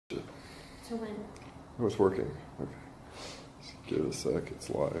To when? Oh, it's working. Okay. Just give it a sec. It's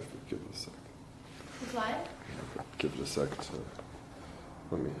live. Give it a sec. It's live? Okay. Give it a sec to...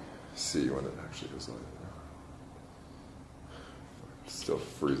 Let me see when it actually goes live. It's still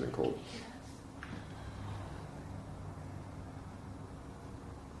freezing cold.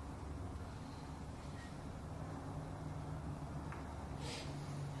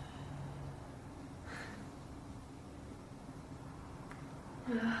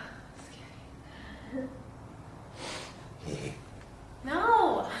 Scary.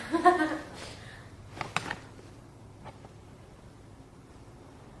 No!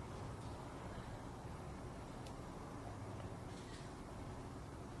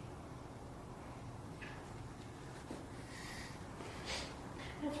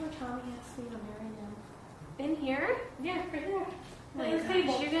 That's where Tommy asked me to marry him. In here? Yeah, right there.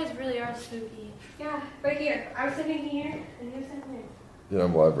 Wait, you guys really are spooky. Yeah, right here. I was sitting here, and you were sitting there. Yeah,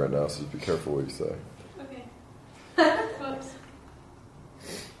 I'm live right now, so just be careful what you say. Okay. Whoops.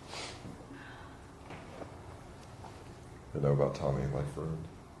 I know about Tommy, life ruined.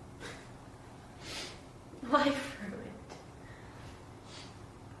 Life ruined.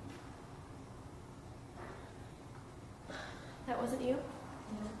 That wasn't you?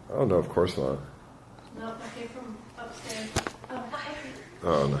 Oh no, of course not. No, I came from upstairs. Oh, hi.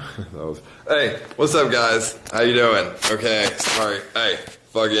 Oh no, that was... Hey, what's up guys? How you doing? Okay, sorry. Hey,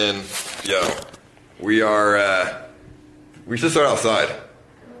 fucking, yo. We are, we should start outside.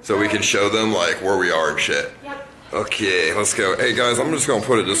 So we can show them, like, where we are and shit. Yep. Okay, let's go. Hey guys, I'm just gonna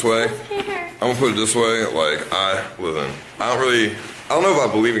put it this way. I'm gonna put it this way, like, listen, I don't know if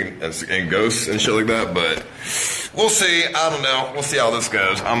I believe in ghosts and shit like that, but we'll see. I don't know. We'll see how this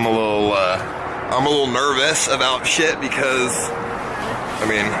goes. I'm a little nervous about shit because, I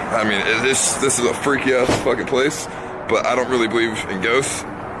mean, this is a freaky ass fucking place, but I don't really believe in ghosts.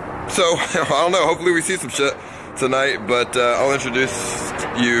 So, I don't know. Hopefully we see some shit tonight, but I'll introduce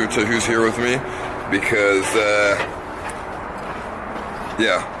you to who's here with me because,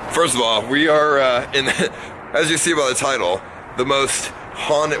 yeah. First of all, we are in, as you see by the title, one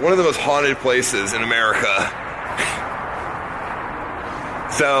of the most haunted places in America.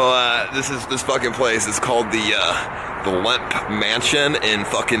 So this fucking place is called the Lemp Mansion in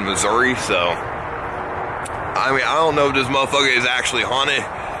fucking Missouri. So I mean, I don't know if this motherfucker is actually haunted,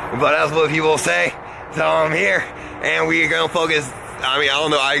 but that's what people say. So I'm here, and we are gonna focus. I mean, I don't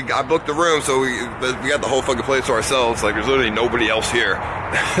know. I booked the room, so we got the whole fucking place to ourselves. Like, there's literally nobody else here.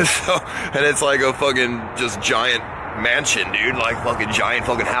 So, and it's like a fucking just giant mansion, dude. Like, fucking giant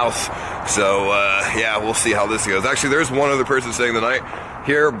fucking house. So, yeah, we'll see how this goes. Actually, there's one other person staying the night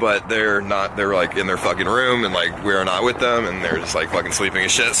here, but they're not. They're like in their fucking room, and like we're not with them, and they're just like fucking sleeping and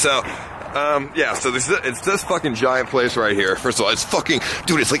shit. So. Yeah, so it's this fucking giant place right here. First of all, it's fucking,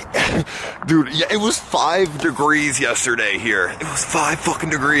 dude, it's like, dude, yeah, it was 5 degrees yesterday here. It was 5 fucking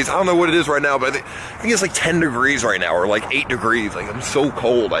degrees. I don't know what it is right now, but I think it's like 10 degrees right now, or like 8 degrees. Like, I'm so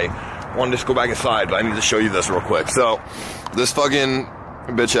cold. I wanted to just go back inside, but I need to show you this real quick. So, this fucking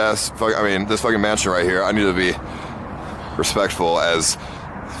bitch ass, this fucking mansion right here, I need to be respectful as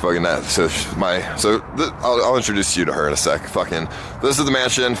fucking that. I'll introduce you to her in a sec. Fucking, this is the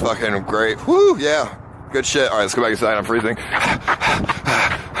mansion. Fucking great. Woo, yeah. Good shit. All right, let's go back inside. I'm freezing.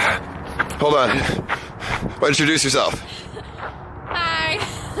 Hold on. Why introduce yourself? Hi.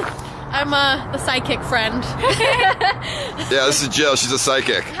 I'm the psychic friend. Yeah, this is Jill. She's a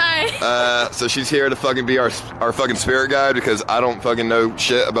psychic. Hi. So she's here to fucking be our fucking spirit guide because I don't fucking know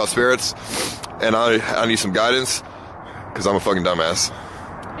shit about spirits, and I need some guidance because I'm a fucking dumbass.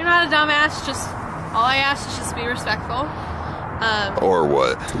 You're not a dumbass, just all I ask is just be respectful. Or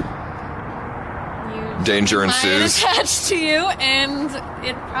what? Danger ensues. Attached to you, and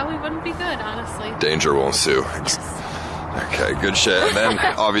it probably wouldn't be good, honestly. Danger will ensue. Yes. Okay, good shit. And then,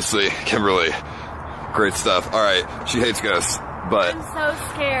 obviously, Kimberly. Great stuff. Alright, she hates ghosts, but... I'm so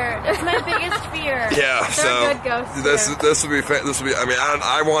scared. It's my biggest fear. Yeah, They're good ghosts. This will be, I mean,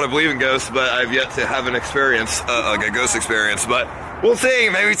 I want to believe in ghosts, but I've yet to have an experience, like a ghost experience, but... We'll see.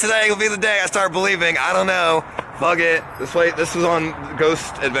 Maybe today will be the day I start believing. I don't know. Fuck it. This was on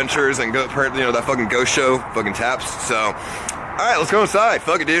Ghost Adventures and that fucking ghost show, fucking Taps. So, all right, let's go inside.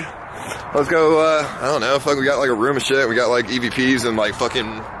 Fuck it, dude. Let's go. I don't know. Fuck, we got like a room of shit. We got like EVPs and like fucking,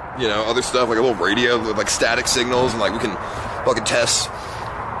 other stuff, like a little radio with like static signals, and like we can fucking test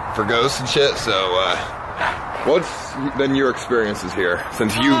for ghosts and shit. So, what's been your experiences here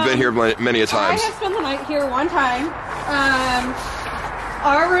since you've been here many a times? I have spent the night here one time.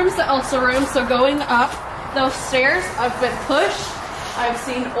 Our room's the Elsa room, so going up those stairs, I've been pushed, I've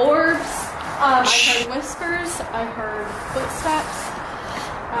seen orbs, I heard whispers, I heard footsteps,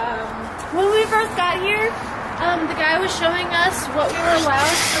 first got here, the guy was showing us what we were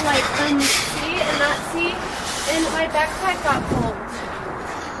allowed to like see and not see, and my backpack got pulled.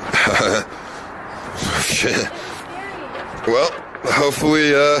 Shit. It was scary. Well,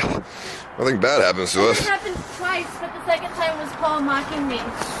 hopefully, nothing bad happens to It us. happened twice, but the second time was Paul mocking me.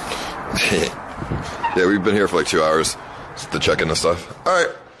 Yeah, we've been here for like 2 hours just to check into stuff. Alright,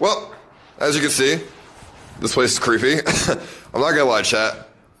 well, as you can see, this place is creepy. I'm not gonna lie, chat.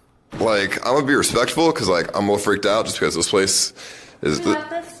 Like, I'm gonna be respectful because, like, I'm a little freaked out just because this place is. You got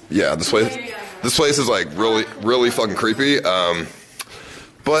this? Yeah, this place is like really fucking creepy.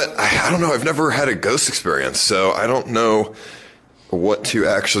 But I don't know. I've never had a ghost experience, so I don't know what to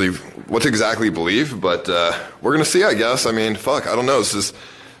exactly believe. But we're gonna see, I guess. I mean, fuck, I don't know.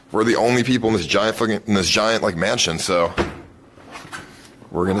 We're the only people in this giant like mansion, so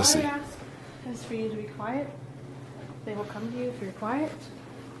we're gonna see. All I ask is for you to be quiet. They will come to you if you're quiet.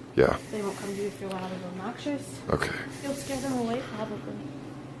 Yeah. They won't come to you if you're loud and obnoxious. Okay. You'll scare them away, probably.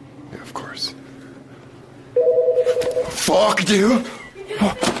 Yeah, of course. Fuck, dude.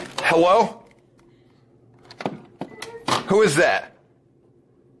 Hello? Who is that?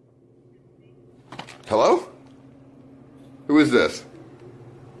 Hello? Who is this?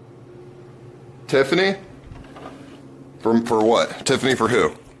 Tiffany? For what? Tiffany for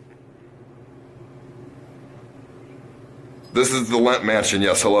who? This is the Lent Mansion.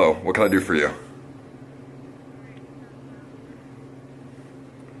 Yes, hello. What can I do for you?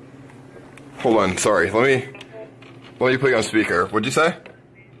 Hold on, sorry. Let me put you on speaker. What'd you say?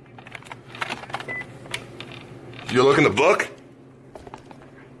 You're looking at the book?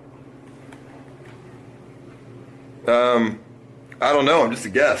 I don't know. I'm just a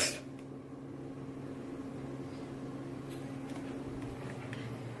guest.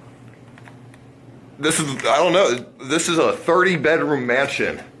 I don't know. This is a 30-bedroom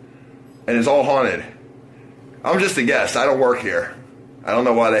mansion, and it's all haunted. I'm just a guest. I don't work here. I don't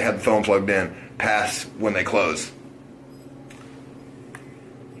know why they have the phone plugged in past when they close.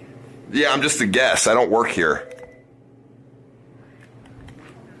 Yeah, I'm just a guest. I don't work here.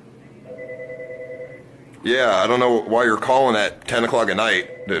 Yeah, I don't know why you're calling at 10 o'clock at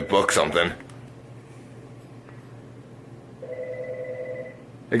night to book something.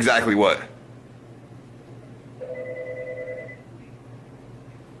 Exactly what?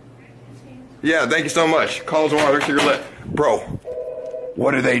 Yeah, thank you so much. Calls and water to your lip. Bro,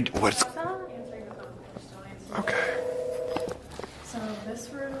 what are they... What's... Okay. So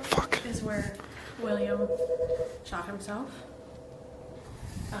this room Fuck. is where William shot himself.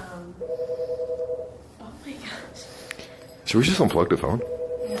 Oh my gosh. Should we just unplug the phone?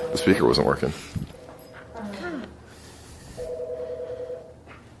 Yeah. The speaker wasn't working.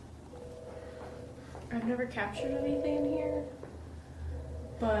 I've never captured anything in here,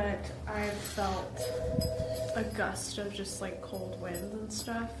 but I've felt a gust of just like cold winds and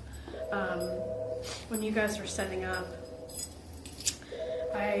stuff. When you guys were setting up,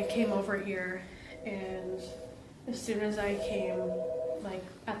 I came over here, and as soon as I came like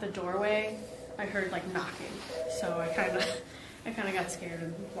at the doorway, I heard like knocking. So I kind of got scared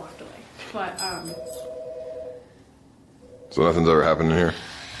and walked away. But So nothing's ever happened in here?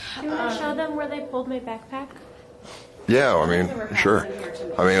 Do you want to show them where they pulled my backpack? Yeah, I mean, sure.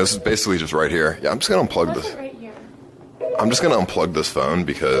 I mean, this is basically just right here. Yeah, I'm just gonna unplug Wasn't this. right here. I'm just gonna unplug this phone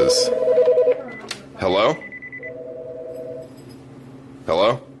because... Hello?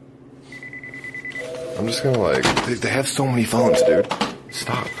 Hello? I'm just gonna like... They have so many phones, dude.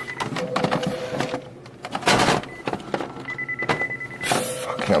 Stop.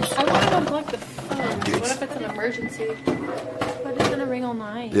 Fucking, I want to unplug the phone. What if it's an emergency? But it's gonna ring all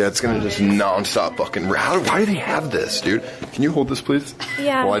night. Yeah, it's gonna just non-stop fucking... Why do they have this, dude? Can you hold this, please?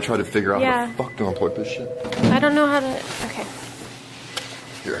 Yeah. While I try to figure out Yeah. how the fuck to unplug this shit. I don't know how to. Okay.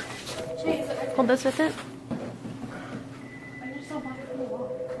 Here. Hold this with it.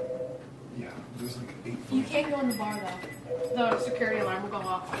 Yeah, there's like 8 you can't go in the bar though. The security alarm will go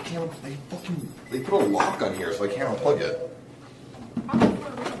off. I can't... They put a lock on here, so I can't unplug it.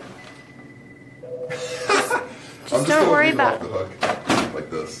 Just don't worry about. The hook like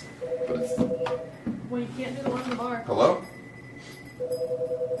this, but it's... Well, you can't do the one in the bar. Hello?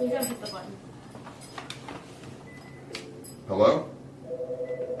 You gotta hit the button. Hello?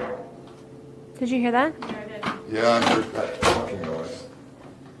 Did you hear that? Yeah, I did. Yeah, I heard that fucking noise.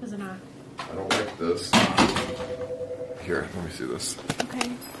 Is it not? I don't like this. Here, let me see this.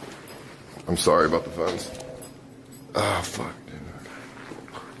 Okay. I'm sorry about the phones. Oh, fuck, dude.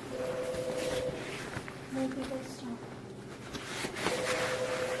 Maybe they'll stop.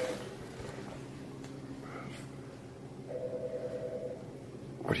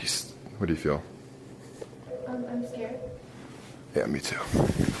 What do you feel? I'm scared. Yeah, me too.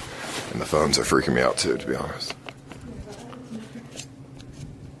 And the phones are freaking me out too, to be honest.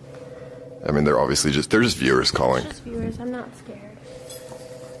 I mean, they're obviously they're just viewers calling. Just viewers, I'm not scared.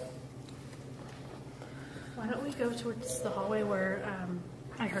 Why don't we go towards the hallway where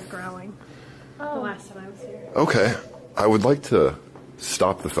I heard growling the last time I was here? Okay. I would like to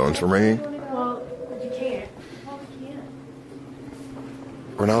stop the phones from ringing. Well, you can't. Oh, we can't.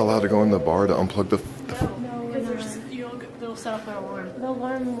 We're not allowed to go in the bar to unplug the... No, because they'll set off their alarm. The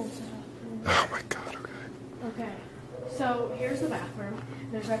alarm will set off. Oh my god, okay. Okay. So here's the bathroom.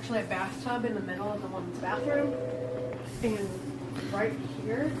 There's actually a bathtub in the middle of the woman's bathroom. And right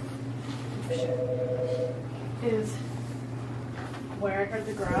here is where I heard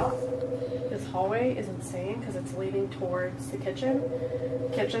the growl. This hallway is insane because it's leading towards the kitchen.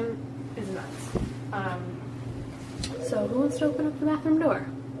 Kitchen is nuts. So who wants to open up the bathroom door?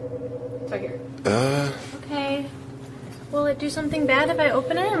 It's right here. Okay. Will it do something bad if I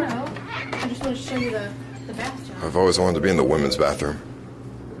open it? No. I just want to show you the bathtub. I've always wanted to be in the women's bathroom.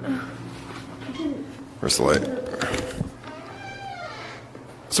 Where's the light?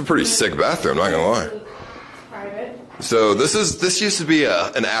 It's a pretty sick bathroom, not gonna lie. Private. So this used to be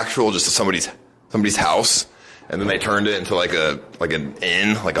an actual just somebody's house, and then they turned it into like an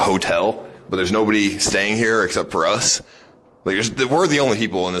inn, like a hotel. But there's nobody staying here except for us. Like we're the only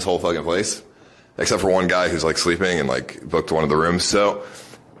people in this whole fucking place, except for one guy who's like sleeping and like booked one of the rooms. So,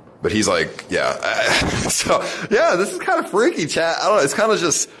 but he's like, yeah. So yeah, this is kind of freaky, chat. I don't know. It's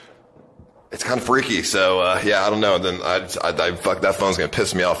kind of freaky. So yeah, I don't know. Then I fuck that phone's gonna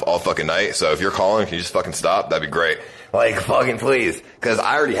piss me off all fucking night. So if you're calling, can you just fucking stop? That'd be great. Like fucking please, because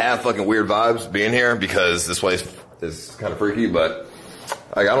I already have fucking weird vibes being here because this place is kind of freaky. But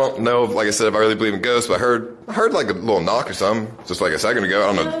like I don't know, like I said, if I really believe in ghosts. But I heard like a little knock or something just like a second ago. I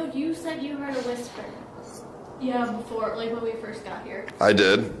don't know. No, you said you heard a whisper. Yeah, before, like when we first got here. I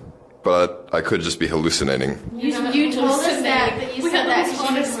did, but I could just be hallucinating. You told us that you said that because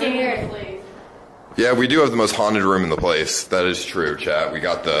you were scared. Yeah, we do have the most haunted room in the place. That is true, chat. We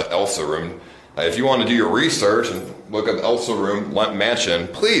got the Elsa room. If you want to do your research and look up Elsa room mansion,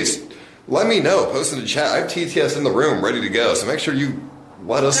 please let me know. Post in the chat. I have TTS in the room ready to go, so make sure you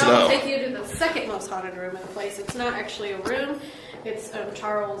let us know. I'll take you to the second most haunted room in the place. It's not actually a room. It's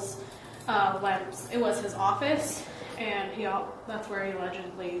Charles Lemp's. It was his office, and that's where he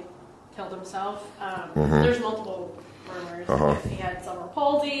allegedly killed himself. There's multiple rumors. He had cerebral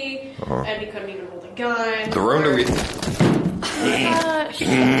palsy, and he couldn't even hold a gun. The room that we...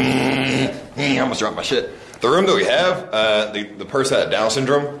 I almost dropped my shit. The room that we have, the person had Down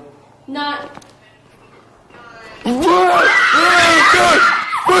syndrome. Not... What? Oh, God!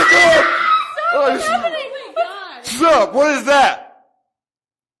 Oh, What's happening? Oh my God! Stop! What is that?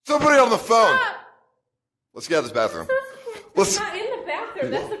 Somebody on the phone. Stop. Let's get out of this bathroom. It's not in the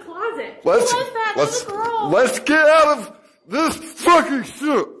bathroom. That's the closet. Let's get out of this fucking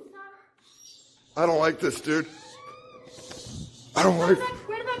shit. I don't like this, dude. I don't like.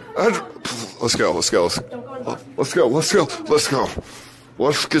 Where did that come from? Let's go. Let's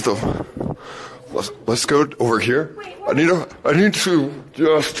go over here. I need to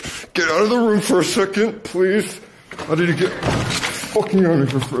just get out of the room for a second, please. I need to get fucking out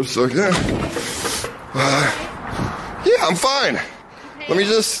of here for a second. Yeah, I'm fine. Let me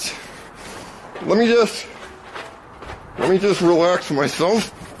just relax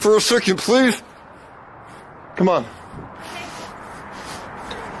myself for a second, please. Come on.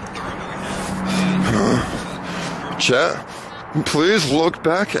 Chat, please look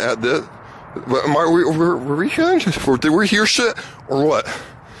back at this. Were we hearing shit? Did we hear shit or what?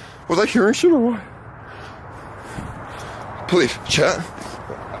 Was I hearing shit or what? Please, chat.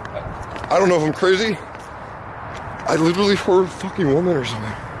 I don't know if I'm crazy. I literally heard a fucking woman or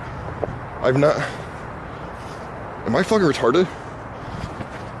something. Am I fucking retarded?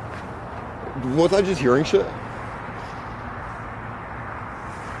 Was I just hearing shit?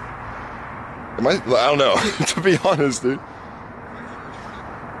 I don't know, to be honest, dude.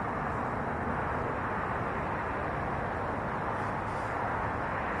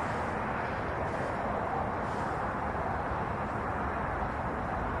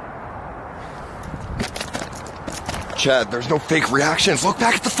 Chad, there's no fake reactions. Look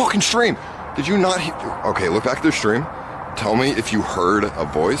back at the fucking stream. Did you not hear? Okay, look back at the stream. Tell me if you heard a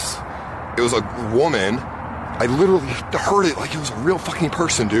voice. It was a woman. I literally heard it like it was a real fucking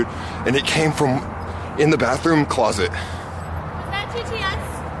person, dude. And it came from in the bathroom closet. Was that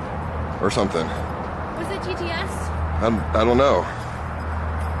TTS? Or something. Was it TTS? I don't know.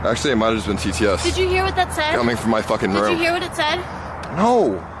 Actually, it might have just been TTS. Did you hear what that said? Coming from my fucking room. Did you hear what it said?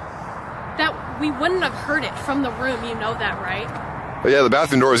 No. we wouldn't have heard it from the room. You know that, right? But yeah, the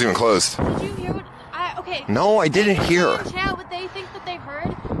bathroom door is even closed. Did you hear what? Okay. No, I didn't hear. In chat what they think that they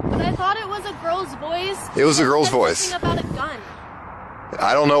heard, but I thought it was a girl's voice. It was a girl's voice. Something about a gun.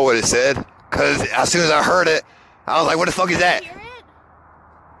 I don't know what it said, because as soon as I heard it, I was like, what the fuck is that? Did you hear it?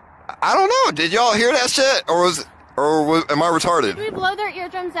 I don't know. Did y'all hear that shit? Am I retarded? Did we blow their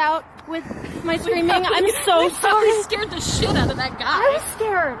eardrums out with my screaming? I'm so sorry. We scared the shit out of that guy. I was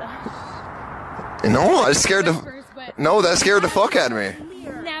scared. No, I scared the... No, that scared the fuck out of me.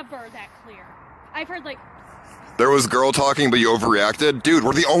 Never that clear. I've heard like... There was girl talking, but you overreacted? Dude,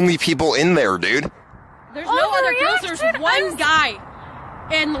 we're the only people in there, dude. There's no other girls. There's one guy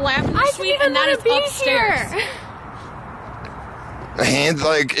in the lavender suite, and that is upstairs. And,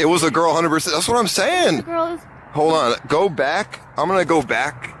 like, it was a girl 100%. That's what I'm saying. The girl is... Hold on. Go back. I'm gonna go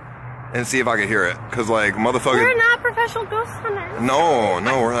back and see if I can hear it. Because, like, motherfucker... We're not professional ghost hunters. No,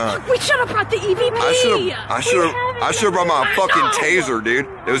 we're not. We should have brought the EVP. I should have brought my fucking taser, dude.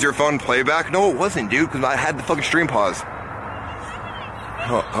 It was your phone playback? No, it wasn't, dude, because I had the fucking stream pause.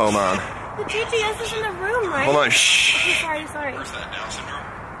 Hold on. The GTS is in the room, right? Hold on, shh. Okay, sorry. Where's that Down syndrome?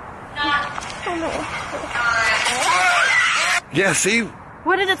 Oh no. Yeah, see?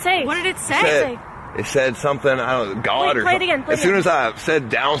 What did it say? What did it say? It said something, I don't know, God or play it something. again, play As it soon again. as I said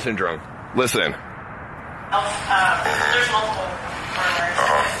Down syndrome, listen. There's multiple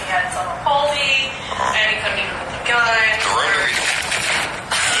murders. He had cerebral palsy, and he couldn't even hold the gun.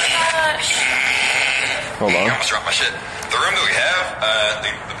 Hold on. I almost dropped my shit. The room that we have,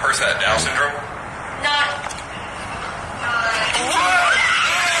 the person had Down syndrome.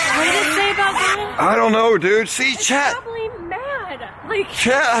 What did it say about that? I don't know, dude. See, chat. Probably mad. Like,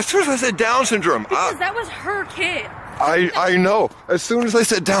 Chat, as soon as I said Down syndrome, because that was her kid. I know. As soon as I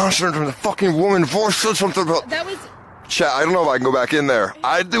said Down syndrome, the fucking woman voice said something about... That was... Chat, I don't know if I can go back in there.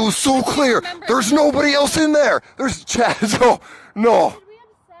 It was so clear. There's nobody else in there. There's chat. No. Did we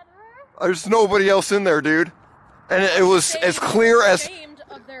upset her? There's nobody else in there, dude. And it was as clear as...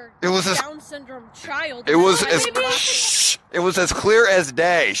 It was as... Down syndrome child. It was as... Shh. It was as clear as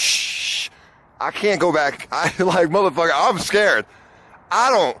day. Shh. I can't go back. Motherfucker, I'm scared. I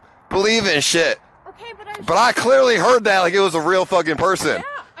don't believe in shit. Okay, But I clearly heard that like it was a real fucking person. Yeah,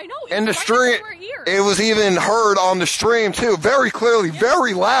 I know. In the stream, it was even heard on the stream too, very clearly,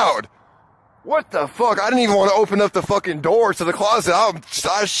 very loud. What the fuck? I didn't even want to open up the fucking door to the closet.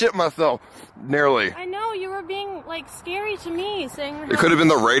 I shit myself, nearly. I know, you were being, like, scary to me, saying... It could have been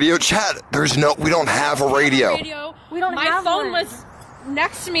the radio. Chat, we don't have a radio. We don't My have phone one. was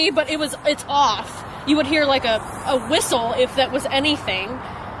next to me, but it's off. You would hear, like, a whistle if that was anything.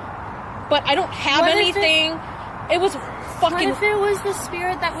 But I don't have anything. It was fucking... What if it was the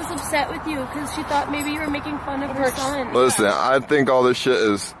spirit that was upset with you because she thought maybe you were making fun of her son? Listen, I think all this shit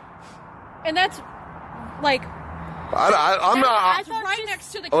is... And that's, like... I'm not... right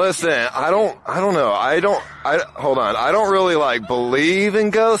next to the... Listen, I don't know. Hold on. I don't really, like, believe in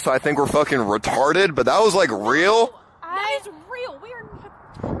ghosts. I think we're fucking retarded, but that was, like, real. That is real. We are not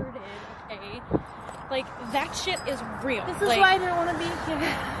retarded, okay? Like, that shit is real. This is why I didn't want to be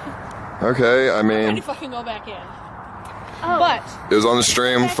here. Okay, I I'm mean... ready to fucking go back in. Oh. But... It was on the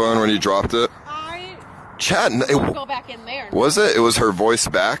stream phone when you dropped it. Chat, Go back in there. Was it? It was her voice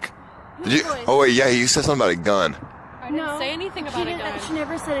back? Did you? voice? Oh wait, yeah, you said something about a gun. I didn't say anything about a gun. She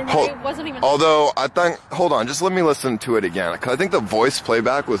never said anything. It wasn't even... Although, I think... Hold on, just let me listen to it again. Because I think the voice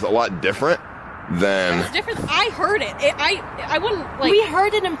playback was a lot different than... It's different. I heard it. I wouldn't, like... We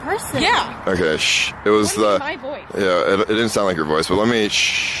heard it in person. Yeah. Okay, shh. It was What do you mean my voice? Yeah, it didn't sound like your voice, but let me...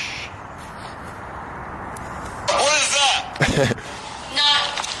 Shh. What is that?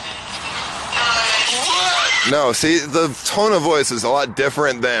 No, see, the tone of voice is a lot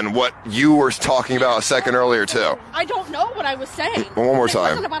different than what you were talking about a second earlier, too. I don't know what I was saying. One more It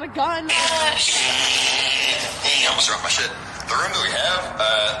time. wasn't about a gun. I almost dropped my shit. The room that we have,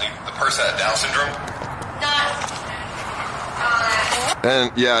 the person had Down syndrome.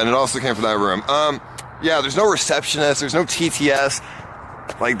 And it also came from that room. Yeah, there's no receptionist, there's no TTS.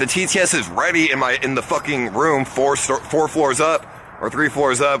 Like, the TTS is ready in the fucking room, four floors up, or 3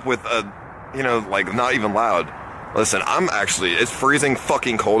 floors up with a, like, not even loud. Listen, it's freezing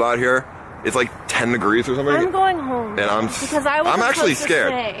fucking cold out here. It's like 10 degrees or something. I'm going home. And because I'm actually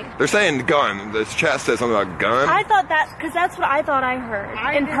scared. Say. They're saying gun. The chat said something about gun. I thought because that's what I thought I heard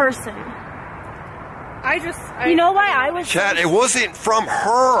in person. You know why I was... Chat, it wasn't from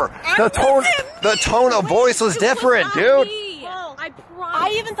her. The tone of voice was different, dude.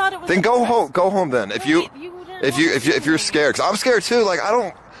 I even thought it was... Then go home then. If you're scared, 'cause I'm scared too. Like,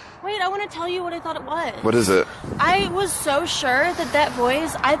 Wait, I want to tell you what I thought it was. What is it? I was so sure that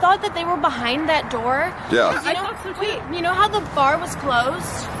voice, I thought that they were behind that door. Yeah. I thought so too. Wait, you know how the bar was closed?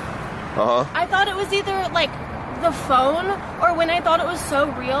 Uh-huh. I thought it was either like the phone or when I thought it was so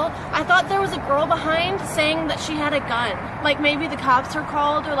real, I thought there was a girl behind saying that she had a gun. Like maybe the cops are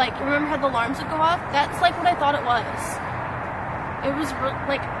called or like, remember how the alarms would go off? That's like what I thought it was. It was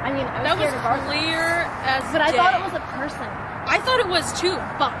like, I mean, I was scared That was clear as but I day. thought it was a person. I thought it was too,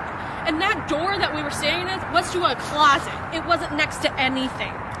 but and that door that we were staring at was to a closet. It wasn't next to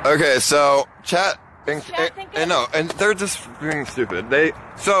anything. Okay, so chat and thinking- no, and they're just being stupid.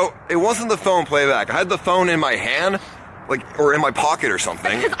 So it wasn't the phone playback. I had the phone in my hand, like, or in my pocket or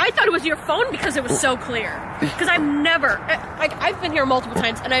something. Because I thought it was your phone because it was so clear. Because I've never, like, I've been here multiple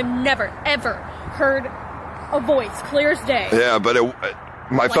times and I've never ever heard a voice clear as day. Yeah, but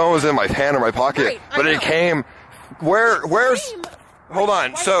my phone was in my hand or my pocket, Right, I but it know. came. Where's? Hold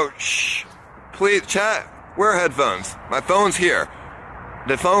on. So, shh, please, chat. Where are headphones? My phone's here.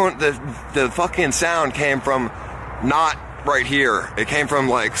 The phone, the fucking sound came from not right here. It came from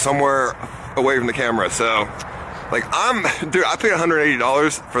like somewhere away from the camera. So, like, dude, I paid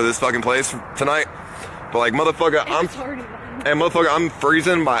 $180 for this fucking place tonight. But like, motherfucker, I'm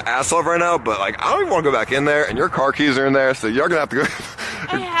freezing my ass off right now. But like, I don't even want to go back in there. And your car keys are in there, so you're gonna have to go.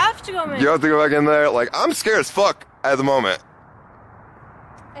 I have to go in. You have to go back in there. Like, I'm scared as fuck at the moment.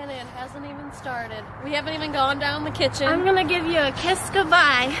 And it hasn't even started. We haven't even gone down the kitchen. I'm gonna give you a kiss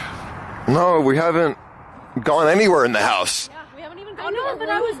goodbye. No, we haven't gone anywhere in the house. Yeah, we haven't even I gone to know, our but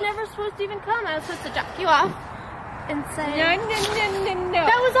room. I was never supposed to even come. I was supposed to drop you off and say. No.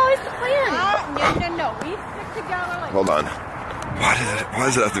 That was always the plan. No. We stick together like. Hold on. Why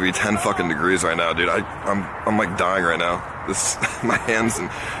does it have to be 10 fucking degrees right now, dude? I'm like dying right now. My hands and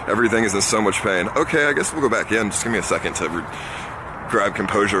everything is in so much pain. Okay, I guess we'll go back in. Just give me a second to grab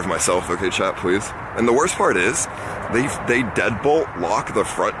composure of myself. Okay, chat, please. And the worst part is, they deadbolt lock the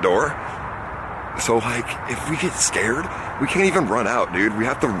front door. So like, if we get scared, we can't even run out, dude. We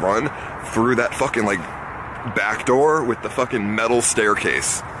have to run through that fucking like back door with the fucking metal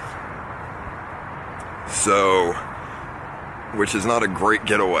staircase. So, which is not a great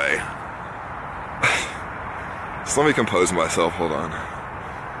getaway. So let me compose myself, hold on.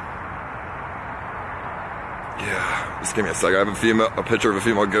 Yeah, just give me a sec. I have a picture of a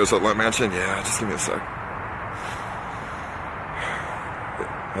female ghost at Lamp Mansion. Yeah, just give me a sec.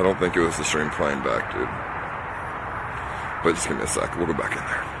 I don't think it was the stream playing back, dude. But just give me a sec. We'll go back in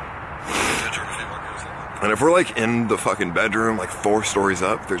there. And if we're like in the fucking bedroom, like 4 stories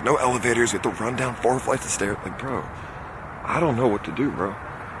up, there's no elevators, we have to run down 4 flights of stairs. Like, bro, I don't know what to do, bro.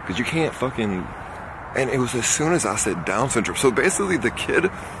 Because you can't fucking... And it was as soon as I said Down syndrome. So basically the kid...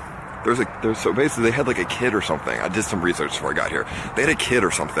 So basically they had like a kid or something. I did some research before I got here. They had a kid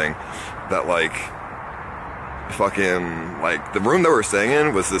or something that like... Fucking... Like, the room that we were staying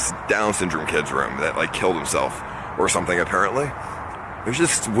in was this Down syndrome kid's room that like killed himself. Or something, apparently. It was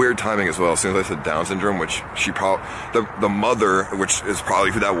just weird timing as well. As soon as I said Down syndrome, which she probably... The mother, which is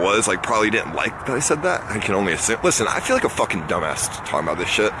probably who that was, like, probably didn't like that I said that. I can only assume. Listen, I feel like a fucking dumbass talking about this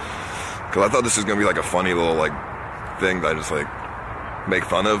shit. Because I thought this was going to be, like, a funny little, like, thing that I just, like, make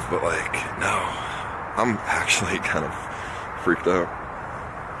fun of. But, like, no. I'm actually kind of freaked out.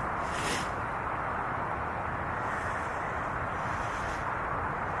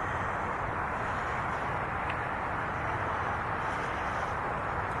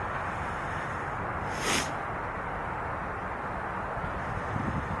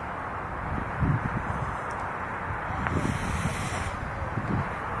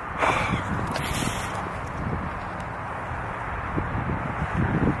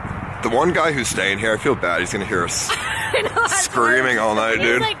 The one guy who's staying here, I feel bad. He's gonna hear us screaming all night,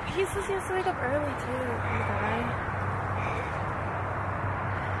 dude. He says he has to wake up early too. Poor guy.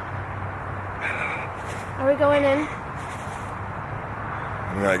 Are we going in?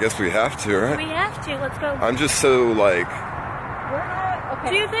 I mean, I guess we have to, right? We have to. Let's go. I'm just so, like... We're not. Okay.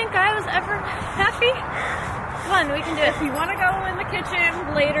 Do you think I was ever happy? Come on, we can do it. If you want to go in the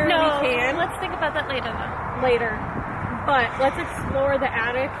kitchen later, No, we can. let's think about that later though. Later. But let's explore the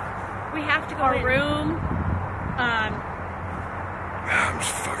attic, We have to go our in. room, I'm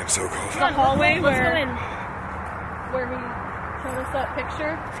just fucking so cold. the hallway Let's go where in. he showed us that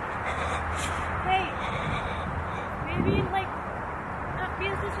picture. Hey, maybe like not be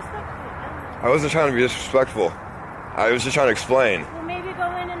as disrespectful. I don't know. I wasn't trying to be disrespectful. I was just trying to explain. Well, maybe go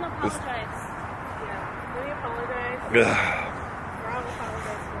in and apologize. Yeah, we apologize. Ugh. Rob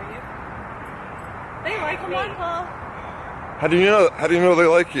apologize for you. They like Come me. on, Paul. How do you know they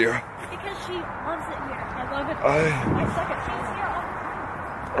like you? Because she loves it here. I love it. I suck at She's here all the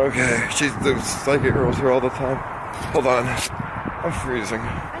time. Okay, the psychic girl's here all the time. Hold on. I'm freezing.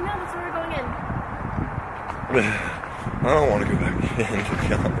 I know, that's where we're going in. I don't want to go back in, to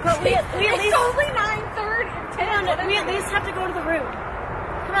be honest. But we at least... It's only 9:30. Come on, we at least have to go to the room.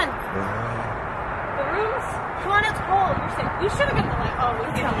 Come on. The rooms? Come on, it's cold. You're safe. We should have been the light. Oh, we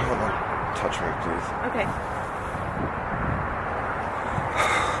didn't. Hold on. Touch me, please. Okay.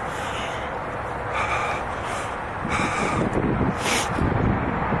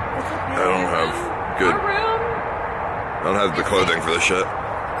 I don't have good... Our room? I don't have the clothing for this shit.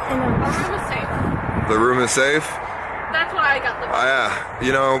 I know. Our room is safe. The room is safe? That's what I got the Yeah,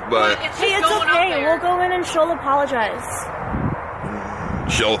 you know, but... Hey, it's okay. We'll go in and she'll apologize.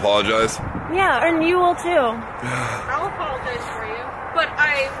 She'll apologize? Yeah, and you will too. I'll apologize for you, but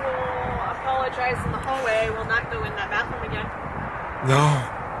I will apologize in the hallway. We'll not go in that bathroom again.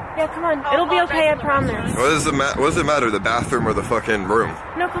 No. Yeah, come on. I'll It'll be okay, I apologize in the promise. restaurant. What does it matter, the bathroom or the fucking room?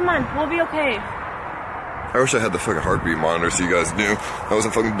 No, come on. We'll be okay. I wish I had the fucking heartbeat monitor so you guys knew I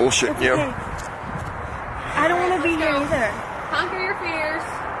wasn't fucking bullshitting It's you. okay. I don't want to be here either. Conquer your fears.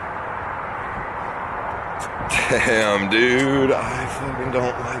 Damn, dude, I fucking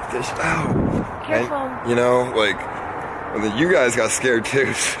don't like this. Ow. Careful. And, you know, like, and then you guys got scared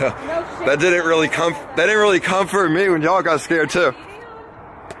too, so that didn't really comfort me when y'all got scared too.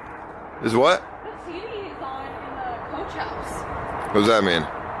 Is what? The CD is on in the coach house. What does that mean?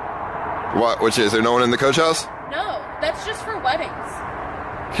 What? Which is there no one in the coach house? No, that's just for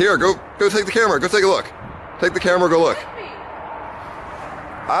weddings. Here, go take the camera. Go take a look. Take the camera. Go look.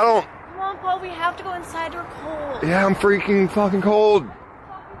 I don't. Come on, Paul. We have to go inside. We're cold. Yeah, I'm freaking fucking cold.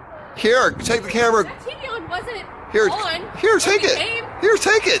 Here, take the camera. That TV on wasn't Here, on. here, take it. Came. Here,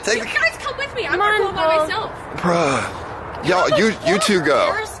 take it. Take You the. guys come with me. I'm Come not on, going by Paul. myself. Bruh. Y'all, you two go.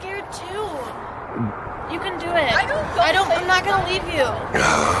 We're scared too. You can do it. I don't I'm not gonna leave you.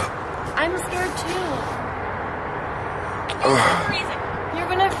 I'm scared too. I'm freezing. You're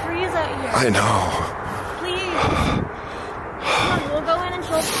gonna freeze out here. I know. Please. Come on, we'll go in and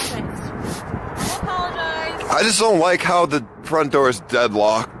she'll apologize. I'll apologize. I just don't like how the front door is dead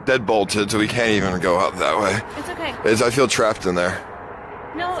bolted, so we can't even go out that way. It's okay. I feel trapped in there.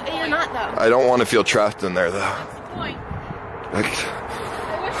 No, you're not though. I don't want to feel trapped in there though. That's the point. Like, I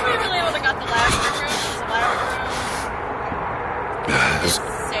wish we really would have got the last room. It's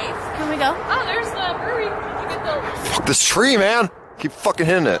safe. Can we go? Oh, there's the brewery. Did you get the? fuck this tree, man. Keep fucking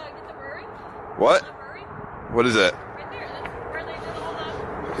hitting it. Get the brewery? What? The brewery? What is it? Right there. That's where they did all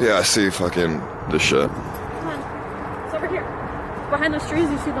the. Yeah, I see fucking this shit. Come on. It's over here. Behind those trees,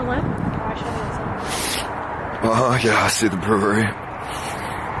 you see the lamp? Oh, I showed you this. Yeah, I see the brewery.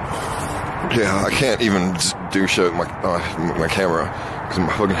 Yeah, I can't even do shit with my camera because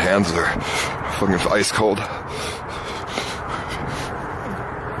my fucking hands are fucking ice cold.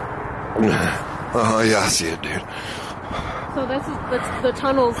 Yeah, I see it, dude. So that's the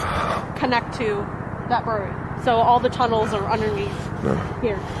tunnels connect to that brewery. So all the tunnels are underneath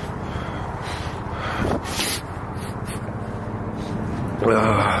here.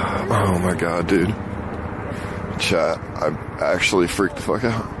 Oh my god, dude. Chat, I'm actually freaked the fuck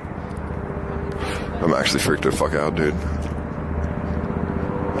out. I'm actually freaked the fuck out, dude.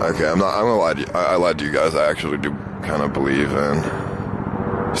 Okay, I'm gonna lie to you. I lied to you guys. I actually do kind of believe in.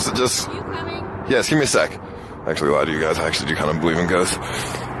 Just. Are you coming? Yes, give me a sec. I actually lied to you guys. I actually do kind of believe in ghosts.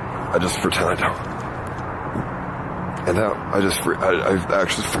 I just pretend I don't. And now, I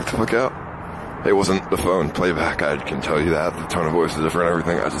actually freaked the fuck out. It wasn't the phone playback, I can tell you that. The tone of voice is different and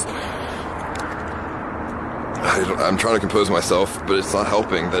everything. I'm trying to compose myself, but it's not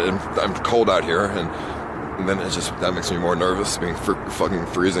helping that I'm cold out here, and then that makes me more nervous, being fucking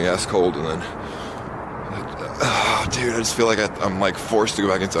freezing ass cold, and then, dude, I just feel like I'm like forced to go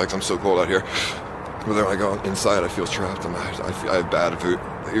back inside because I'm so cold out here. But then when I go inside, I feel trapped, and I have bad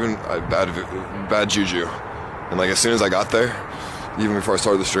juju, and like as soon as I got there, even before I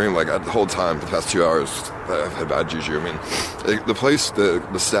started the stream, like the whole time, the past 2 hours, I've had bad juju. I mean, the place, the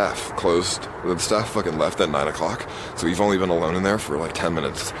staff closed. The staff fucking left at 9 o'clock, so we've only been alone in there for like 10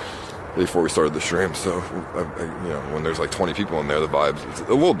 minutes before we started the stream. So, you know, when there's like 20 people in there, the vibe is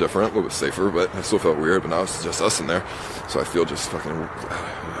a little different, a little bit safer, but it still felt weird. But now it's just us in there, so I feel just fucking.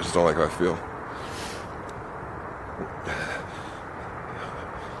 I just don't like how I feel.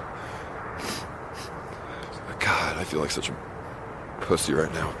 God, I feel like such a pussy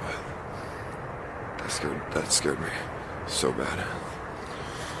right now, but that scared me so bad.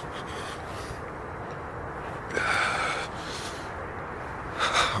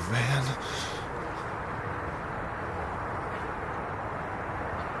 Oh man.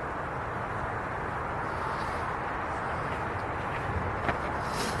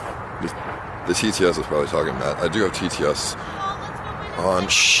 The TTS is probably talking, Matt. I do have TTS on.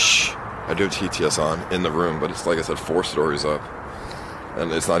 Shh. I do have TTS on in the room, but it's like I said, 4 stories up.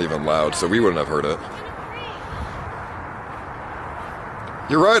 And it's not even loud, so we wouldn't have heard it.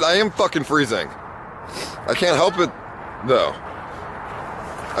 You're right, I am fucking freezing. I can't help it, though.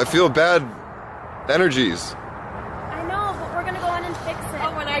 I feel bad energies. I know, but we're gonna go in and fix it.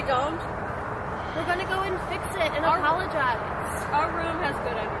 Oh, when I don't? We're gonna go in and fix it and apologize. Our room has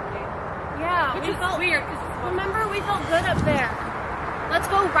good energy. Yeah, Which we is felt weird. Remember, we felt good up there. Let's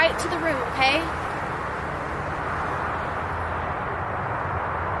go right to the room, okay?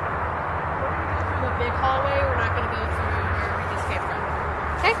 The big hallway, we're not going to go through where we just came from.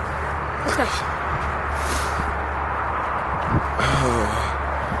 Okay? Let's go.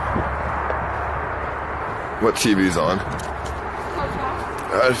 What TV's on?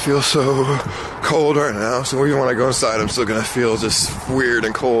 I feel so cold right now, so even when I go inside, I'm still gonna feel just weird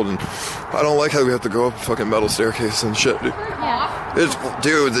and cold, and I don't like how we have to go up a fucking metal staircase and shit, dude. Yeah.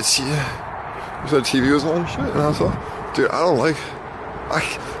 Dude, you said TV was on and shit, and I was like, dude, I don't like,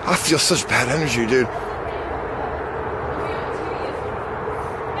 I feel such bad energy, dude.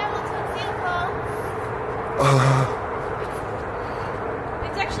 Yeah, let's go see the phone.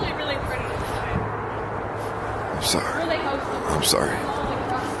 It's actually really pretty inside. I'm sorry. Where they host them. I'm sorry.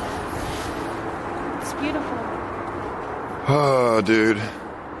 It's beautiful. Oh, dude.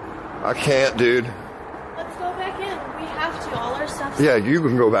 I can't, dude. Let's go back in. We have to. All our stuff's Yeah, you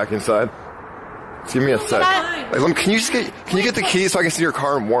can go back inside. Just give me a sec. Like, can you get the keys so I can see your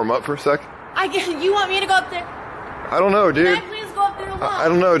car and warm up for a sec? You want me to go up there? I don't know, dude. Can I please go up there alone? I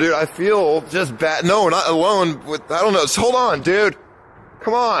don't know, dude. I feel just bad. No, not alone. I don't know. Just hold on, dude.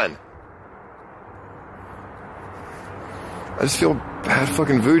 Come on. I just feel bad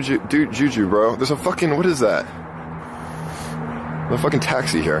fucking juju, bro. There's a fucking, what is that? There's a fucking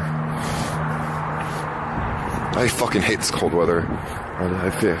taxi here. I fucking hate this cold weather.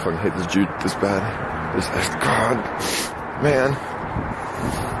 I fucking hate this bad. God. Man.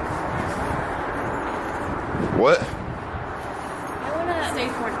 What? I want to Stay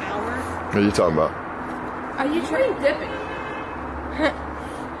for an hour. What are you talking about? Are you trying dipping?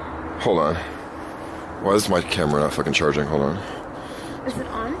 Hold on. Why is my camera not fucking charging? Hold on. Is it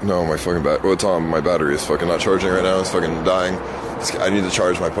on? No, my fucking well, it's on. My battery is fucking not charging right now. It's fucking dying. I need to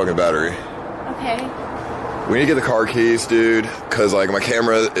charge my fucking battery. Okay. We need to get the car keys, dude, because like my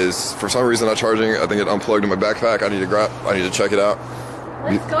camera is for some reason not charging. I think it unplugged in my backpack. I need to check it out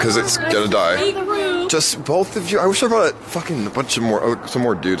because it's gonna die. Just both of you. I wish I brought a bunch of more, some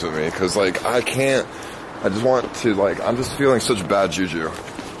more dudes with me, because like I can't. I just want to like. I'm just feeling such bad juju.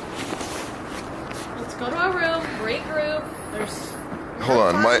 Let's go to our room, regroup.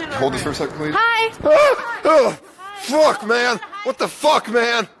 Hold on, hold this for a second, please. Hi. Oh, fuck, man! What the fuck,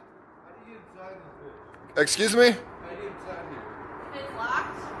 man? Excuse me? It's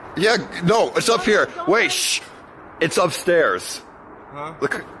locked? Yeah, no, it's up here. Wait, shh. It's upstairs. Huh?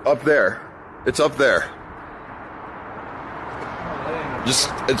 Look, up there. It's up there.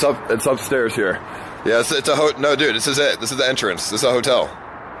 It's upstairs here. Yeah, it's a no, dude, this is it. This is the entrance. This is a hotel.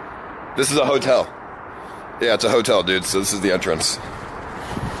 This is a hotel. Yeah, it's a hotel, dude, so this is the entrance.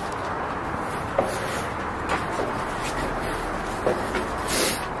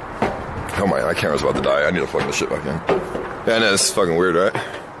 Oh my camera's about to die. I need to plug this shit back in. Yeah, I know, this is fucking weird, right?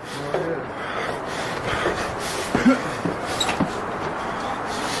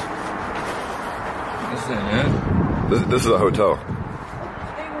 This is a hotel.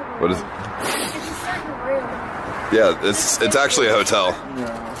 What is it? It's a certain room. Yeah, it's actually a hotel.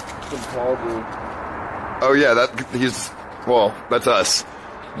 Yeah, some tall dude. Oh yeah, well, that's us.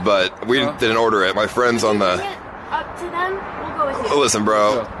 But we didn't order it. My friend's on the... Bring it up to them. We'll go with you. Listen,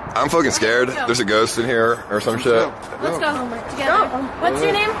 bro. I'm fucking scared. There's a ghost in here or some shit. Let's go together. What's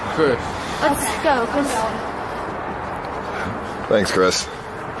your name? Chris. Let's go. Thanks, Chris.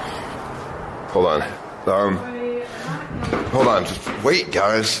 Hold on. Hold on. Just wait,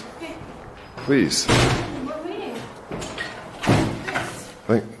 guys. Please. We're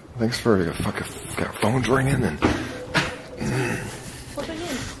waiting. Thanks for your fucking phone's ringing and.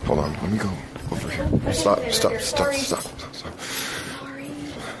 Hold on. Let me go over here. Stop.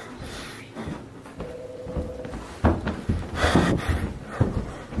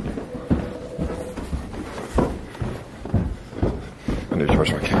 I need to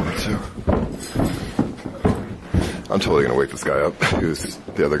charge my camera too. I'm totally gonna wake this guy up. Who's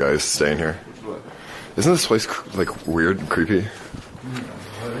the other guy who's staying here? Isn't this place like weird and creepy?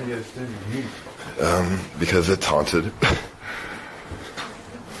 Why did you guys stay here? Because it's haunted.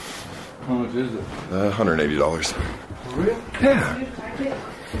 How much is it? $180. For real? Yeah.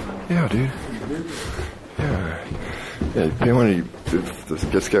 Yeah, dude. Yeah. Yeah, you pay money, you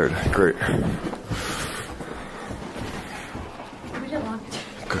get scared. Great. We didn't lock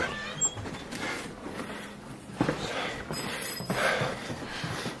it. Good.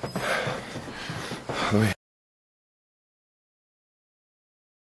 Let me.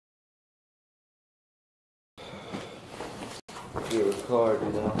 It was hard, you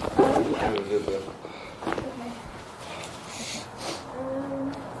know. It was a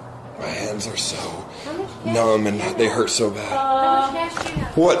My hands are so numb and they hurt so bad. How much cash do you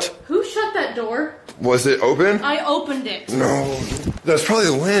have? What? Who shut that door? Was it open? I opened it. No. That's probably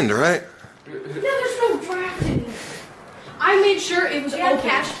the wind, right? No, there's no draft in here. I made sure it was Do you have open.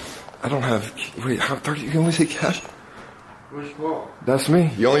 cash? I don't have. Wait, how 30? You can only take cash? Which wall? That's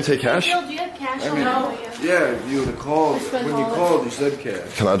me. You only take cash? Bill, do you have cash on No. you? Yeah, you would have called. spent When you all of it. called, you said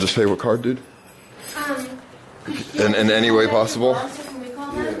cash. Can I just pay with card, dude? In any way possible? Can we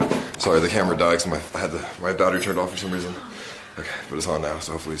call that? Sorry, the camera died because my battery turned off for some reason. Okay, but it's on now,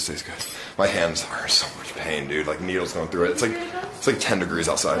 so hopefully it stays good. My hands are in so much pain, dude. Like needles going through it. It's like 10 degrees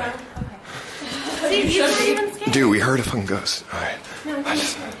outside. See, you weren't even scared. Dude, we heard a fucking ghost. All right,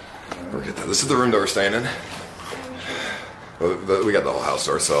 forget that. This is the room that we're staying in. Well, we got the whole house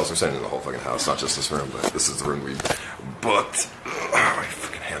to ourselves. We're staying in the whole fucking house, not just this room, but this is the room we booked. My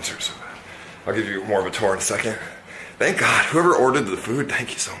fucking hands are so bad. I'll give you more of a tour in a second. Thank God, whoever ordered the food,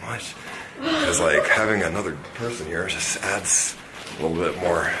 thank you so much. Because like having another person here just adds a little bit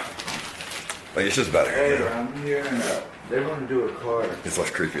more. Like it's just better. Hey, You know? I'm here and they want to do a car. It's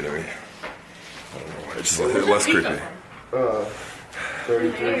less creepy to me. I don't know why. It's just less creepy.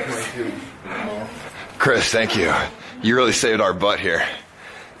 3322. Chris, thank you. You really saved our butt here.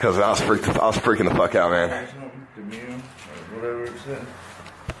 Because I was freaking the fuck out, man. Something to me, or whatever it said.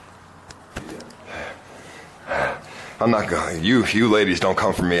 I'm not going. You ladies don't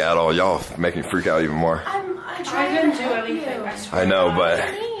come for me at all. Y'all make me freak out even more. I I didn't do anything. I swear. I know, What do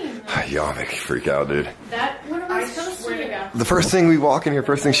you mean? but y'all make me freak out, dude. That What am I I supposed to swear to do? God. The first thing we walk in here,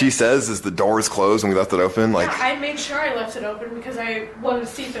 first thing she says is the door is closed and we left it open. Like, I made sure I left it open because I wanted to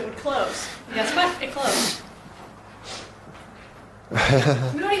see if it would close. Guess what? It closed. We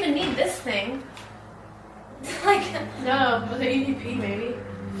don't even need this thing. Like, No, with the EVP maybe.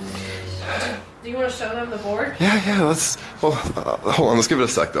 Do you want to show them the board? yeah, let's. Well, hold on, let's give it a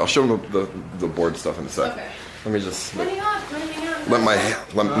sec. Though. I'll show them the board stuff in a sec. Okay. Let me just when are you off? When are you hang out?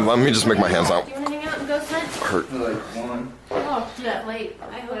 and let me just make my hands out. Do you want to hang out and go tonight? Hurt. Like one. Oh, Yeah, late.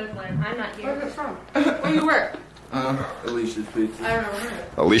 I hope I'm not here. where's it from? Where you work? Alicia's Pizza. I don't know where.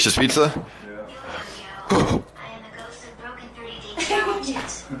 Alicia's Pizza. I am a ghost of broken 3D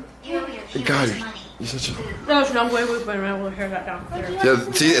challenges. You owe your God, humans money. you're such a. There's no way we've been able to hear that downstairs.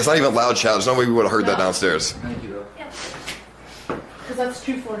 Yeah, see, it's not even loud chat. There's no way we would have heard that downstairs. Thank you, though. Because that's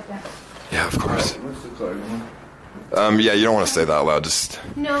 2 floors down. Yeah, of course. What's the card? You Yeah, you don't want to say that out loud. Just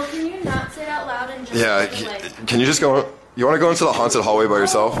No, can you not say it out loud and just yeah. say, like, Can you just go? You want to go into the haunted hallway by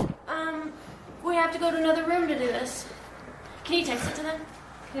yourself? we have to go to another room to do this. Can you text it to them?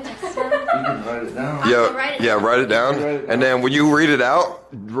 Can you text it to them? can write it down. Yeah, write it yeah. down. Write it down, Write it down. and then when you read it out,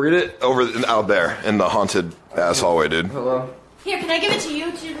 read it out there in the haunted ass hallway, dude. Hello? Here, can I give it to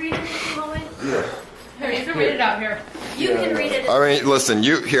you to read it in the hallway? Yeah. Here, you can read it out here. You can read it. I mean, listen,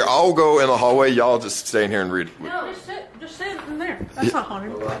 you here. I'll go in the hallway. Y'all just stay in here and read. No, Just sit in there. That's not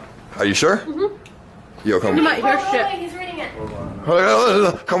haunted. Are you sure? Mm-hmm. Yo, come. You might hear oh, shit. wait, he's reading it.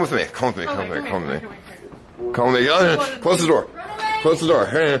 Come with me. Come with me. Come with me. Come with me. Come with me. Close the door. Run away. Close the door.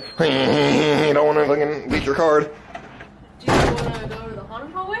 You don't want to fucking leak your card. Do you want to go to the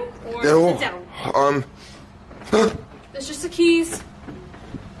haunted hallway or No. sit down? It's just the keys.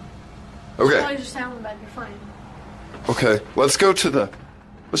 Okay. Probably just sound in the bed. You're fine. Okay. Let's go to the.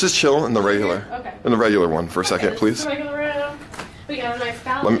 Let's just chill in the regular. Okay. In the regular one for a second, This is please. the regular room. We got a nice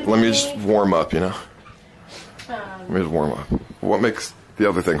balcony. Let me just warm up. You know. Let me just warm up. What makes the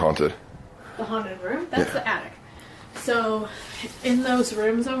other thing haunted? The haunted room. That's Yeah. the attic. So, in those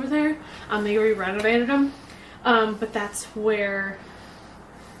rooms over there, they re-renovated them. But that's where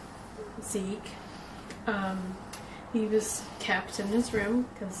Zeke, he was kept in his room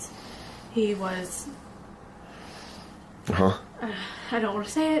because he was. I don't want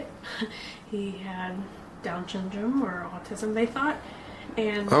to say it. He had Down syndrome or autism, they thought.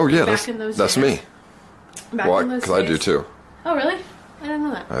 And Oh yeah, back in those that's days, me. Back Well, in those because I do days- too. Oh really? I didn't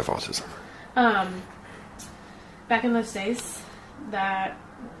know that. I have autism. Back in those days, that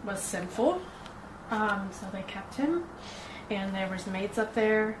was sinful. So they kept him, and there was maids up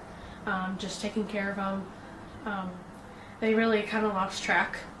there, just taking care of him. They really kind of lost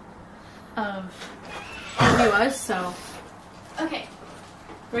track of who he was. So Okay.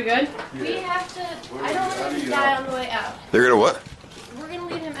 We good? We have to. I don't want him to die on the way out. You're gonna what? We're gonna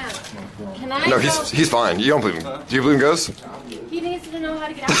leave him out. Can I? No, go? he's fine. You don't believe him. Do you believe in ghosts? He needs to know how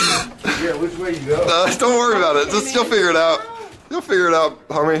to get out of there. Yeah, which way you go? Don't worry about it. Just you'll figure it out. You'll figure it out,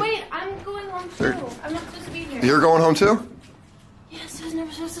 homie. Wait, I'm going home too. I'm not supposed to be here. You're going home too? Yes, I was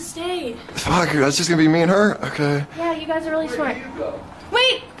never supposed to stay. Fuck, that's just gonna be me and her? Okay. Yeah, you guys are really smart.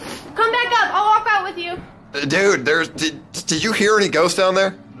 Wait! Come back up! I'll walk out with you. Dude, did you hear any ghosts down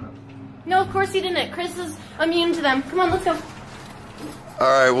there? No, of course he didn't. Chris is immune to them. Come on, let's go.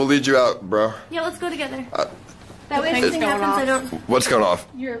 Alright, we'll lead you out, bro. Yeah, let's go together. That way if thing's anything going happens, I off. don't... What's going off?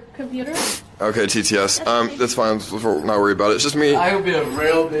 Your computer? Okay, TTS. That's fine. We're not worried about it. It's just me. I would be a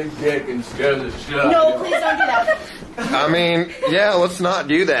real big dick and scare the shit out No, of you. please don't do that. I mean, yeah, let's not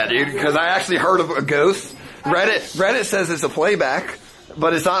do that, dude, because I actually heard of a ghost. Reddit says it's a playback,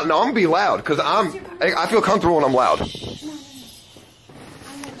 but it's not. No, I'm gonna be loud, because I feel comfortable when I'm loud.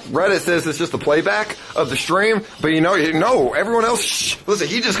 Reddit says it's just a playback of the stream, but you know, everyone else, shh, listen,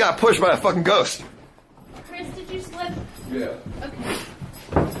 he just got pushed by a fucking ghost. Chris, did you slip? Yeah. Okay.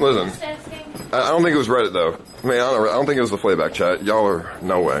 Listen, Just asking. I don't think it was Reddit, though. I mean, I don't think it was the playback chat. Y'all are,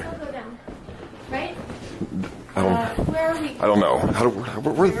 no way. I'll go down. Right? I don't, Where are we? I don't know.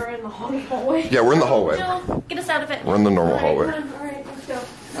 We're in the hallway. Yeah, we're in the hallway. Jill, get us out of it. We're in the normal hallway. Alright, let's go.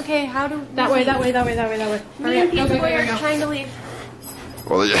 Okay, how do... That way. Me and Pizza Boy are trying to leave.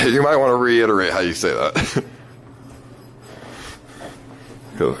 Well, yeah, you might want to reiterate how you say that.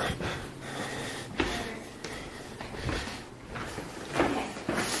 Cool.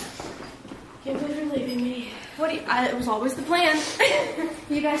 Can't believe you're leaving me. What do you... it was always the plan.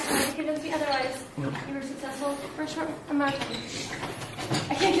 You guys tried to convince me otherwise. You were successful for a short amount of time.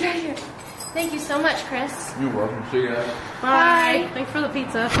 I can't get out of here. Thank you so much, Chris. You're welcome. See you guys. Bye. Thanks for the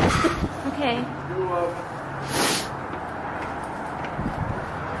pizza. Okay. You're welcome.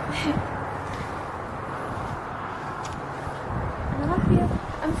 I love you.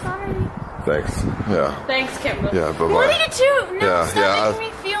 I'm sorry. Thanks. Yeah. Thanks, Kimberly. Yeah, bye-bye. What are you two? No, Yeah, stop yeah, making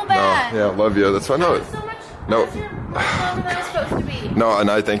me feel bad. No, yeah, love you. That's fine. I No, was so much No. nicer than I was supposed to be. no, and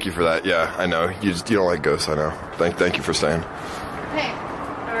I thank you for that. Yeah, I know. You don't like ghosts, I know. Thank you for staying. Hey.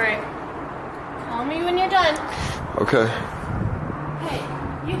 Alright. Call me when you're done. Okay. Hey,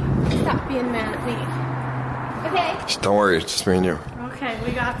 you stop being mad at me. Okay? Just don't worry, it's just me and you. Okay,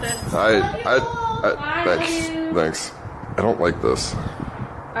 we got this. Thanks. you. Thanks. I don't like this.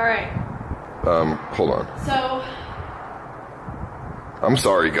 All right. Hold on. So I'm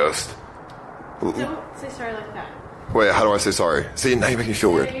sorry, ghost. don't say sorry like that. Wait, how do I say sorry? See, now you make me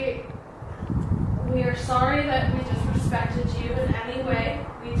feel weird. Say, we are sorry that we disrespected you in any way.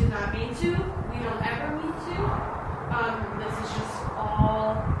 We did not mean to. We don't ever mean to. This is just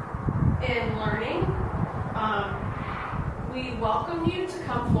all in learning. We welcome you to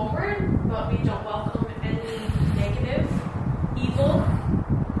come forward, but we don't welcome any negative, evil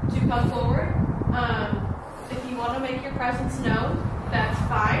to come forward. If you want to make your presence known, that's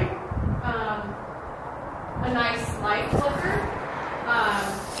fine. A nice light flicker,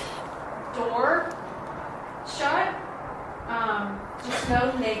 door shut, just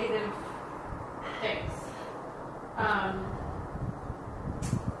no negative things.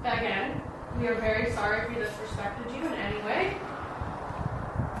 Again, we are very sorry if we disrespected you in any way.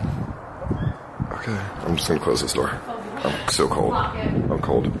 Okay, I'm just gonna close this door. I'm so cold. Lock it. I'm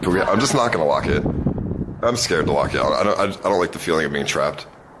cold. I'm just not gonna lock it. I'm scared to lock it. I don't like the feeling of being trapped.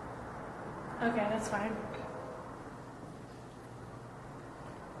 Okay, that's fine.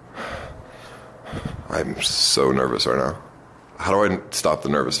 I'm so nervous right now. How do I stop the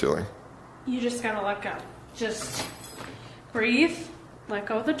nervous feeling? You just gotta let go. Just breathe, let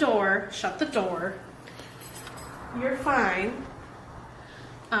go of the door, shut the door. You're fine.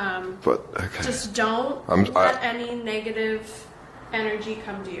 But okay. Just don't let any negative energy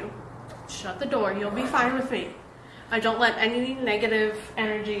come to you. Shut the door. You'll be fine with me. I don't let any negative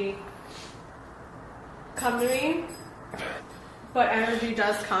energy come to me. But energy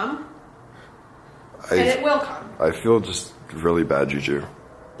does come. And it will come. I feel just really bad juju.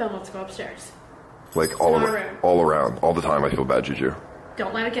 Then let's go upstairs. Like In our room. all around, all the time. I feel bad juju.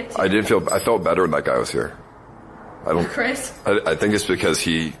 Don't let it get to you. I felt better when that guy was here. I don't. Chris? I think it's because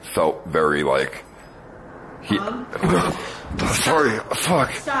he felt very like. Sorry,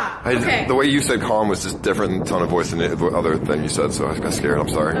 fuck. Stop. Okay. The way you said calm was just different tone of voice than the other thing you said, so I got scared. I'm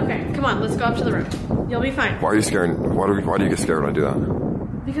sorry. Okay, come on, let's go up to the room. You'll be fine. Why are you scared? Why do you get scared when I do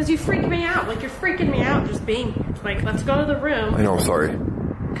that? Because you freak me out. Like, you're freaking me out just being here. Like, let's go to the room. I know, I'm sorry.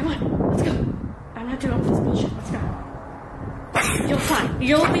 Come on, let's go. I'm not doing this bullshit. Let's go. You'll fine.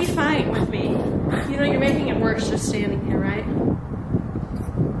 You'll be fine with me. You know, you're making it worse just standing here, right?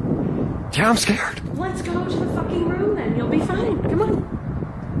 Yeah, I'm scared. Let's go to the fucking room then. You'll be fine. Come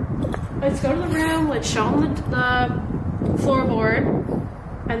on. Let's go to the room. Let's show them the floorboard.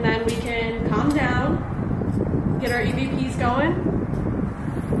 And then we can calm down. Get our EVPs going.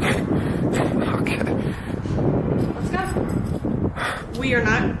 Okay. Let's go. We are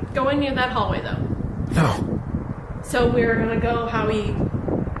not going near that hallway though. No. So we're gonna go how we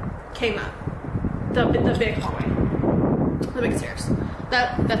came up. The big hallway. The big stairs.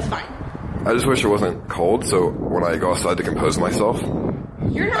 That's fine. I just wish it wasn't cold, so when I go outside to compose myself.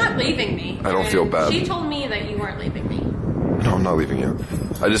 You're not leaving me. I don't feel bad. She told me that you weren't leaving me. No, I'm not leaving you.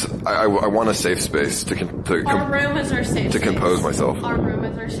 I want a safe space to Our room is our safe space. to compose myself. Our room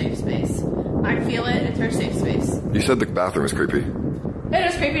is our safe space. I feel it. It's our safe space. You said the bathroom is creepy. It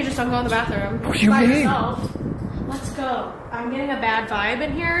is creepy. Just don't go in the bathroom. What do you by mean? Yourself. Let's go. I'm getting a bad vibe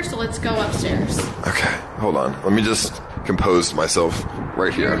in here, so let's go upstairs. Okay, hold on. Let me just compose myself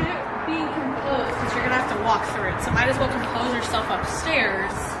right You're here. not being composed because you're gonna have to walk through it. So might as well compose yourself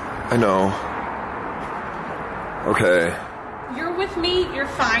upstairs. I know. Okay. You're with me. You're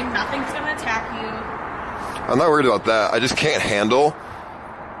fine. Nothing's gonna attack you. I'm not worried about that. I just can't handle.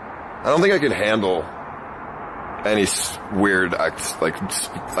 I don't think I can handle any weird like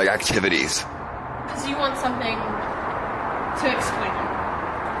activities. Because you want something to explain it.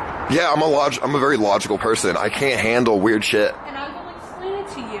 Yeah, I'm a very logical person. I can't handle weird shit. And I will explain it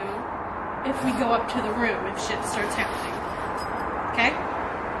to you if we go up to the room if shit starts happening. Okay?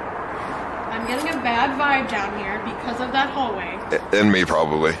 I'm getting a bad vibe down here because of that hallway. And me,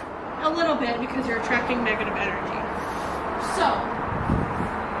 probably. A little bit because you're attracting negative energy. So,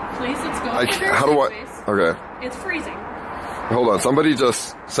 please, let's go. How do I? Okay. It's freezing. Hold on. Somebody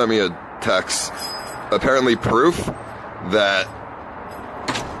just sent me a text. Apparently, proof that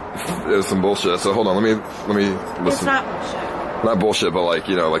it was some bullshit. So hold on. Let me listen. It's not bullshit. Not bullshit, but like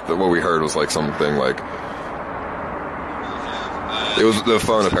what we heard was like something like. It was the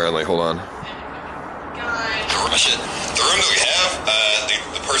phone apparently. Hold on. The room that we have,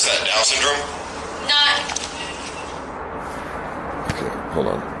 the person had Down syndrome. Okay, hold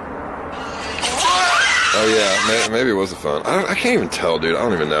on. Oh yeah, maybe it was the phone. I can't even tell, dude. I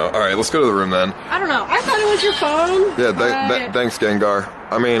don't even know. All right, let's go to the room then. I don't know. I thought it was your phone. Yeah, thanks, Gengar.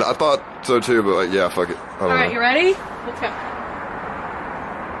 I mean, I thought so too, but like, yeah, fuck it. All right, you ready? Let's go.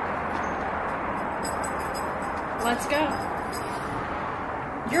 Let's go.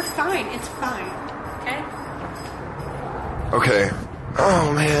 You're fine. It's fine. Okay? Okay.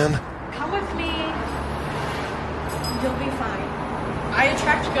 Oh man. Come with me. You'll be fine. I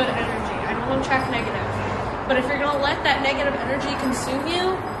attract good energy. I don't attract negative. But if you're gonna let that negative energy consume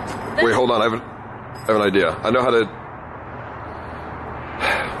you, then Wait, hold on. I have an idea. I know how to.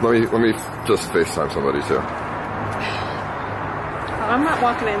 Let me just FaceTime somebody too. I'm not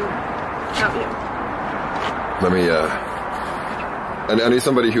walking in without you. Let me. And I need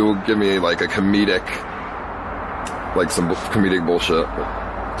somebody who will give me like a comedic, like some comedic bullshit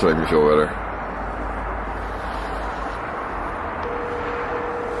to make me feel better.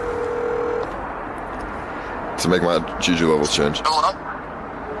 To make my juju levels change. Hello?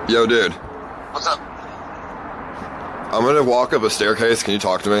 Yo, dude. What's up? I'm gonna walk up a staircase. Can you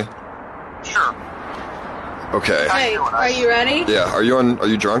talk to me? Sure. Okay. Hey, are you ready? Yeah. Are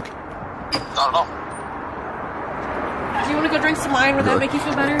you drunk? I don't know. Do you want to go drink some wine? Would that make you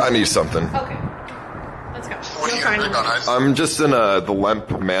feel better? I need something. Okay. Let's go. What are you gonna drink on ice? I'm just in the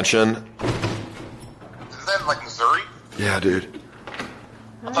Lemp Mansion. Is that in like Missouri? Yeah, dude.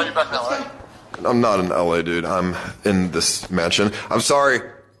 I thought you were back in LA. I'm not in LA, dude. I'm in this mansion. I'm sorry.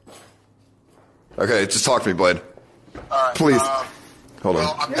 Okay, just talk to me, Blade. Alright. Please. Hold on.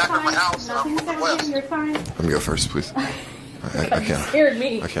 Well, I'm back at my house and I'm from the west. You're fine. Let me go first, please. I can't. Scared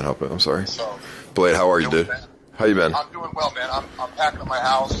me. I can't help it. I'm sorry. So, Blade, how are you, dude? How you been? I'm doing well, man. I'm packing up my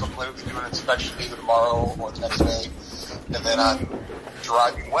house. I'm planning to do an inspection either tomorrow or the next day. And then I'm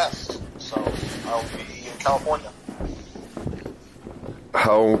driving west. So I'll be in California.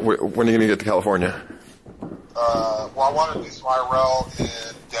 When are you gonna get to California? Well, I want to do some IRL in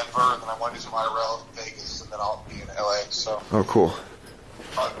Denver, and then I want to do some IRL in Vegas, and then I'll be in LA. So Oh, cool.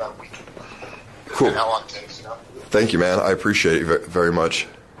 probably about a week. Cool. And how long it takes, you know? Thank you, man. I appreciate it very much.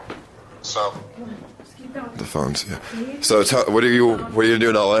 So, The phones, yeah. So, what are you gonna do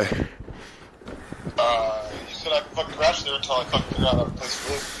in LA? you said I could fucking crash there until I fucking figure out a place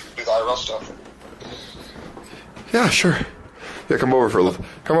to live, do the IRL stuff. Yeah, sure. Yeah, come over for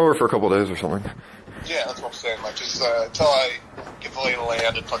a couple of days or something. Yeah, that's what I'm saying. Like, just until I get the lay of the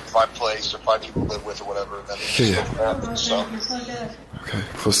land and fucking find a place or find people to live with or whatever, then just go from there. So, Okay,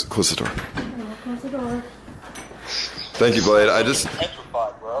 close the door. Close the door. Thank you, Blade. I just,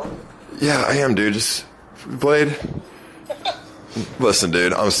 petrified, bro. Yeah, I am, dude. Just Blade. Listen,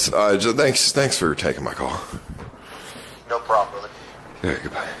 dude. Thanks for taking my call. No problem, brother. Yeah,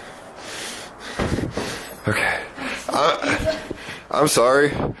 goodbye. Okay. I'm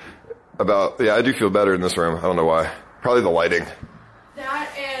sorry about. Yeah, I do feel better in this room. I don't know why. Probably the lighting. That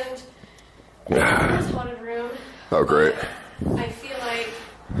and this haunted room. Oh, great. I feel like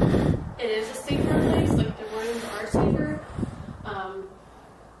it is a safer place. Like the rooms are safer.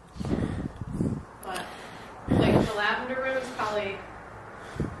 But like the lavender room is probably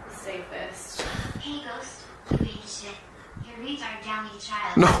the safest. Hey, Ghost. You ate shit. Your reads are down, you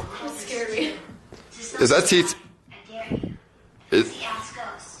child. No. It scared me. Is that teeth? I dare you. Is, See, ask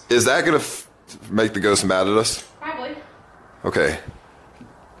Ghost. is that gonna make the ghost mad at us? Probably. Okay.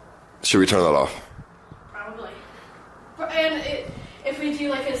 Should we turn that off? Probably. And if we do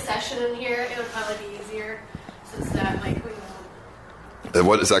like a session in here, it would probably be easier since that like we won't. And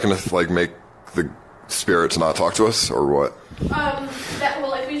what is that gonna like make the spirits not talk to us or what? Well,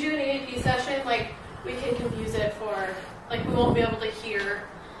 if we do an EAP session, like we can confuse it for like we won't be able to hear.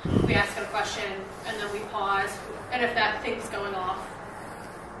 We ask a question and then we pause, and if that thing's going off,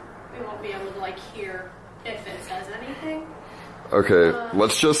 we won't be able to like hear if it says anything. Okay,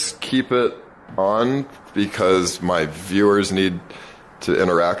 let's just keep it on because my viewers need to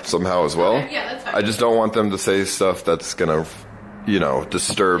interact somehow as well. Okay, yeah, that's fine. I just don't want them to say stuff that's gonna,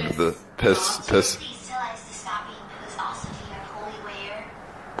 disturb the piss. Please tell us to stop being pissed also to your holy wear.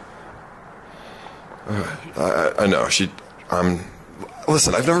 I know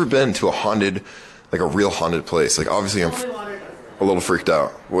listen, I've never been to a real haunted place. Like obviously I'm Holy water does it. a little freaked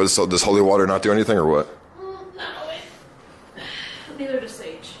out. Does holy water not do anything or what? No, neither does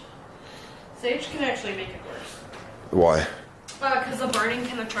sage. Sage can actually make it worse. Why? Because the burning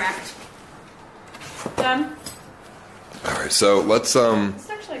can attract them. All right, so let's It's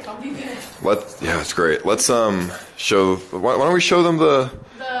actually a comfy bed. yeah, it's great. Let's show. Why don't we show them the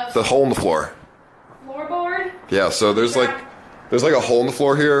hole in the floor? Floorboard. Yeah, so there's like a hole in the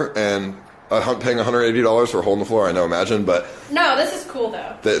floor here, and I'm paying $180 for a hole in the floor. I know, imagine, but No, this is cool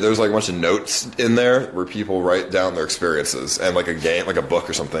though. there's like a bunch of notes in there where people write down their experiences and like a game, like a book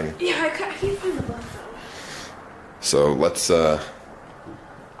or something. Yeah, I can't find the book though. So let's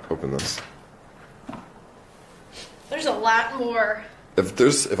open this. There's a lot more. If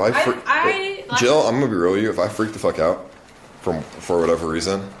I Jill, I'm gonna be real with you. If I freak the fuck out for whatever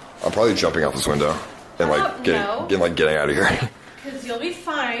reason, I'm probably jumping out this window and like getting out of here. Because you'll be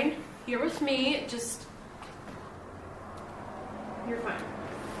fine. You're with me. You're fine.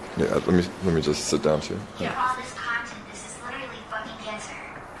 Yeah, let me just sit down too. Yeah. All this content, this is literally fucking cancer.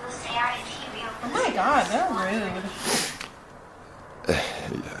 Ghost ARIT real. Oh my god, they're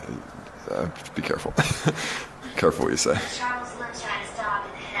rude. Be careful. Careful what you say. Charles Lynn shot his dog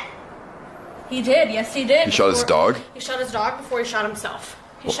in the head. He did, yes he did. He shot his dog? He shot his dog before he shot himself.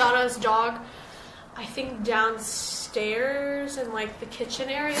 He shot his dog, I think downstairs in like the kitchen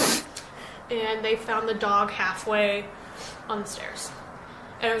area. And they found the dog halfway on the stairs.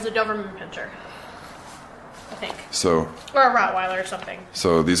 And it was a Doberman Pinscher, I think. So. Or a Rottweiler or something.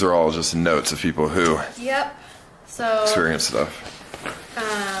 So these are all just notes of people who. Yep. So. Experience stuff.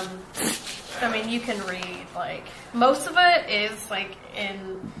 I mean, you can read, like, most of it is, like,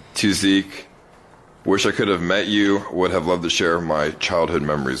 in... To Zeke, wish I could have met you, would have loved to share my childhood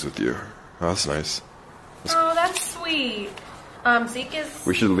memories with you. Oh, that's nice. Oh, that's sweet. Zeke is...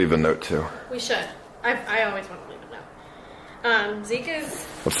 We should leave a note, too. We should. I always want to leave a note. Zeke is...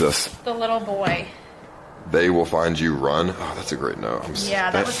 What's this? The little boy. They will find you, run. Oh, that's a great note.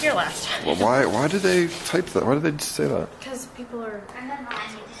 That was here last time. Well, why did they type that? Why did they say that? Because people are... Remember, I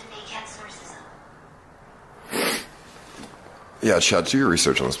needed to make cat sources up. Yeah, Chad, do your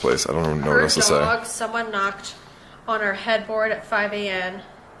research on this place. I don't know what else to say. Someone knocked on our headboard at 5 a.m.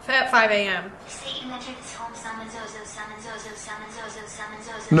 At 5 a.m. Satan entered his home, summon Zozo, summon Zozo, summon Zozo, summon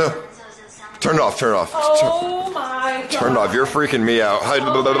Zozo, No. summon Zozo, summon Turn it off, turn it off. Oh my god. Turn it off. You're freaking me out.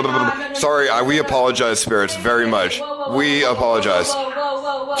 Sorry, we apologize, spirits, very much. We apologize.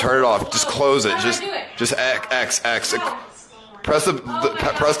 Turn it off. Just close it. Just X. Press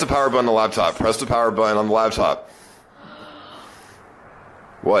the power button on the laptop. Press the power button on the laptop.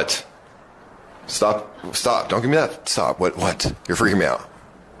 What? Stop. Don't give me that. Stop. What? You're freaking me out.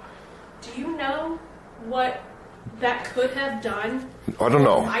 Do you know what that could have done? I don't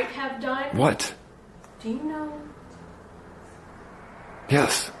know. Might have done? What? Do you know?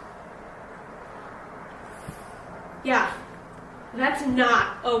 Yes. Yeah. That's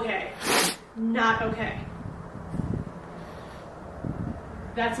not okay. Not okay.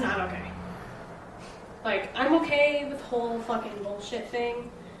 That's not okay. Like, I'm okay with whole fucking bullshit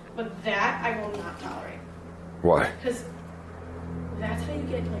thing. But that I will not tolerate. Why? Because that's how you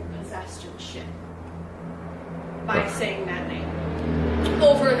get, like, possessed and shit. By saying that name.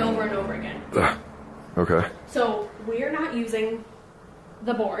 Over and over and over again. Okay. So, we're not using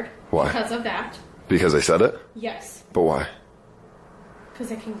the board. Why? Because of that. Because they said it? Yes. But why?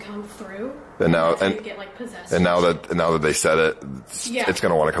 Because it can come through. And now, that's how you get, like, possessed. and now that they said it, it's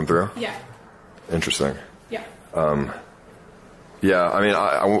gonna want to come through? Yeah. Interesting. Yeah. Yeah, I mean,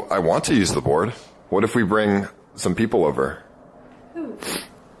 I want to use the board. What if we bring some people over? Who?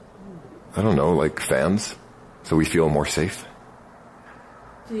 I don't know, like fans? So we feel more safe?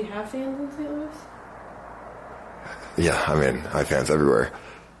 Do you have fans in St. Louis? Yeah, I mean, I have fans everywhere.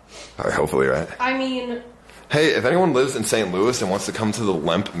 Hopefully, right? I mean... Hey, if anyone lives in St. Louis and wants to come to the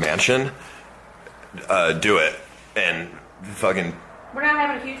Lemp Mansion, do it. And fucking... We're not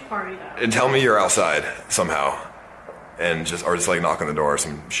having a huge party, though. And tell me you're outside somehow. And just like knock on the door or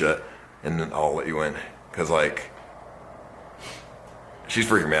some shit. And then I'll let you in. Cause like, she's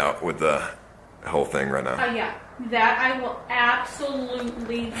freaking me out with the whole thing right now. Yeah. That I will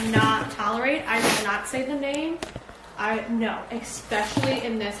absolutely not tolerate. I will not say the name. No. Especially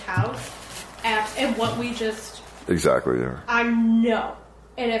in this house. And what we just... Exactly, yeah. I know.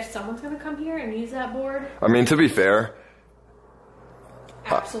 And if someone's gonna come here and use that board... I mean, to be fair...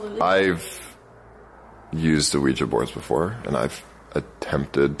 Absolutely. I've used the Ouija boards before, and I've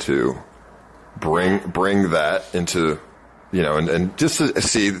attempted to bring that into, you know, and just to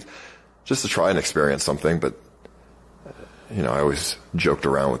see, just to try and experience something, but, you know, I always joked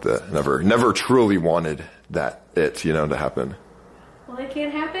around with it. Never truly wanted to happen. Well, it can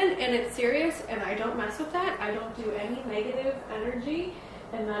happen, and it's serious, and I don't mess with that. I don't do any negative energy,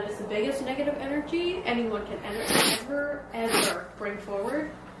 and that is the biggest negative energy anyone can ever bring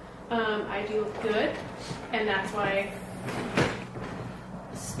forward. I do good, and that's why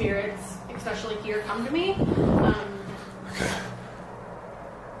spirits, especially here, come to me. Okay.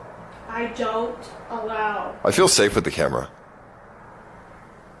 I don't allow... I feel safe with the camera.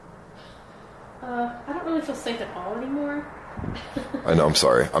 I don't really feel safe at all anymore. I know, I'm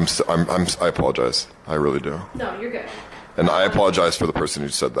sorry. I apologize. I really do. No, you're good. And I apologize for the person who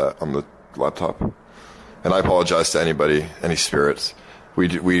said that on the laptop. And I apologize to anybody, any spirits. We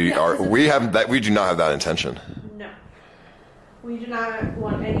do not have that intention. No. We do not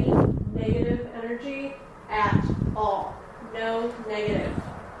want any negative energy at all. No negative.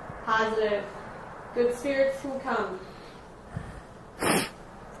 Positive. Good spirits can come.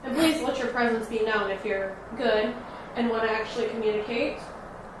 And please let your presence be known if you're good and want to actually communicate.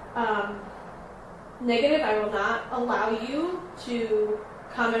 Negative, I will not allow you to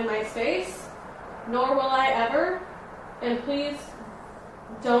come in my space, nor will I ever. And please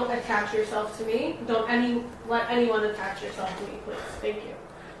don't attach yourself to me. Don't let anyone attach yourself to me, please. Thank you.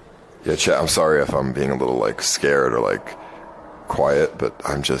 Yeah, chat, I'm sorry if I'm being a little, like, scared or, like, quiet, but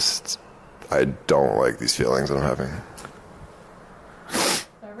I don't like these feelings that I'm having.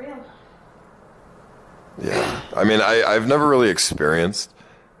 They're real. Yeah. I mean, I've never really experienced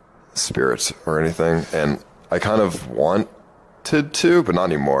spirits or anything, and I kind of wanted to, but not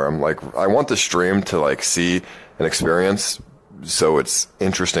anymore. I'm like, I want the stream to, like, see and experience, so it's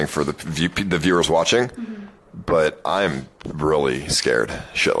interesting for the viewers watching, but I'm really scared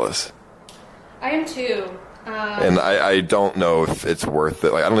shitless. I am too. And I don't know if it's worth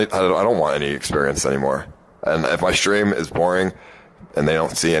it. Like, I don't want any experience anymore. And if my stream is boring and they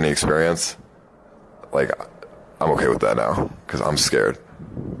don't see any experience, like, I'm okay with that now because I'm scared.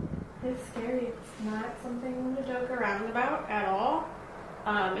 It's scary. It's not something to joke around about at all.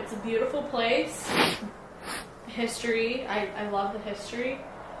 It's a beautiful place. History. I love the history.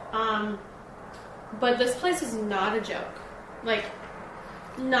 But this place is not a joke. Like,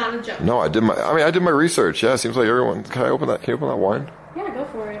 not a joke. No, I did my research. Yeah, it seems like everyone. Can I open that? Can you open that wine? Yeah, go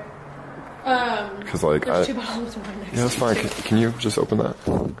for it. Because like there's 2 bottles of wine next to yeah, that's fine. Can you just open that?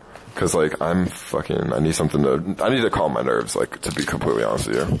 Because like I need something I need to calm my nerves. Like, to be completely honest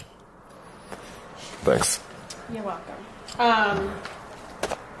with you. Thanks. You're welcome.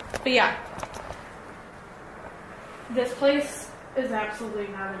 But yeah, this place is absolutely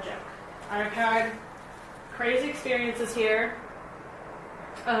not a joke. I've had crazy experiences here.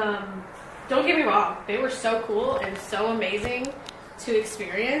 Don't get me wrong, they were so cool and so amazing to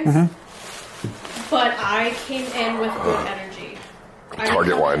experience. But I came in with good energy.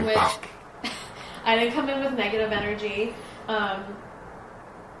 Target wine. I didn't come in with negative energy.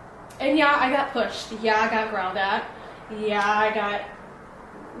 And yeah, I got pushed. Yeah, I got growled at. Yeah, I got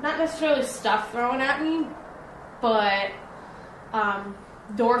not necessarily stuff thrown at me, but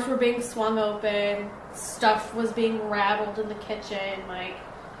doors were being swung open, stuff was being rattled in the kitchen, like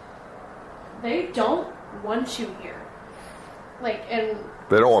They don't want you here. Like, and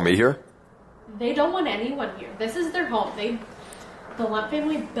They don't want me here? they don't want anyone here. This is their home. The Lemp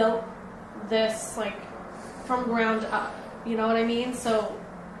family built this, like, from ground up. You know what I mean? So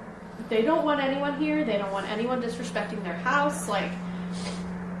they don't want anyone here. They don't want anyone disrespecting their house. Like,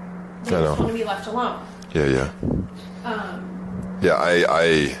 they just want to be left alone. Yeah.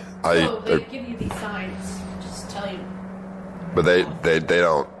 So they give you these signs, just tell you. But they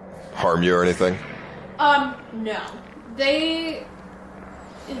don't harm you or anything? No. They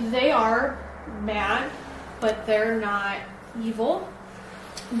are mad, but they're not evil.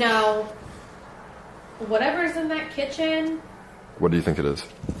 Now, whatever's in that kitchen... What do you think it is?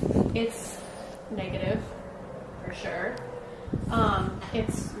 It's negative, for sure.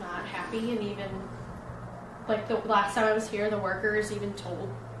 It's not happy, and even, like, the last time I was here, the workers even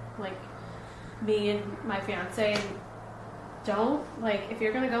told, like, me and my fiance, don't, like, if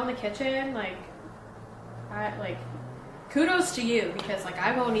you're gonna go in the kitchen, like, kudos to you, because, like,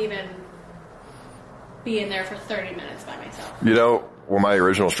 I won't even be in there for 30 minutes by myself. You know what my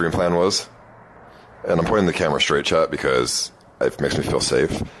original stream plan was? And I'm pointing the camera straight, chat, because it makes me feel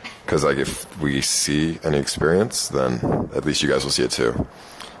safe. Because, like, if we see any experience, then at least you guys will see it too.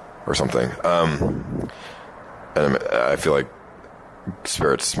 Or something. And I feel like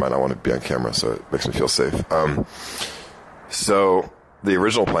spirits might not want to be on camera, so it makes me feel safe. So, the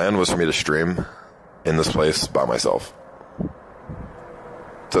original plan was for me to stream in this place by myself.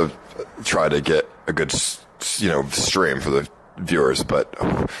 To try to get a good, stream for the viewers, but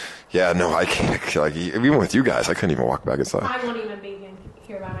yeah, no, I can't. Like, even with you guys, I couldn't even walk back inside. I won't even be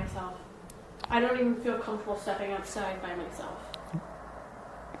here by myself. I don't even feel comfortable stepping outside by myself.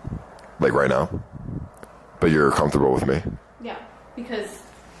 Like right now? But you're comfortable with me? Yeah, because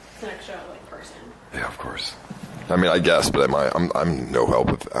it's an extra person. Yeah, of course. I mean, I guess, but I'm no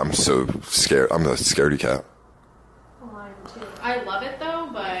help. I'm so scared. I'm a scaredy cat. Well, I am too. I love it though,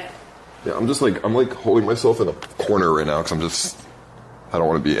 but yeah, I'm holding myself in a corner right now because I don't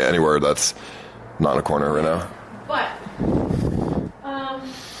want to be anywhere that's not in a corner right now. But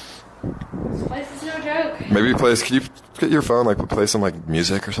this place is no joke. Maybe can you get your phone, play some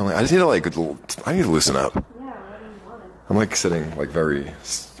music or something? I just need to I need to loosen up. Yeah, what do you want? I'm sitting very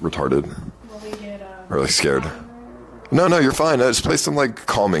retarded. Will we get or scared. No, you're fine. Just play some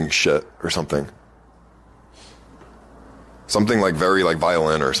calming shit or something. Something very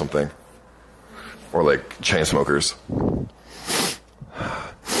violin or something. Or Chainsmokers.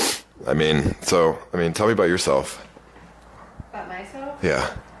 I mean, tell me about yourself. About myself? Yeah.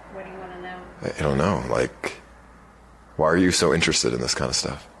 What do you want to know? I don't know. Why are you so interested in this kind of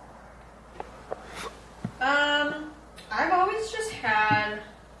stuff? I've always just had,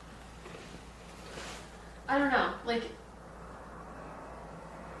 I don't know,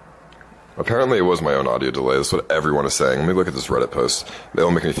 Apparently it was my own audio delay. That's what everyone is saying. Let me look at this Reddit post.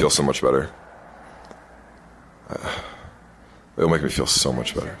 It'll make me feel so much better. It'll make me feel so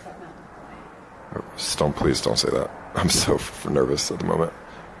much better. Please don't say that. I'm so nervous at the moment.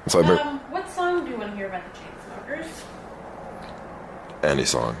 So what song do you want to hear about the Chainsmokers? Any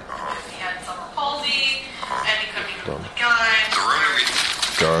song. He had cerebral palsy, and he couldn't even hold a gun.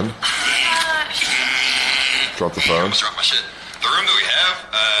 Gun? Drop the phone. Drop my shit. The room that we have,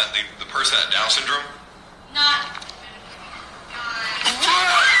 the person had Down syndrome. Not.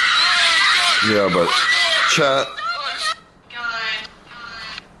 Yeah, but chat.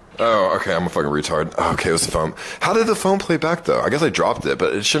 Oh, okay, I'm a fucking retard. Oh, okay, it was the phone. How did the phone play back, though? I guess I dropped it,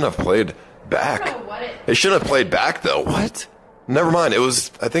 but it shouldn't have played back. I don't know what it shouldn't have played back, though. What? Never mind. It was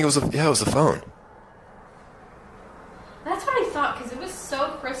the phone. That's what I thought, because it was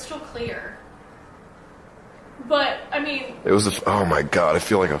so crystal clear. But, I mean... It was oh my god, I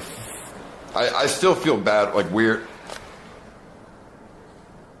feel like I still feel bad, weird.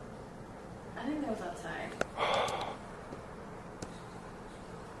 I think that was outside.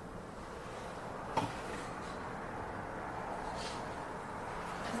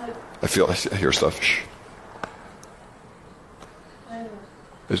 I hear stuff. Shh.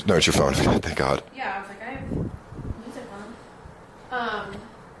 No, it's your phone. Thank God. Yeah, I was like, I have music on.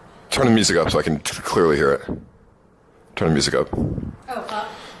 Turn the music up so I can clearly hear it. Turn the music up. Oh, up.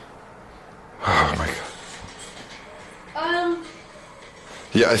 Oh my God.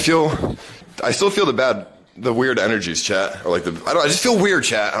 Yeah, I still feel the weird energies, chat, or I just feel weird,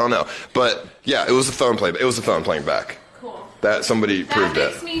 chat. I don't know, but yeah, it was the phone play. It was the phone playing back. Cool. That somebody proved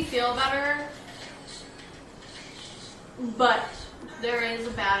it. That makes me feel better, but there is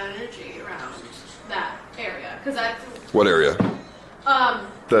a bad energy around that area because that's. What area?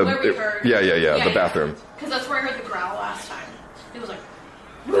 Where we heard. Yeah, the bathroom. Because that's where I heard the growl last time. It was like.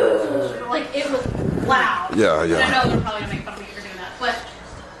 like it was loud. Yeah, yeah. And I know they're probably gonna make fun of me for doing that, but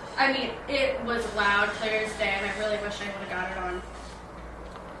I mean, it was loud, clear as day, and I really wish I would have got it on.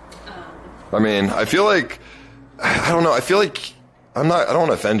 I mean, I feel like, I don't know, I feel like, I don't want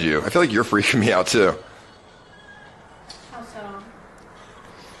to offend you. I feel like you're freaking me out too. How so?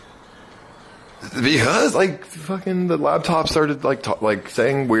 Because, like, fucking the laptop started, like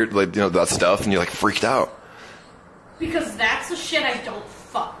saying weird, like, you know, that stuff, and you, like, freaked out. Because that's the shit I don't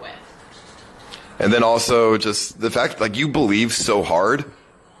fuck with. And then also just the fact, like, you believe so hard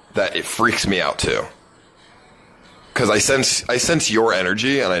that it freaks me out too. Because I sense your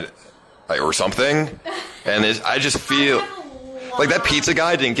energy, and or something, and I just feel like that pizza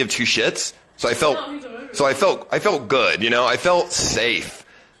guy didn't give two shits. So I felt good, you know. I felt safe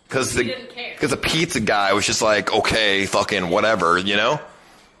because the pizza guy was just like, okay, fucking whatever, you know.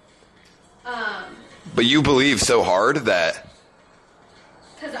 But you believe so hard that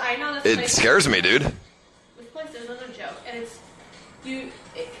because I know this it scares me, dude. This place isn't a joke, and it's you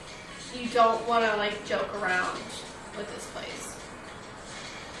don't want to like joke around with this place.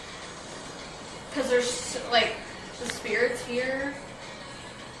 Because there's, like, the spirits here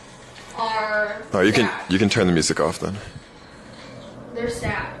are Oh, you sad. can turn the music off then. They're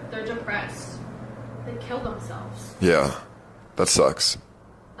sad. They're depressed. They kill themselves. Yeah, that sucks.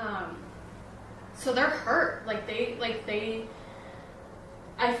 So they're hurt. I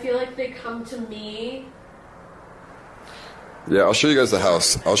feel like they come to me. Yeah, I'll show you guys the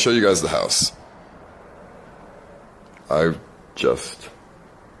house. I just...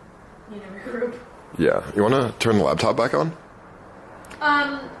 You know, group. Yeah. You want to turn the laptop back on?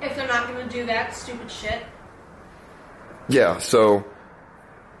 If they're not gonna do that stupid shit. Yeah, so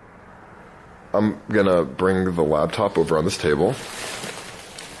I'm gonna bring the laptop over on this table.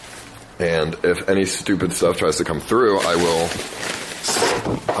 And if any stupid stuff tries to come through, I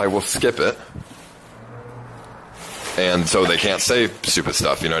will skip it. And so they can't say stupid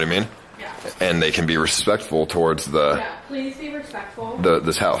stuff, you know what I mean? Yeah. And they can be respectful towards Yeah, please be respectful.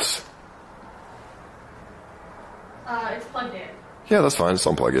 this house. It's plugged in. Yeah, that's fine. Just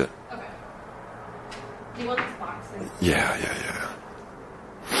unplug it. Okay. Do you want this box? Yeah.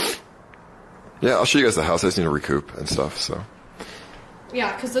 Yeah, I'll show you guys the house. I just need to recoup and stuff, so.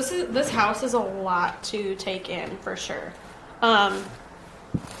 Yeah, because this house is a lot to take in for sure.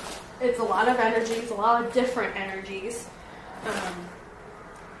 It's a lot of energies, a lot of different energies.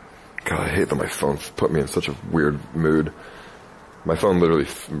 God, I hate that my phone put me in such a weird mood. My phone literally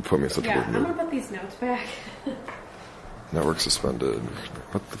put me in such a weird I'm mood. gonna put these notes back. Network suspended.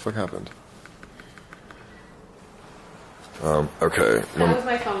 What the fuck happened? Okay. That was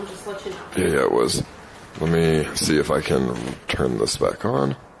my phone, just to let you know. Yeah, it was. Let me see if I can turn this back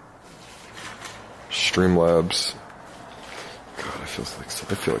on. Streamlabs. God, I feel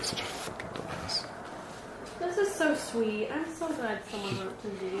like such a fucking dumbass. This is so sweet. I'm so glad someone wrote to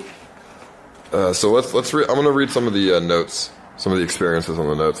me. So let's read. I'm gonna read some of the notes, some of the experiences on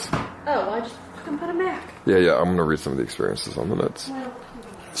the notes. Oh, well, I just fucking put them back. Yeah. I'm gonna read some of the experiences on the notes,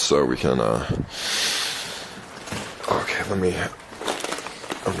 so we can. Okay, let me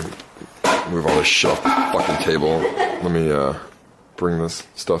move all this shit off the fucking table. Let me bring this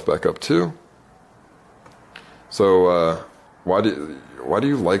stuff back up too. So why do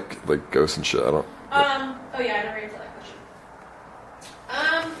you like ghosts and shit? I don't. Oh yeah, I never answered that question.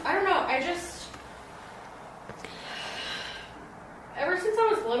 I don't know. I just ever since I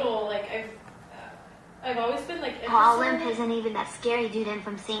was little, like I've always been like. Paul Limp isn't even that scary dude in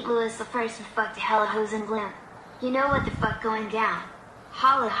from St. Louis, the first who fucked a hella hose and Blimp. You know what the fuck going down?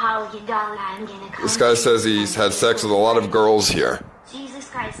 Holla, holla, you dollar, I'm gonna come. This guy says he's had sex with a lot of girls here. Jesus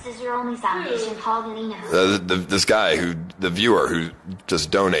Christ is your only salvation, Paulino. This guy the viewer who just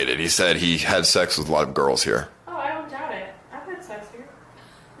donated, he said he had sex with a lot of girls here. Oh, I don't doubt it. I've had sex here.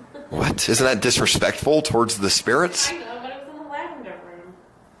 What? Isn't that disrespectful towards the spirits? I know, but it was in the lavender room.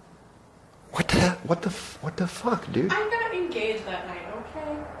 What the fuck, dude? I got engaged that night,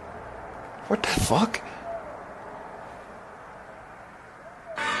 okay? What the fuck?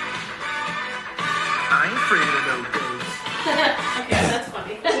 I ain't afraid of no ghosts. Okay, that's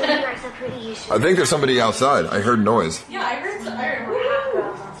funny. I think there's somebody outside. I heard noise. Yeah, I heard some. Hot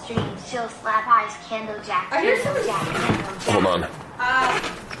girls on streams, she'll slap ice, candle jack, I hear candle some- jack, candle jack. Hold on.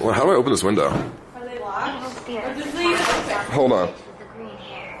 Well, how do I open this window? Are they locked? Evil Or spirits. did they even open? Hold on. With the green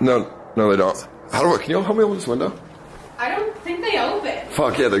hair. No, they don't. Can you help me open this window? I don't think they open.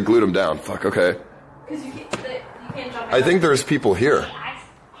 Fuck yeah, they glued them down. Fuck, okay. Because you can't jump in. I think there's people here.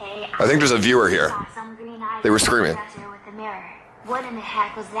 Hey, I think there's a viewer here. saw some green eyes They were screaming. professor with the mirror. What in the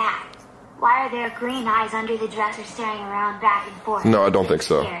heck was that? Why are there green eyes under the dresser staring around back and forth? No, I don't think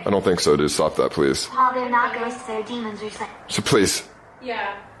so. Scared. I don't think so, dude. Stop that, please. Paul, they're not ghosts, they're demons or something. So please.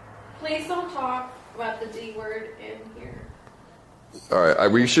 Yeah. Please don't talk about the D word in here. All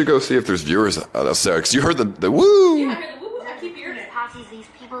right, we should go see if there's viewers outside. Because you heard the woo. Yeah, I heard the woo. I keep hearing it. Posses these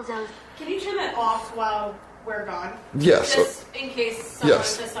people's oaths. Can you turn that off while we're gone? Yes. Just in case someone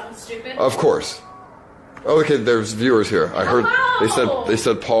Yes. says something stupid. Of course. Oh, okay, there's viewers here. I heard they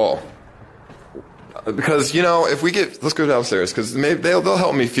said Paul. Because, you know, if we let's go downstairs, because maybe they'll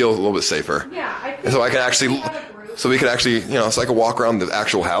help me feel a little bit safer. Yeah, I think So I can actually, you know, so I can walk around the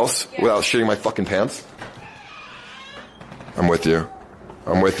actual house without shitting my fucking pants. I'm with you.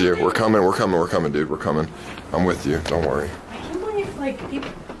 I'm with you. We're coming, dude. We're coming. I'm with you. Don't worry. I can't believe, like, people,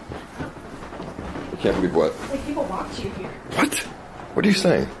 You can't believe what? like, people watch you here. What? What are you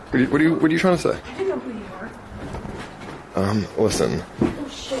saying? What are you trying to say? I didn't know who you are. Listen. Oh,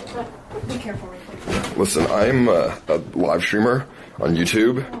 shit. Be careful, right quick. Listen, I'm a live streamer on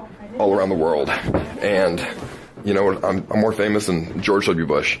YouTube all around the world. And, you know, I'm more famous than George W.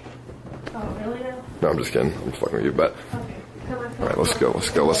 Bush. Oh, really now? No, I'm just kidding. I'm fucking with you, but. Okay. Come on. Alright, let's go.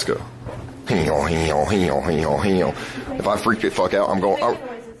 If I freak the fuck out, I'm going out.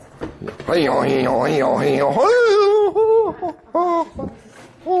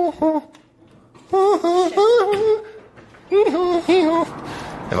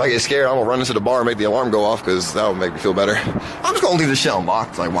 If I get scared, I'm gonna run into the bar and make the alarm go off because that'll make me feel better. I'm just gonna leave the shit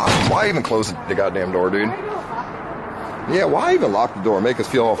unlocked. Like, why even close the goddamn door, dude? Yeah, why even lock the door? Make us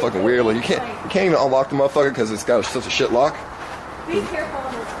feel all fucking weird. Like you can't even unlock the motherfucker because it's got such a shit lock. Be careful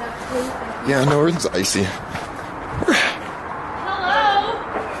on the steps, please. Yeah, no, everything's icy. Hello?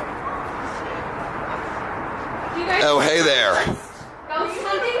 Do you guys Oh, hey there. ghost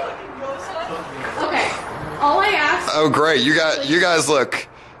hunting? Okay. All I asked. Oh, great. You guys look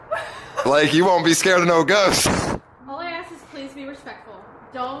like you won't be scared of no ghosts. All I ask is please be respectful.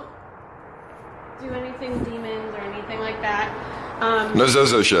 Don't do anything demons or anything like that. No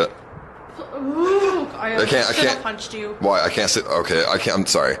Zozo shit. Ooh, I I can't. have punched you. Why? I can't sit. Okay, I can't. I'm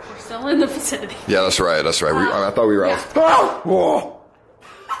sorry. We're still in the vicinity. Yeah, that's right. I thought we were out. Ah! Whoa.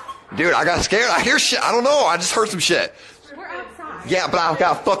 Dude, I got scared. I hear shit. I don't know. I just heard some shit. We're outside. Yeah, but I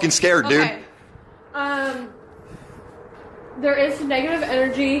got fucking scared, dude. Okay. There is negative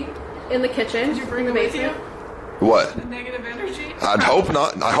energy in the kitchen. Did you bring the basement? What? The negative energy? I'd hope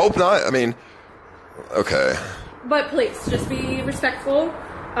not. I hope not. I mean, okay. But please, just be respectful.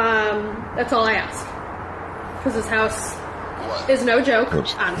 That's all I ask. Because this house is no joke,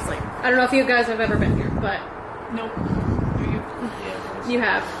 honestly. I don't know if you guys have ever been here, but... Nope. You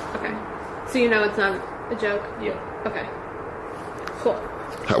have? Okay. So you know it's not a joke? Yeah. Okay. Cool.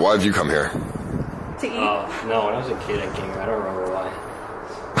 Why have you come here? To eat? Oh, no, when I was a kid I came here. I don't remember why.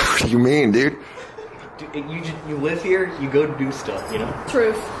 What do you mean, dude? You live here, you go do stuff, you know?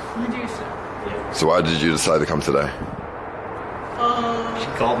 Truth. You do so. Yeah. So why did you decide to come today? She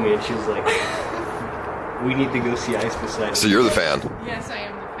called me and she was like, we need to go see Ice Poseidon. So you're the fan. Yes, I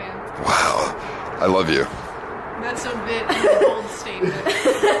am the fan. Wow. I love you. That's a bit of a bold statement.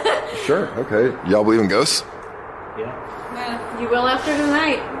 Sure. Okay. Y'all believe in ghosts? Yeah. You will after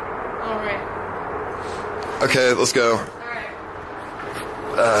tonight. Alright. Okay, let's go. Alright.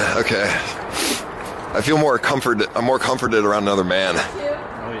 Okay. I feel more comforted. I'm more comforted around another man.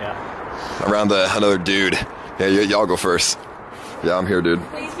 Oh, yeah. Around another dude. Yeah, y'all go first. Yeah, I'm here, dude.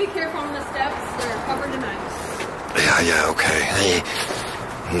 Please be careful on the steps. They're covered in ice. Yeah, okay.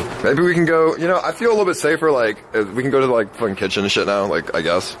 Maybe we can go, you know, I feel a little bit safer, like, we can go to the, like, fucking kitchen and shit now, like, I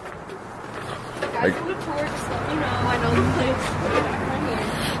guess. Guys, on the tour, just let me know. I know the place.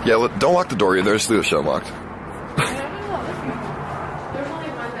 Right here. Yeah, don't lock the door either, just leave the shit unlocked. I don't know. There's only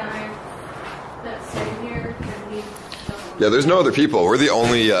one guy that's staying here, and he's... Yeah, there's no other people. We're the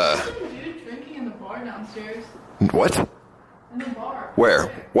only, Dude drinking in the bar downstairs. What? In the bar. Where?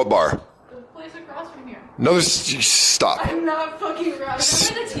 What bar? The place across from here. No, stop. I'm not fucking right. Remember the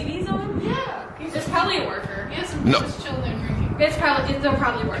TV's on? Yeah. It's probably a worker. He has some No. just chilling there drinking. They're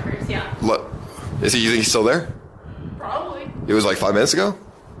probably workers, yeah. Look, you think he's still there? Probably. It was like 5 minutes ago?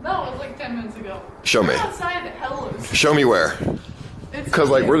 No, it was like 10 minutes ago. Show me. We're outside the Hellos. Show me where. Because,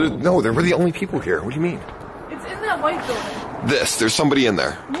 like, we're the only people here. What do you mean? It's in that white building. There's somebody in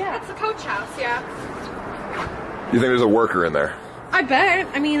there. Yeah. It's the coach house, yeah. You think there's a worker in there? I bet.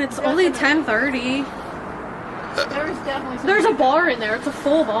 I mean, it's only 10:30. There's definitely some. There's a bar in there. It's a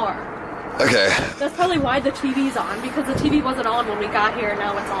full bar. Okay. That's probably why the TV's on, because the TV wasn't on when we got here, and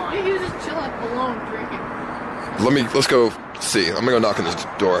now it's on. He was just chilling alone drinking. Let's go see. I'm gonna go knock on this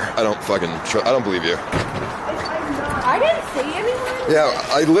door. I don't believe you. I didn't see anyone. Yeah,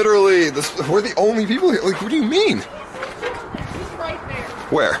 I literally, we're the only people here. Like, what do you mean? He's right there.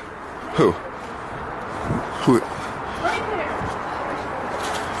 Where? Who? Who? Right there.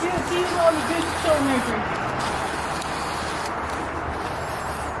 Yeah, he's on the good filmmaker.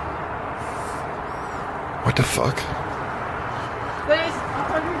 What the fuck? That is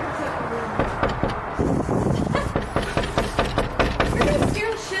 100% a room. You're gonna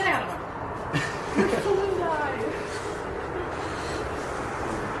scare the shit out of him. You're gonna die.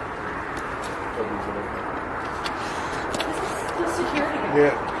 This is the security guy.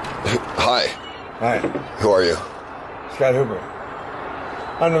 Yeah. Hi. Hi. Who are you? Scott Hooper.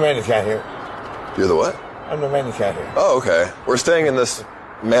 I'm the maintenance guy here. You're the what? I'm the maintenance guy here. Oh, okay. We're staying in this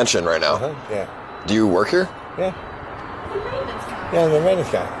mansion right now. Yeah. Do you work here? Yeah. The maintenance guy. Yeah, I'm the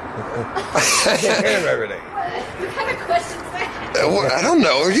maintenance guy. I take care of everything. What kind of questions that? Well, I don't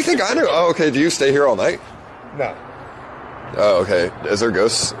know. You think I know? Oh, okay. Do you stay here all night? No. Oh, okay. Is there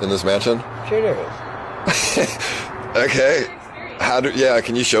ghosts in this mansion? Sure there is. Okay. Yeah,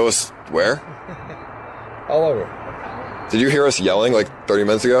 can you show us where? All over. Did you hear us yelling like 30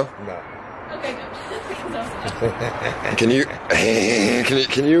 minutes ago? No. Okay, good. Can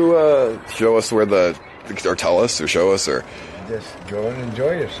you show us where or tell us or show us or? Just go and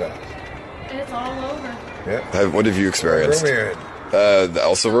enjoy yourself. It's all over. Yeah. What have you experienced? Room you're in. The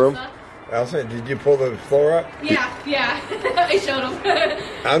Elsa room? Elsa, did you pull the floor up? Yeah. I showed him.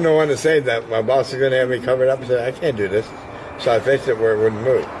 I'm the one that said that my boss is going to have me covered up and said, I can't do this. So I fixed it where it wouldn't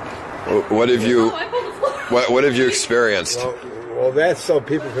move. What have you? I pulled the floor. What have you experienced? Well, that's so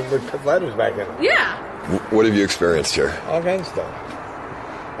people can put letters back in it. Yeah. What have you experienced here? All kinds of stuff.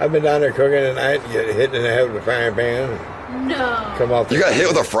 I've been down there cooking at night, get hit in the head with a frying pan. No. Come off. You got hit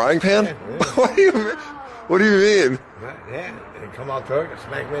with a frying pan? Yeah. What do you mean? What do you mean? Yeah, and come off to it and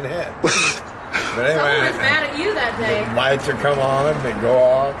smack me in the head. But Someone anyway, was mad at you that day. the lights are come on, they go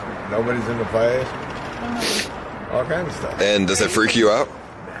off, nobody's in the place. All kinds of stuff. And does it freak you out?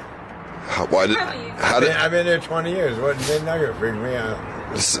 Why did? Probably you. How did? I've been there 20 years. What did nugget freak me out?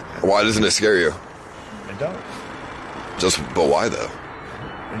 Why doesn't it scare you? I don't. But why though?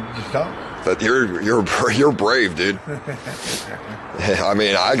 You just don't. But you're brave, dude. I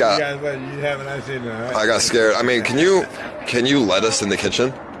mean, I You guys, what, you haven't I seen that? got scared. I mean, can you let us in the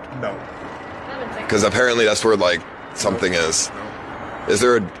kitchen? No. Because apparently that's where like something is. Is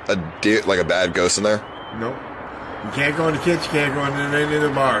there a bad ghost in there? Nope. You can't go in the kitchen. You can't go in any of the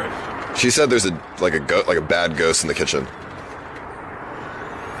bars. She said there's a bad ghost in the kitchen.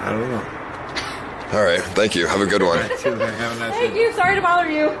 I don't know. All right, thank you. Have a good one. Thank you. Sorry to bother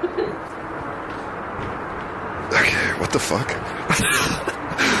you. Okay, what the fuck?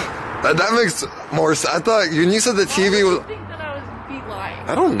 that makes more sense. I thought when you said the TV was. I think that I would be lying.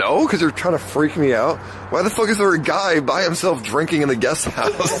 I don't know, because you're trying to freak me out. Why the fuck is there a guy by himself drinking in the guest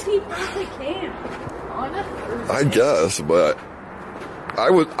house? He probably can. On a Thursday. I guess, but I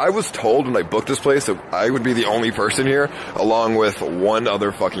was told when I booked this place that I would be the only person here, along with one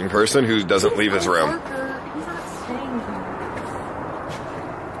other fucking person who doesn't leave his room. He's not staying here.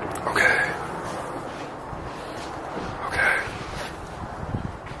 Okay.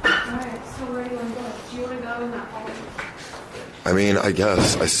 Alright, so where do you want to go? Do you want to go in that hallway? I mean, I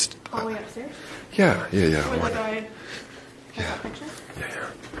guess Hallway upstairs? Yeah. Where the Why not? guy has that picture? Yeah.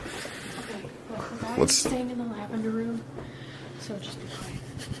 Okay, well, the guy Let's- is staying in the lavender room, so just be quiet.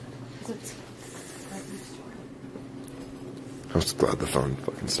 Because it's right next door. I'm just glad the phone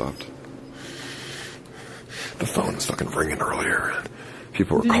fucking stopped. The phone was fucking ringing earlier. And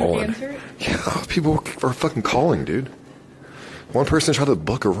people were Did you calling. answer it? Yeah, people were fucking calling, dude. One person tried to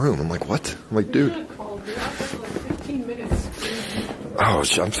book a room. I'm like, what? I'm like, dude. I called you after for like 15 minutes. Oh,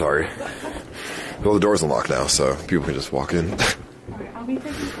 I'm sorry. Well, the door's unlocked now, so people can just walk in. Alright, I'll be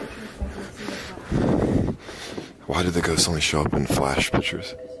taking pictures so I can see what's up. Why did the ghosts only show up in flash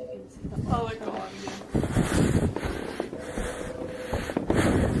pictures? Oh my god.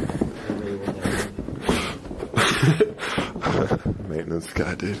 Maintenance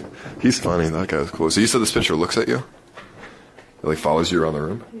guy, dude. He's funny. That guy was cool. So you said this picture looks at you? It like follows you around the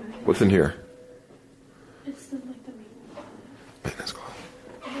room? Yeah. What's in here? It's the Maintenance closet.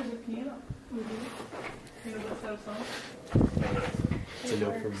 There's a piano. You know what's that song? It's a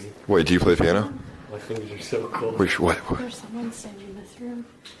no for me. Wait, do you play piano? My fingers are so cold. Which, what? There's someone staying in this room,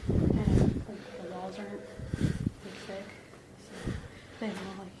 and like, the walls aren't like thick, so they will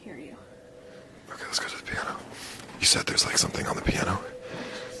like hear you. Okay, let's go to the piano. You said there's like something on the piano?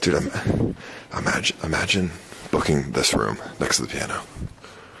 Dude, imagine booking this room next to the piano.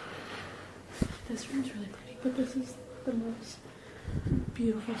 This room's really pretty, but this is the most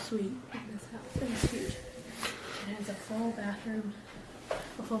beautiful suite in this house, and it's huge. It It has a full bathroom,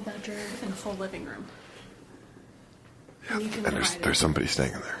 a full bedroom, and a full living room. Yeah, And you can and divide it. there's somebody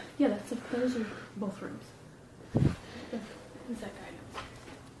staying in there. Yeah, those are both rooms. Who's that guy?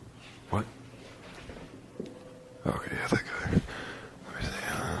 What? Okay, yeah, that guy. Let me see.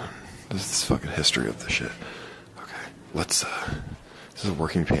 This is fucking history of the shit. Okay, let's. This is a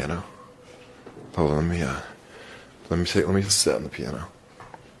working piano. Oh, let me sit on the piano.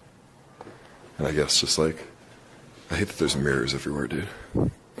 And I guess just like, I hate that there's mirrors everywhere, dude.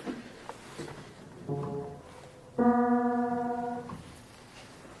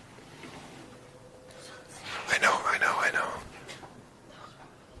 I know.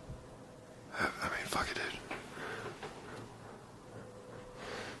 I mean, fuck it, dude.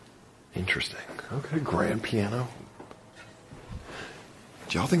 Interesting. Okay, grand piano.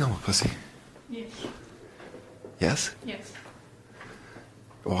 Do y'all think I'm a pussy? Yes. Yes? Yes.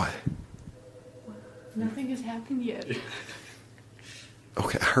 Why? Nothing has happened yet.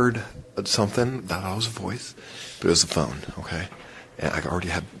 Okay, I heard something, that was a voice, but it was the phone, okay? And I already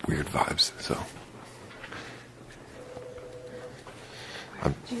had weird vibes, so.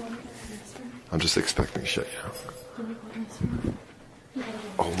 Do you want to go in this room? I'm just expecting shit, you know? Do you want to go in this room?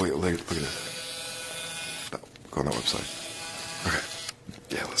 Oh, wait, look at this. Go on that website.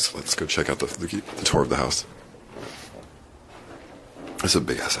 Okay. Yeah, let's go check out the tour of the house. It's a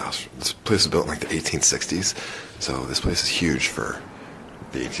big-ass house. This place was built in like the 1860s, so this place is huge for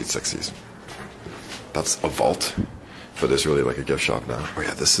the 1860s. That's a vault, but it's really like a gift shop now. Oh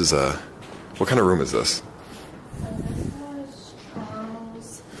yeah, this is a... What kind of room is this? This was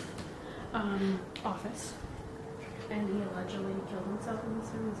Charles' office, and he allegedly killed himself in this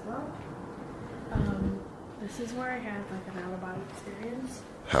room as well. This is where I had like an out-of-body experience.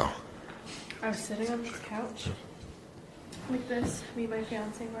 How? I was sitting on this couch like this. Me and my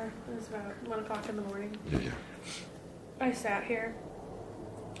fiance were. It was about 1 o'clock in the morning. Yeah. I sat here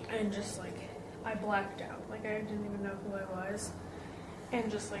and just like I blacked out. Like I didn't even know who I was, and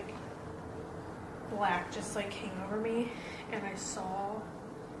just like black just like came over me, and I saw.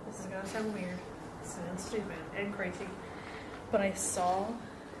 This is gonna sound weird, sounds stupid and crazy, but I saw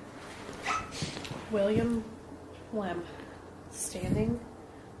William Lemp standing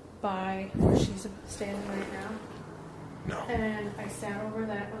by where she's standing right now. No. And I sat over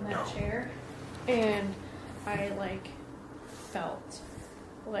that on that chair, and I like felt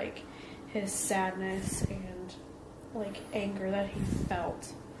like his sadness and like anger that he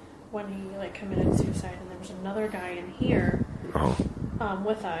felt when he like committed suicide. And there was another guy in here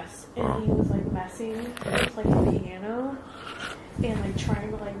with us, and he was like messing with like the piano and like trying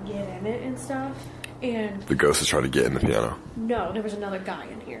to like get in it and stuff. And The ghost is trying to get in the piano. no, there was another guy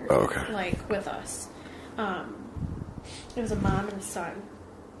in here. Oh, okay. Like with us. It was a mom and a son,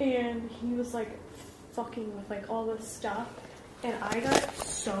 and he was like fucking with like all this stuff, and I got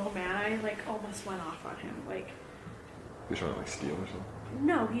so mad I like almost went off on him. Like, He's trying to like steal or something?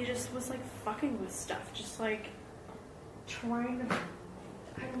 no, he just was like fucking with stuff, just like trying to.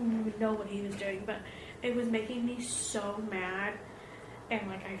 I don't even know what he was doing, but it was making me so mad, and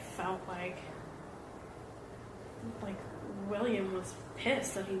like I felt like William was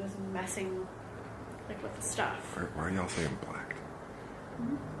pissed that he was messing like with the stuff. Why are y'all saying black?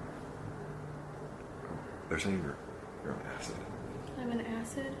 Mm-hmm. They're saying you're on acid. I'm an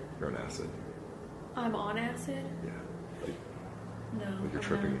acid. You're on acid. I'm on acid. Yeah. Like, No, like you're I'm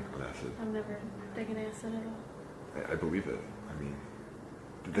tripping not. on acid. I've never taken acid at all. I believe it. I mean,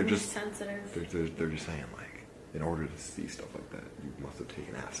 they're I'm just sensitive. They're just saying like, in order to see stuff like that, you must have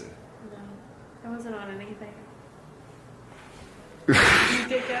taken acid. No, I wasn't on anything. Did you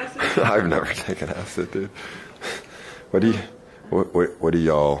take acid? I've never taken acid, dude. What do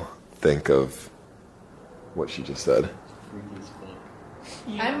y'all think of what she just said?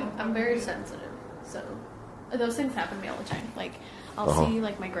 I'm very sensitive, so those things happen to me all the time. Like I'll see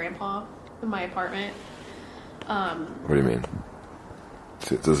like my grandpa in my apartment. What do you mean?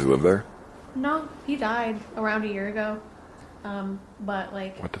 Does he live there? No, he died around a year ago. But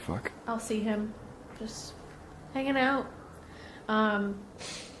like, What the fuck? I'll see him just hanging out.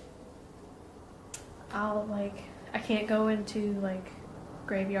 I can't go into like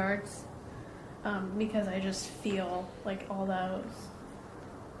graveyards because I just feel like all those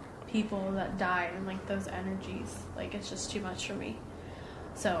people that died and like those energies, like it's just too much for me.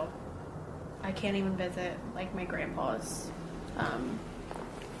 So I can't even visit like my grandpa's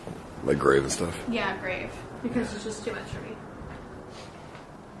Like grave and stuff? yeah, grave, because it's just too much for me.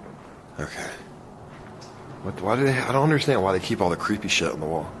 Okay. Why do they? I don't understand why they keep all the creepy shit on the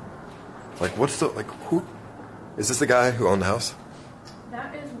wall. Like, who? Is this the guy who owned the house?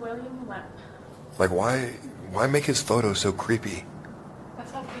 That is William Lemp. Like, why make his photo so creepy?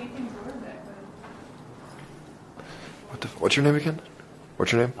 That's how paintings were back then. What's your name again?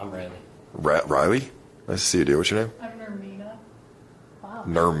 What's your name? I'm Riley. Riley? Nice to see you, dude. What's your name? I'm Nermina. Wow.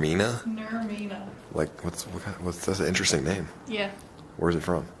 Nermina? Nermina. Like, that's an interesting name. Yeah. Where's it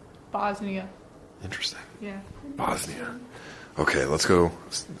from? Bosnia. Interesting. Yeah. Bosnia. Okay, let's go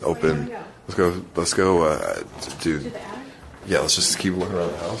open. Let's go do. To the attic? Yeah, let's just keep looking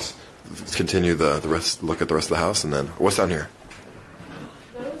around the house. Let's continue the rest. Look at the rest of the house, and then what's down here?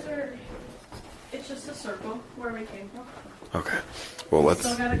 Those are. It's just a circle where we came from. Okay. Well, let's.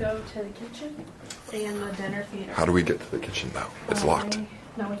 Still gotta go to the kitchen and the dinner theater. How do we get to the kitchen though? It's locked.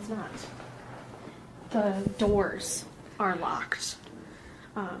 No, it's not. The doors are locked.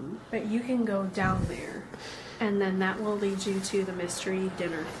 But you can go down there, and then that will lead you to the mystery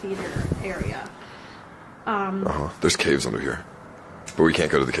dinner theater area. There's caves under here, but we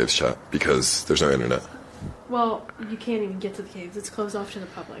can't go to the caves, chat, because there's no internet. Well, you can't even get to the caves. It's closed off to the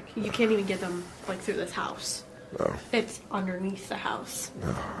public. You can't even get them like through this house. Oh. It's underneath the house.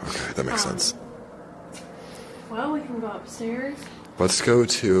 Oh, okay, that makes sense. Well, we can go upstairs. Let's go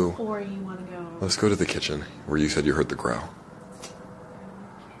to. Or you want to go. Let's go to the kitchen where you said you heard the growl.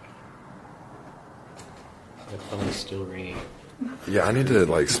 The phone's still ringing. Yeah, I need to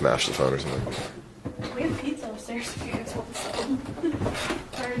like smash the phone or something. We have pizza upstairs if you guys want some.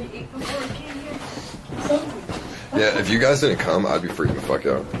 I already ate before we came here. Yeah, if you guys didn't come, I'd be freaking the fuck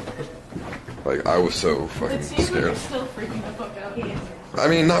out. Like, I was so fucking scared. Like still freaking the fuck out. I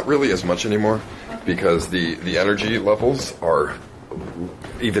mean, not really as much anymore, because the energy levels are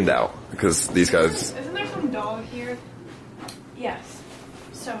evened out. Because these guys. Isn't there some dog here? Yes.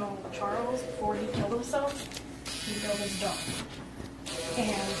 So Charles, before he killed himself, he killed his dog, and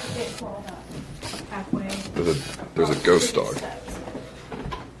it crawled up halfway. There's a ghost dog.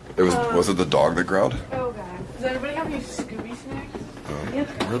 It was it the dog that growled? Oh god. Does anybody have any Scooby snacks? Yep.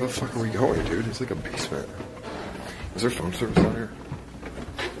 Where the fuck are we going, dude? It's like a basement. Is there phone service down here?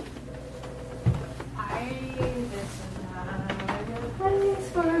 This is not a good place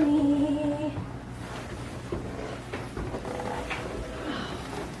for me.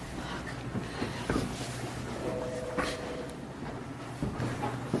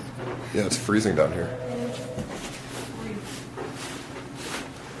 Yeah, it's freezing down here.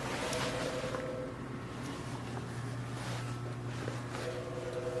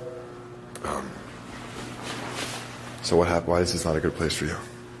 So what happened? Why is this not a good place for you?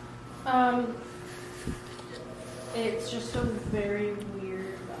 It's just a very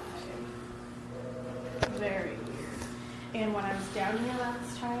weird vibe. Very weird. And when I was down here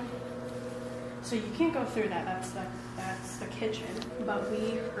last time, so you can't go through that. That's the kitchen. But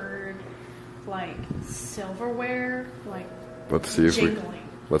we heard like silverware, like jingling.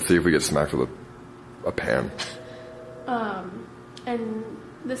 Let's see if we get smacked with a pan. And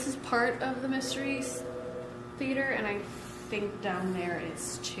this is part of the mystery theater, and I think down there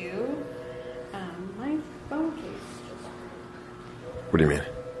is too. My phone case just. What do you mean?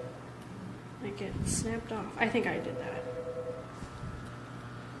 Like it snapped off. I think I did that.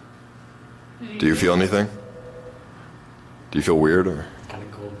 Do you feel anything? Do you feel weird or? Kind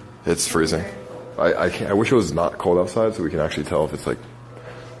of cold. It's freezing. I can't. I wish it was not cold outside so we can actually tell if it's like,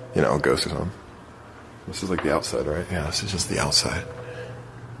 a ghost or something. This is like the outside, right? Yeah, this is just the outside.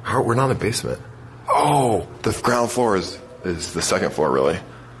 We're not in the basement. Oh, the ground floor is the second floor, really.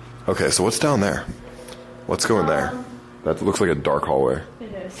 Okay, so what's down there? Let's go in there. That looks like a dark hallway.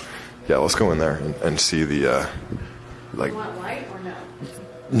 It is. Yeah, let's go in there and see the, like... You want light or no?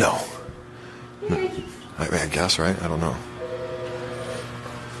 No. I guess, right? I don't know.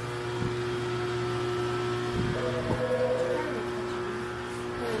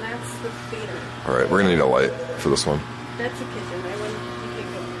 And that's the theater. Alright, we're gonna need a light for this one. That's the kitchen. You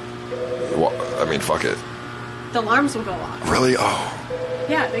can go. Well, I mean, fuck it. The alarms will go off. Really? Oh.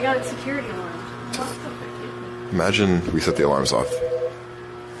 Yeah, they got a security alarm. Imagine we set the alarms off.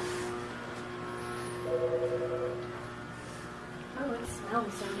 Oh, it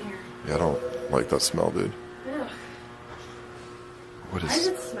smells down here. Yeah, I don't like that smell, dude. Ugh. Why does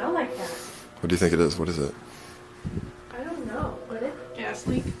it smell like that? What do you think it is? What is it? I don't know. What is gas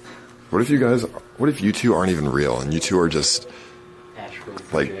leak? What if you two aren't even real and you two are just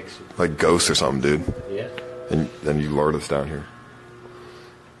like ghosts or something, dude? Yeah. And then you lured us down here.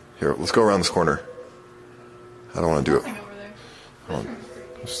 Here, let's go around this corner. I don't want to do it. I'm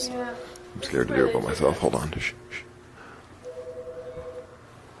scared to do it by myself. Hold on. Shh.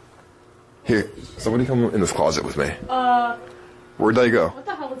 Here, somebody come in this closet with me. Where'd they go? What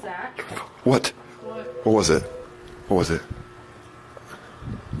the hell was that? What? What was it? What was it?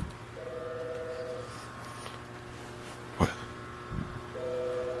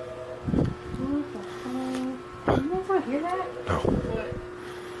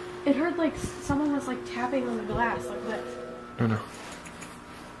 sounded like someone was like tapping on the glass like this. Oh no.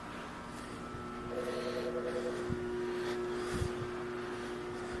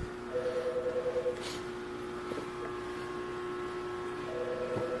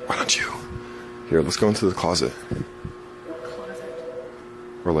 Why don't you? Here, let's go into the closet. What closet?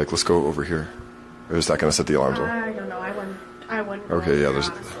 Or like, let's go over here. Or is that gonna set the alarms off? I don't know. I wouldn't. go Okay, yeah, there, there's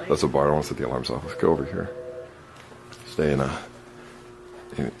honestly. that's a bar. I don't want to set the alarms off. Let's go over here. Stay in a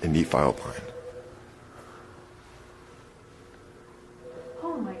neat file line.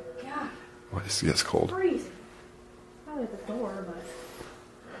 Oh my god. What is it's cold? Freezing. Probably the door, but.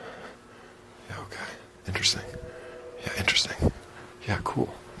 Yeah, okay. Interesting. Yeah, interesting. Yeah, cool.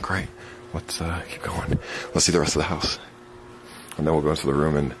 Great. Let's keep going. Let's see the rest of the house. And then we'll go into the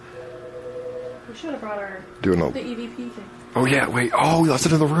room and We should have brought our the EVP thing. Oh yeah, wait. Oh, that's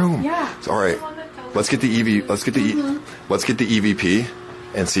it in the room. Yeah. All right. Let's get the EV. Let's get the let's get the EVP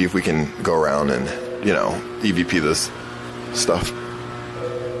and see if we can go around and EVP this stuff.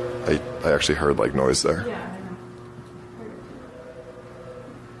 I actually heard like noise there. Yeah, I know.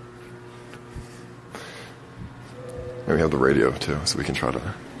 And we have the radio too, so we can try to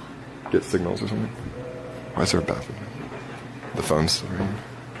get signals or something. Why is there a bathroom? The phone's ringing.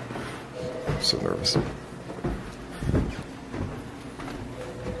 I'm so nervous.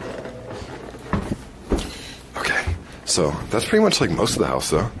 Okay, so that's pretty much like most of the house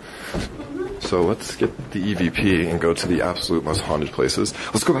though. So let's get the EVP and go to the absolute most haunted places.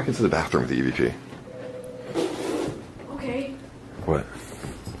 Let's go back into the bathroom with the EVP. Okay. What?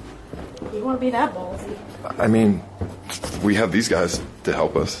 You want to be that ballsy? I mean, we have these guys to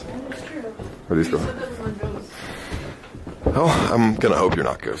help us. That's true. Are these You girls? said that was one ghost. Oh, I'm gonna hope you're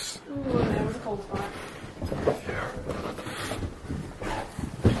not ghosts. Ooh, that was a cold spot. Yeah.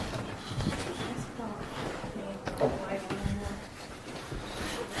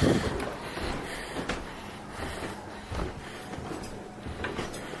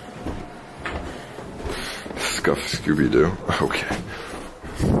 Scuffed Scooby-Doo. Okay. I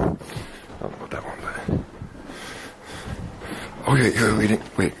don't know what that one but. Okay,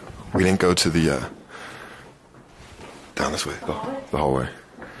 we didn't go to the down this way, the hallway.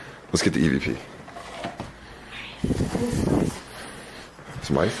 Let's get the EVP.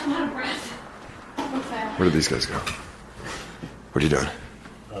 Some ice? I'm out of breath. What's that? Where did these guys go? What are you doing?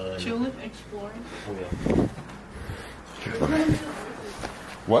 Tulip exploring. Oh, yeah. Okay, let me-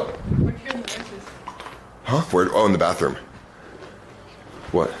 What? We're here in the nurses. Huh? Where? Oh, in the bathroom.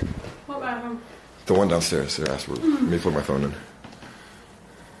 What? What bathroom? The one downstairs. There, asked. Let me plug my phone in.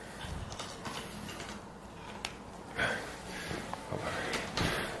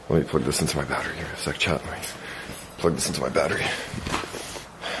 Let me plug this into my battery. Give me a sec, chat. Let me plug this into my battery.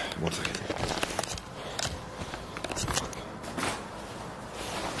 1 second.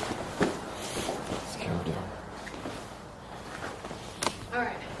 Let's camera down.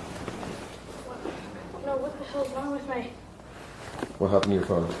 Alright. No, what the hell's wrong with my... What happened to your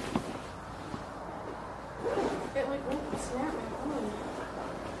phone? It like won't snap my phone.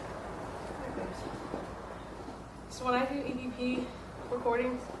 There it goes. So when I do EVP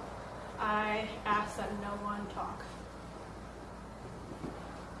recordings, I ask that no one talk.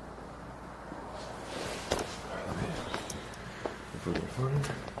 Plug my phone. Is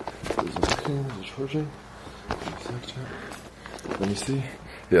it working? Is it charging? Let me see.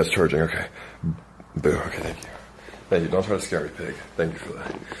 Yeah, it's charging. Okay. Boo. Okay, thank you. Thank you. Don't try to scare me, pig. Thank you for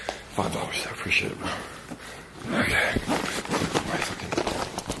that. $5. I appreciate it, bro. Okay. Right, fucking.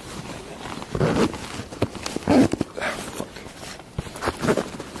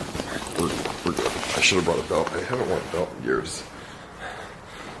 We're good. I should have brought a belt. I haven't worn a belt in years. I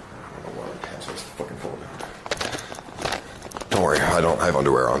don't know why my pants are fucking falling down. Don't worry, I have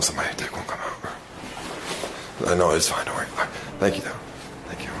underwear on, so my dick won't come out. No, it's fine. Don't worry. Thank you, though.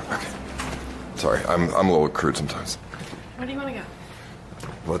 Thank you. Okay. Sorry, I'm a little crude sometimes. Where do you want to go?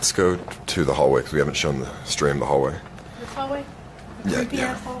 Let's go to the hallway because we haven't shown the stream the hallway. This hallway? Yeah, Creepy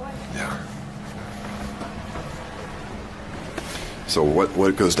yeah. ass hallway? Yeah. So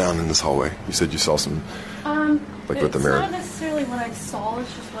what goes down in this hallway? You said you saw some, like with the mirror. It's not necessarily what I saw,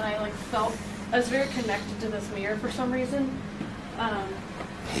 it's just what I like felt. I was very connected to this mirror for some reason. But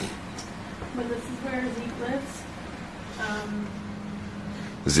this is where Zeke lives.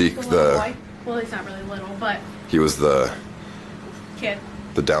 Zeke, the little boy. Well, he's not really little, but he was the kid.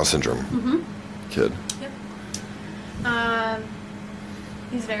 The Down syndrome kid. Yep.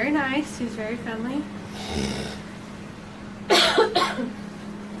 He's very nice. He's very friendly.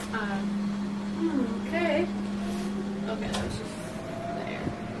 Okay. Okay, that was just the air.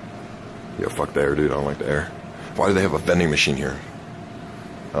 Yeah, fuck the air, dude. I don't like the air. Why do they have a vending machine here?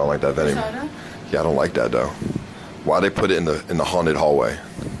 I don't like that vending. Soda? Yeah, I don't like that though. Why they put it in the haunted hallway?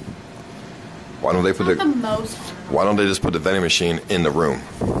 Why don't they put Not the most. Why don't they just put the vending machine in the room?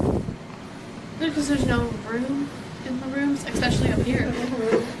 Because there's no room in the rooms, especially up here.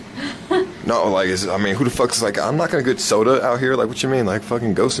 No, like, I mean, who the fuck's like, I'm not gonna get soda out here? Like, what you mean? Like,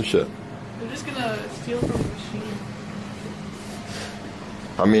 fucking ghosts and shit. They're just gonna steal from the machine.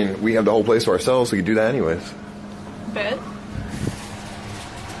 I mean, we have the whole place to ourselves, so we can do that anyways. Bed?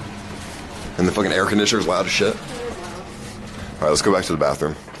 And the fucking air conditioner's loud as shit. Alright, let's go back to the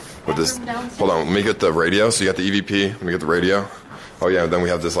bathroom. With this, hold on, let me get the radio. So you got the EVP, let me get the radio. Oh yeah, then we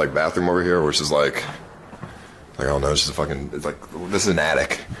have this like bathroom over here, which is like I don't know, it's just a fucking, it's like, this is an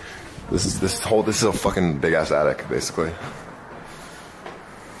attic. This is a fucking big ass attic, basically.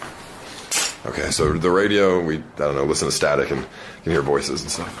 Okay, so the radio, I don't know, listen to static and you can hear voices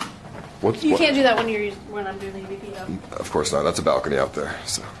and stuff. You can't do that when I'm doing the EVP though. Of course not. That's a balcony out there,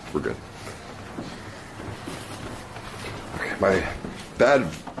 so we're good. Okay, my bad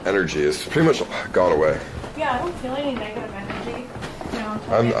energy is pretty much gone away. Yeah, I don't feel any negative energy.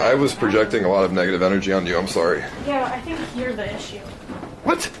 I was projecting a lot of negative energy on you. I'm sorry. Yeah, I think you're the issue.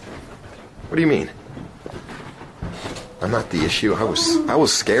 What? What do you mean? I'm not the issue. I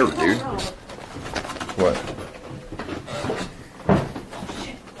was scared, dude. What?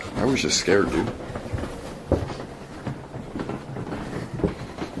 I was just scared, dude.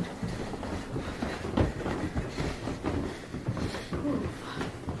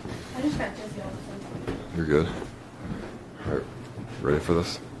 I just got dizzy all of a sudden. You're good. All right, ready for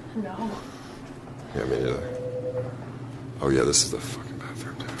this? No. Yeah, me neither. Oh yeah, this is the fucking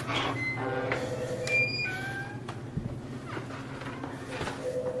bathroom, dude.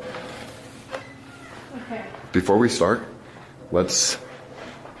 Okay. Before we start, let's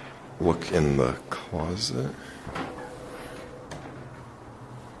look in the closet.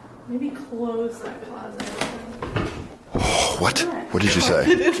 Maybe close that closet. Oh, what? What did you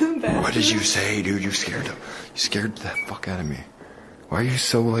say? What did you say, dude? You scared the fuck out of me. Why are you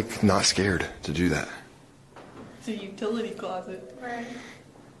so like not scared to do that? It's a utility closet. Right.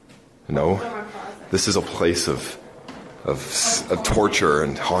 No, this is a place of torture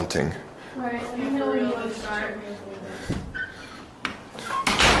and haunting. Right. You know you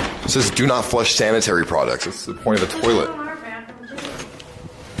It says do not flush sanitary products. That's the point of the toilet.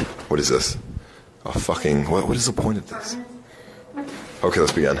 What is this? A fucking what is the point of this? Okay,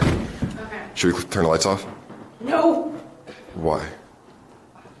 let's begin. Okay. Should we turn the lights off? No. Why?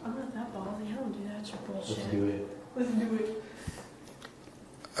 I'm not that ballsy. I don't do that shit bullshit. Let's do it. Let's do it.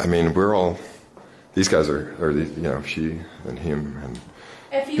 I mean, we're all. These guys are these, you know, she and him, and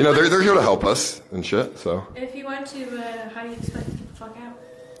If you know, they're here to help us and shit. So If you want to, how do you expect to get the fuck out?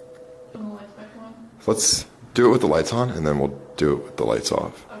 From the lights back on? let's do it with the lights on, and then we'll do it with the lights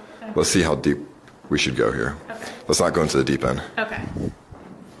off. Okay. Let's see how deep we should go here. Okay. Let's not go into the deep end. Okay.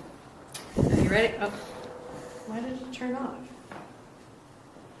 Are you ready? Oh. Why did it turn off?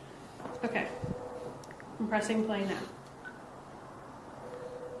 Okay. I'm pressing play now.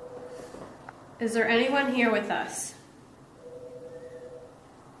 Is there anyone here with us?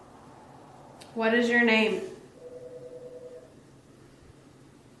 What is your name?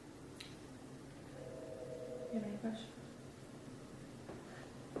 You have any questions?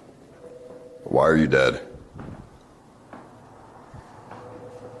 Why are you dead?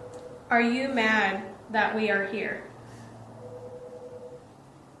 Are you mad that we are here?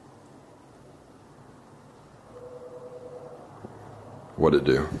 What'd it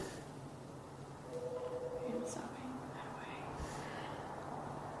do?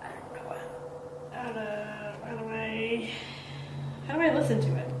 How do I listen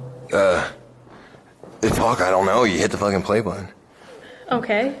to it? Fuck, I don't know. You hit the fucking play button.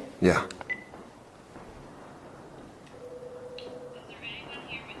 Okay. Yeah.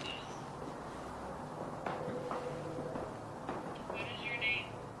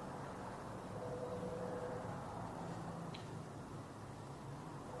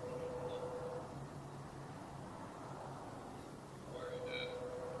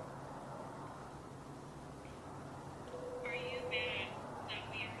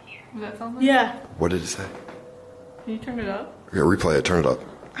 Does that sound like? Yeah. What did it say? Can you turn it up? Yeah, replay it. Turn it up.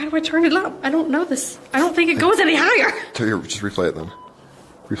 How do I turn it up? I don't know this. I don't think it goes any higher. Just replay it then.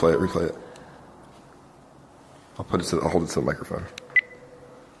 Replay it. Replay it. I'll hold it to the microphone.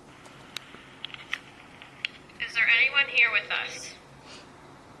 Is there anyone here with us?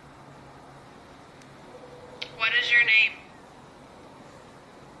 What is your name?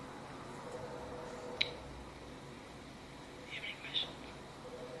 Do you have any questions?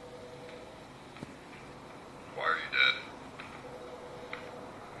 Why are you dead?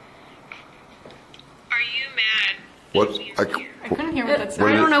 What? I couldn't hear what that said.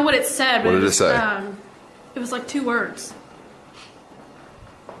 I don't know what it said. What but did it say? It was like 2 words.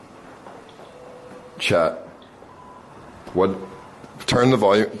 Chat. What? Turn the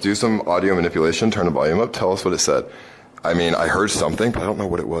volume. Do some audio manipulation. Turn the volume up. Tell us what it said. I mean, I heard something, but I don't know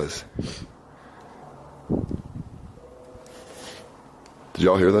what it was. Did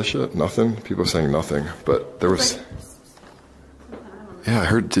y'all hear that shit? Nothing? People are saying nothing, but there was... Yeah, I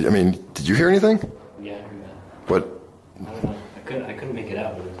heard... I mean, did you hear anything? Yeah, I heard that. What? I don't know. I couldn't make it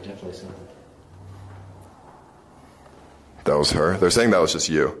out, but it was definitely something. That was her? They're saying that was just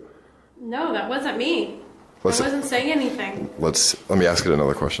you. No, that wasn't me. I wasn't saying anything. Let me ask it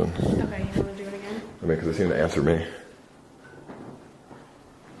another question. Okay, you want to do it again? I mean, because they seem to answer me.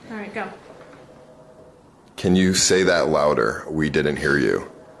 Alright, go. Can you say that louder? We didn't hear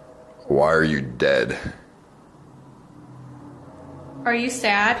you. Why are you dead? Are you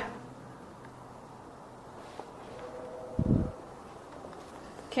sad?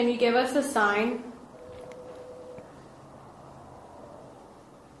 Can you give us a sign?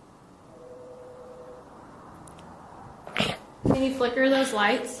 Can you flicker those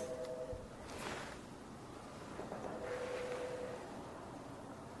lights?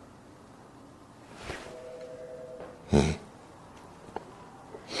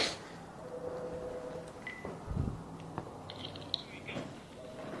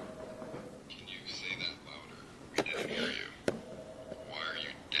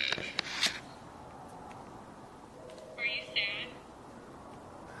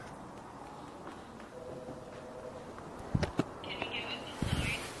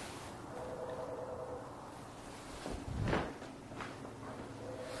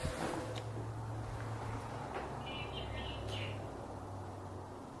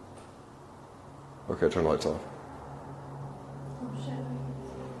 Okay, turn the lights off.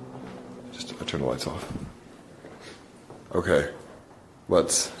 Just turn the lights off. Okay,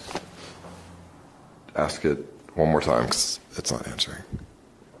 let's ask it one more time because it's not answering.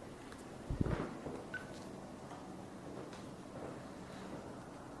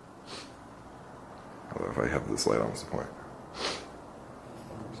 Although if I have this light on, what's the point?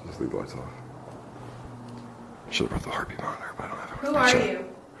 So just leave the lights off. Should have brought the heartbeat monitor, but I don't have it. Who are you?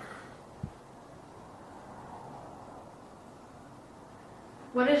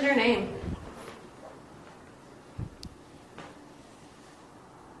 What is your name?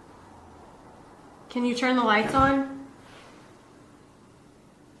 Can you turn the lights on?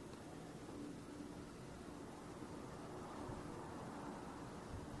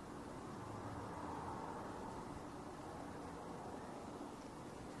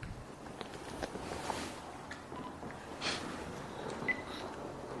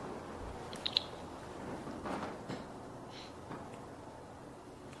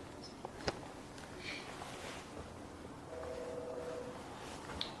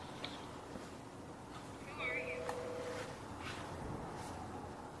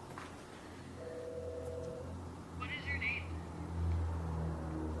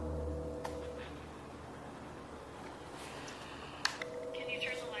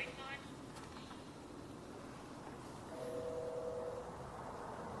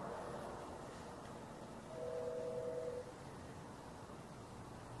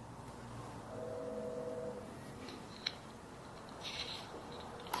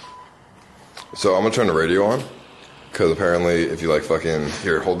 So I'm gonna turn the radio on, because apparently if you like fucking...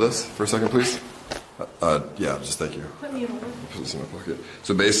 Here, hold this for a second, please. Yeah, just thank you. Put me on. Put this in my pocket.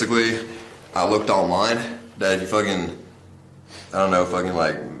 So basically, I looked online that if you fucking, I don't know, fucking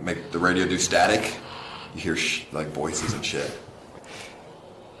like make the radio do static, you hear like voices and shit.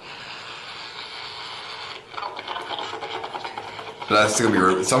 But that's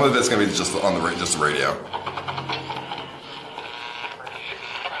gonna be, some of it's gonna be just on the just the radio.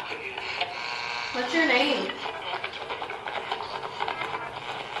 What's your name?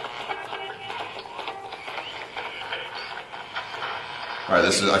 Alright,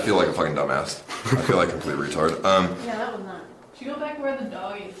 this is, I feel like a fucking dumbass. I feel like a complete retard. Yeah, that was not. Should we go back where the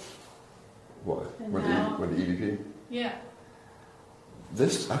dog is? What? And With now- the EVP? Yeah.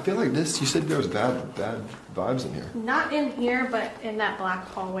 This, I feel like this, you said there was bad vibes in here. Not in here, but in that black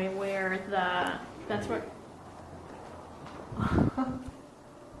hallway where the... That's where...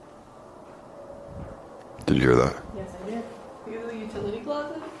 Did you hear that? Yes, I did. You the utility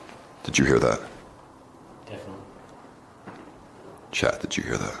closet? Did you hear that? Definitely. Chat, did you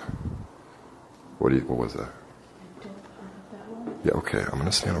hear that? What was that? I don't have that one. Yeah, okay, I'm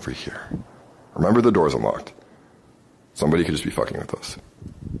gonna stand over here. Remember, the door's unlocked. Somebody could just be fucking with us.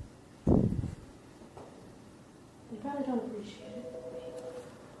 They probably don't appreciate it.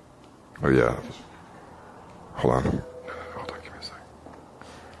 Oh, yeah. Hold on, give me a sec.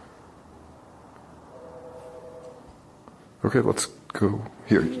 Okay, let's go.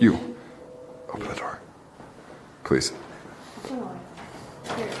 Here, you. Open the door. Please.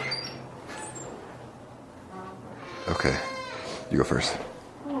 Okay, you go first.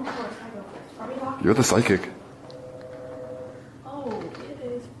 Oh, of course, I go first. Are we locking? You're the psychic. Oh, it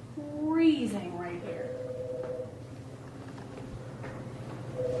is freezing right here.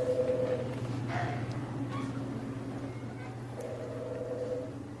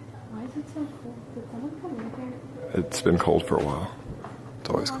 Why is it so cold? Did someone come in here? It's been cold for a while. It's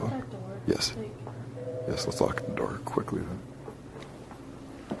always Lock cold. that door. Yes. Like, Yes, let's lock the door quickly then.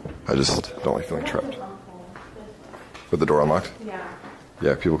 I just don't like feeling trapped. With the door unlocked? yeah.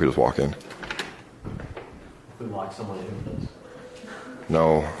 Yeah, people could just walk in. We lock someone in with us.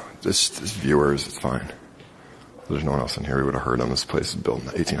 No, just viewers, it's fine. There's no one else in here. We would have heard them. This place is built in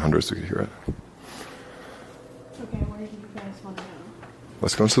the 1800s. We could hear it. Okay, where do you guys want to go?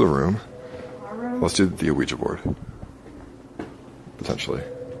 Let's go into the room. Our room? Let's do the Ouija board. Potentially.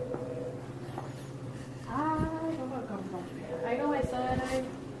 I don't know how comfortable I know I said I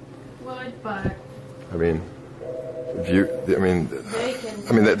would, but I mean, they're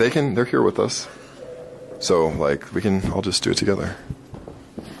here with us. So, like, we can all just do it together.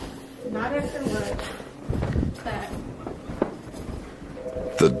 not after what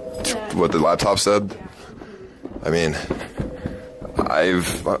What the laptop said? yeah. I mean, I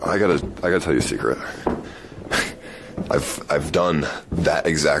gotta tell you a secret. I've done that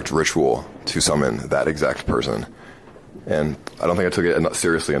exact ritual to summon that exact person, and I don't think I took it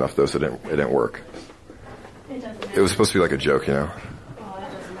seriously enough though, so it didn't work. It doesn't matter. It was supposed to be like a joke, you know. Well, it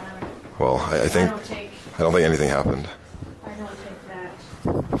doesn't matter. Well, I think I don't think anything happened. I don't take that.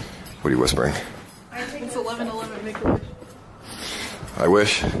 What are you whispering? I think it's 11:11. Make a wish. I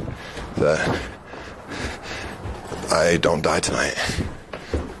wish that I don't die tonight,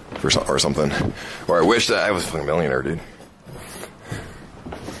 or something, or I wish that I was a fucking millionaire, dude.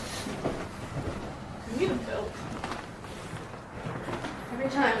 You need a bill. Every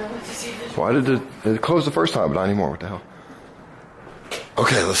time I want to see this. Why did it close the first time, but not anymore? What the hell?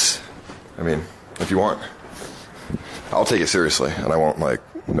 Okay, if you want, I'll take it seriously, and I won't,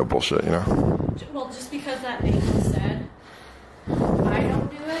 no bullshit, you know? Well, just because that name was said, I don't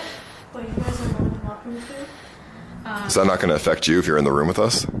do it, but you guys are more than welcome to. Is that not going to affect you if you're in the room with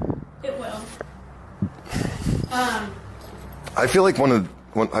us? It will. I feel like one of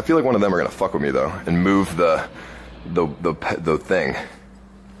them are going to fuck with me though, and move the thing.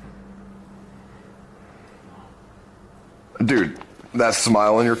 Dude, that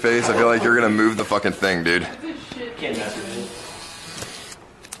smile on your face, I feel like you're going to move the fucking thing, dude. Can't mess with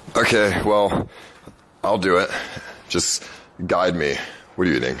it. Okay, well, I'll do it. Just guide me. What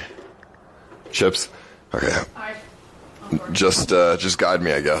are you eating? Chips? Okay. Just guide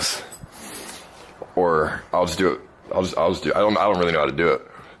me, I guess. Or I'll just do it. I'll just do it. I don't really know how to do it,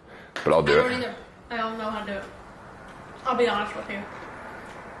 but I'll do I don't it. either. I don't know how to do it. I'll be honest with you.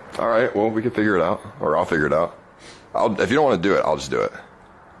 All right. Well, we can figure it out, or I'll figure it out. If you don't want to do it, I'll just do it.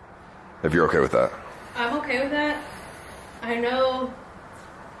 If you're okay with that. I'm okay with that. I know.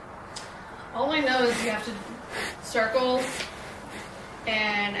 All I know is you have to circle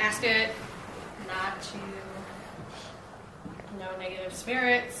and ask it not to negative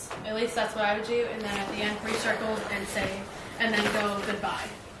spirits. At least that's what I would do. And then at the end, 3 circles and say, and then go goodbye.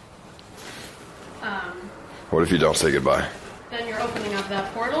 What if you don't say goodbye? Then you're opening up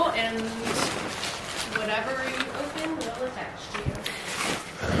that portal, and whatever you open will attach to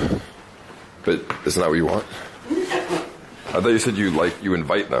you. But isn't that what you want? I thought you said you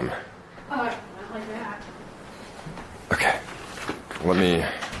invite them. Not like that. Okay. Let me.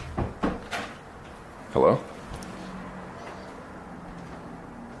 Hello?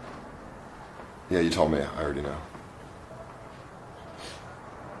 Yeah, you told me. I already know.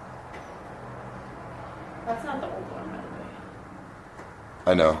 That's not the old one, by the way.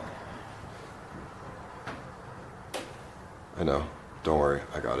 I know. Don't worry.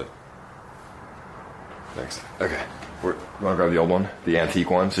 I got it. Thanks. Okay. You want to grab the old one? The antique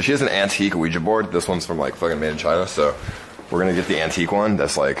one? So she has an antique Ouija board. This one's from fucking made in China. So we're going to get the antique one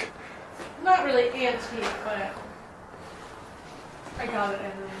that's Not really antique, but I got it in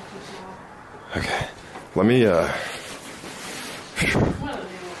an antique small. Okay. Let me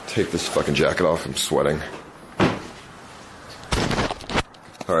take this fucking jacket off. I'm sweating.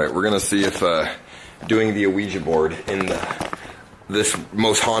 Alright, we're gonna see if doing the Ouija board in this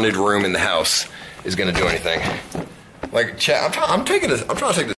most haunted room in the house is gonna do anything. Chat, I'm trying to take this. I'm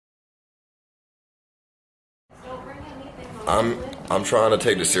trying to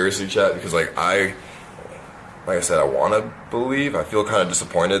take this seriously, chat, because like I said, I want to believe. I feel kind of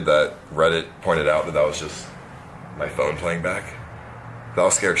disappointed that Reddit pointed out that was just my phone playing back. I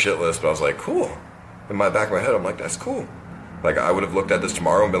was scared shitless, but I was like, cool. In my back of my head, I'm like, that's cool. Like, I would have looked at this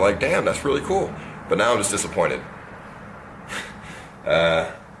tomorrow and been like, damn, that's really cool. But now I'm just disappointed.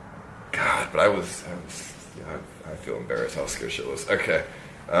 God, but I feel embarrassed. I was scared shitless. Okay.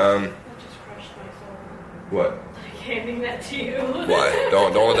 That just crushed my soul. What? Like handing that to you. Why?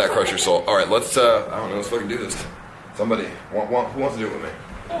 Don't let that crush your soul. All right, let's. I don't know. Let's fucking do this. Somebody, who wants to do it with me?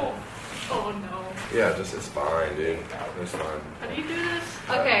 Oh no. Yeah, it's fine, dude. It's fine. How do you do this?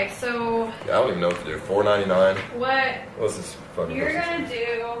 Okay, so. Yeah, I don't even know what to do. $4.99. What's this fucking? You're gonna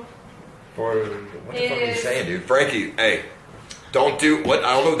do. What the fuck are you saying, dude? Frankie, hey, don't do what?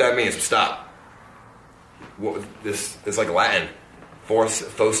 I don't know what that means. Stop. What this is like Latin.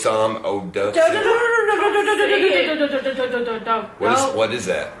 Fosam odus. What is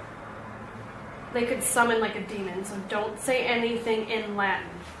that? They could summon like a demon, so don't say anything in Latin.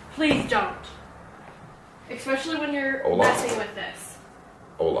 Please don't. Especially when you're messing with this.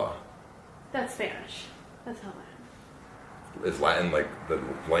 Hola. That's Spanish. That's not Latin. Is Latin like the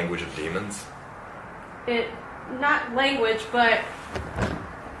language of demons? Not language, but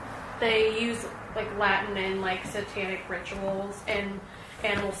they use like Latin in like satanic rituals and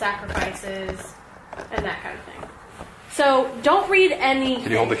animal sacrifices and that kind of thing. So don't read any.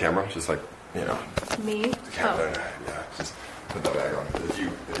 Can you hold the camera? Just like, you know. Me? The camera. Yeah, just put that bag on if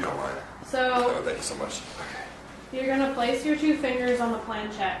you don't mind. So thank you so much. Okay. You're gonna place your 2 fingers on the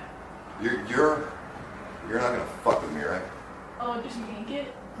planchette. You're not gonna fuck with me, right? Oh, just yank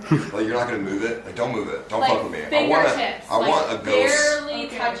it? Like you're not gonna move it? Like don't move it. Don't like fuck with me. Fingertips. I want a ghost.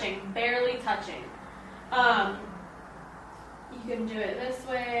 Barely touching. You can do it this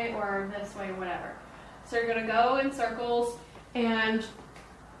way or this way, whatever. So you're gonna go in circles and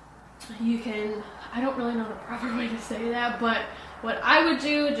you can, I don't really know the proper way to say that, but what I would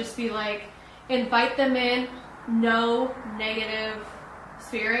do would just be like, invite them in, no negative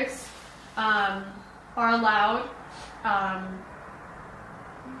spirits are allowed.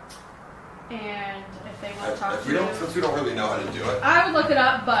 And if they want to talk to you, since we don't really know how to do it, I would look it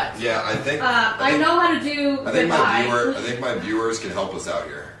up. But yeah, I think I know how to do. I think my viewers can help us out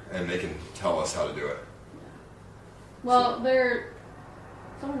here, and they can tell us how to do it. Well,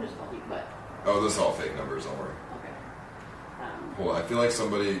 someone just called me, but this is all fake numbers. Don't worry. Okay. Hold on, I feel like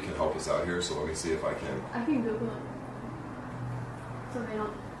somebody can help us out here, so let me see if I can. I can Google it, so they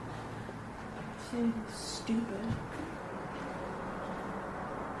don't say anything stupid.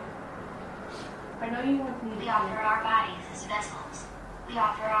 I know you want me to. We offer our bodies as vessels. We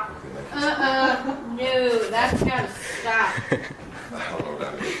offer our. No, that's gotta stop. I don't know what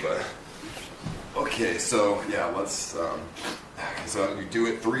that means, but. Okay, so yeah, let's. So you do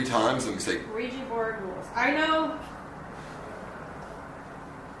it 3 times and we say. Ouija board rules. I know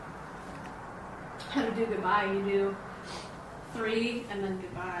how to do goodbye. You do 3 and then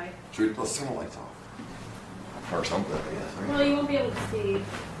goodbye. Let's turn the lights off. Or something, I guess. Right? Well, you won't be able to see.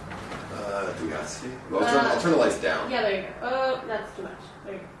 Do we have to see? Well, I'll turn the lights down. Yeah, there you go. Oh, that's too much.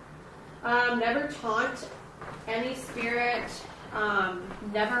 There you go. Never taunt any spirit.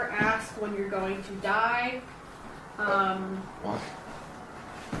 Never ask when you're going to die. Why?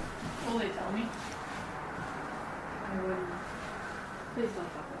 Will they tell me? I wouldn't. Please don't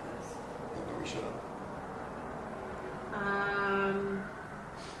fuck with this. No, we shouldn't.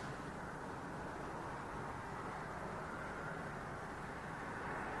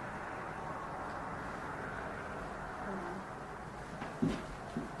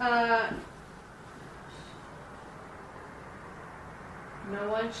 No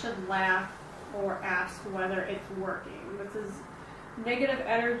one should laugh or ask whether it's working. This is negative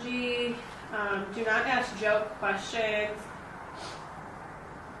energy. Do not ask joke questions.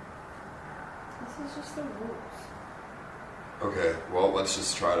 This is just the rules. Okay, well, let's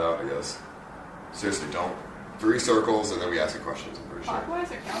just try it out, I guess. Seriously, don't. 3 circles and then we ask the questions, I'm pretty sure.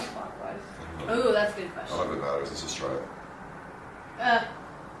 Clockwise or counterclockwise? Oh, that's a good question. I don't know if it matters, let's just try it.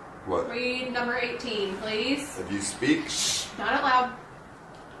 What? Read number 18, please. If you speak. Not out loud.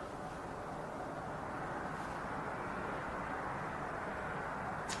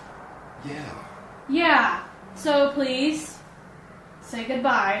 Yeah. Yeah. So please say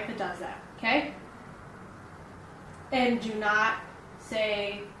goodbye if it does that, okay? And do not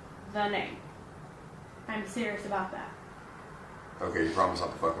say the name. I'm serious about that. Okay, you promise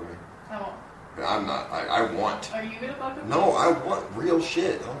not to fuck with me? I won't. I'm not. I want. Are you gonna fuck with me? No, I want real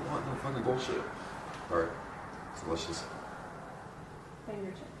shit. I don't want no fucking bullshit. Alright. So let's just.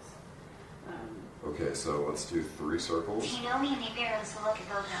 Fingertips. Okay, so let's do 3 circles. Shinomi Nibiru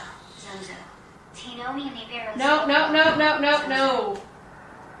Solokagoto, Zozo. Tinomi and Iberos. No.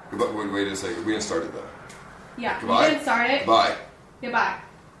 But wait a second. We didn't start it though. Yeah, Goodbye. you didn't start it. Goodbye. Goodbye.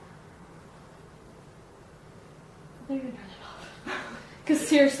 Because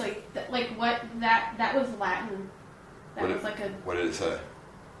seriously, like what that was Latin. That was like a. What did it say?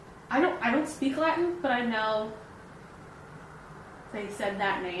 I don't speak Latin, but I know they said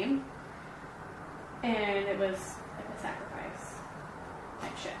that name, and it was like a sacrifice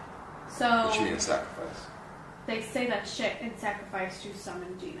type shit. So. What you mean a sacrifice? They say that shit in sacrifice to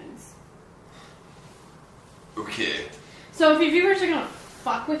summon demons. Okay. So if your viewers are gonna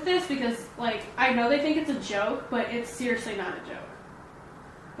fuck with this, because like I know they think it's a joke, but it's seriously not a joke.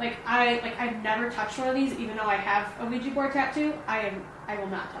 I've never touched one of these, even though I have a Ouija board tattoo. I will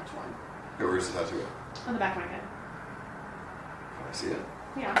not touch one. Okay, where's the tattoo? On the back of my head. Can I see it?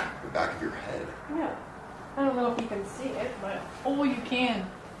 Yeah. The back of your head. Yeah. I don't know if you can see it, but Oh, you can.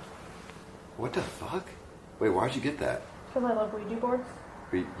 What the fuck? Wait, why'd you get that? because I love Ouija boards.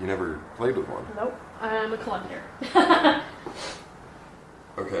 You never played with one? Nope. I'm a collector.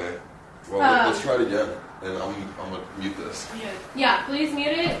 Okay. Well, let's try it again. And I'm gonna mute this. Yeah, please mute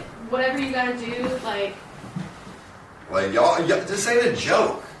it. Whatever you gotta do, like y'all, this ain't a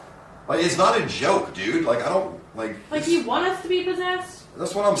joke. Like, it's not a joke, dude. Like, I don't, like... you want us to be possessed?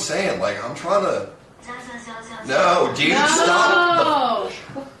 That's what I'm saying. Like, I'm trying to... No, dude, stop.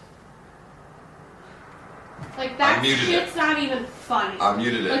 Like, that I muted shit's it. not even funny. I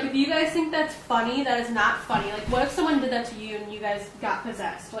muted it. Like, if you guys think that's funny, that is not funny. Like, what if someone did that to you and you guys got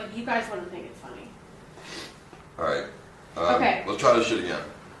possessed? Like, you guys wouldn't think it's funny. Alright. Okay. Let's try this shit again.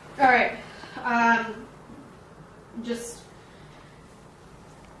 Alright. Just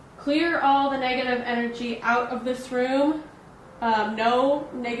clear all the negative energy out of this room. No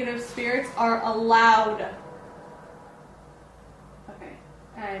negative spirits are allowed. Okay.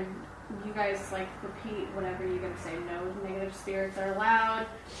 And you guys, like, repeat whatever you're going to say. No negative spirits are allowed.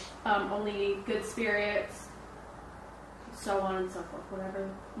 Only good spirits. So on and so forth. Whatever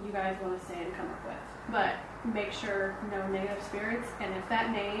you guys want to say and come up with. But make sure no negative spirits. And if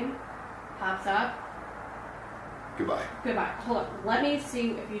that name pops up, Goodbye. goodbye. Hold up. Let me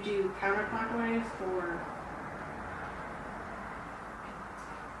see if you do counterclockwise or...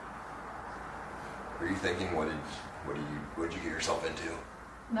 Are you thinking, what did you get yourself into?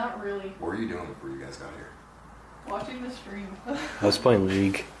 Not really. What were you doing before you guys got here? Watching the stream. I was playing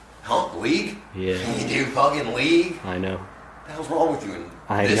League. Huh? League? Yeah. You do fucking League? I know. What the hell's wrong with you in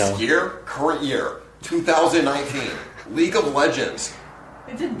I this know. year? Current year. 2019. League of Legends.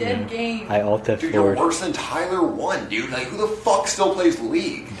 It's a dead game. I alt F4'd. Dude, you're worse than Tyler 1, dude. Like, who the fuck still plays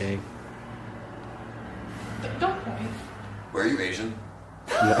League? Dang. Don't point. Where are you, Asian?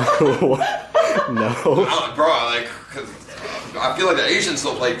 No. No. Bro, like, cause I feel like the Asians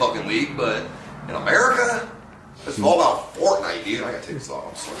still play fucking League, but in America, it's all about Fortnite, dude. I gotta take this off.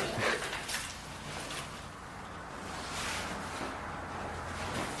 I'm sorry.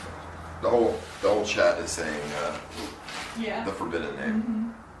 The whole chat is saying Yeah. the forbidden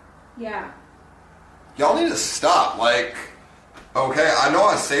name. Yeah. Y'all need to stop. Like, okay, I know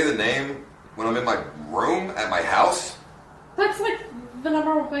I say the name when I'm in my room at my house. That's like the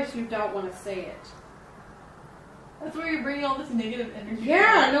number one place you don't want to say it. That's where you're bringing all this negative energy.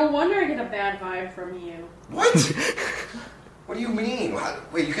 Yeah, no wonder I get a bad vibe from you. What? What do you mean?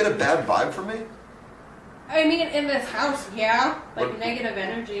 Wait, you get a bad vibe from me? I mean, in this house, yeah. Like What- negative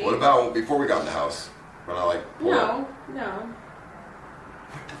energy. What about before we got in the house? When I like pull up? No.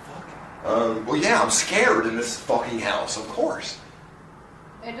 Well, yeah, I'm scared in this fucking house, of course.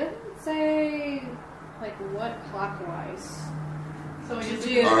 It doesn't say, like, what clockwise. So we just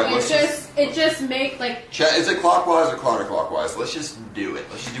Dude, All right, let's it just make, like... Chat, is it clockwise or counterclockwise? Let's just do it.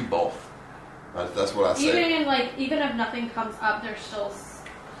 Let's just do both. That's what I say. Even if nothing comes up, they're still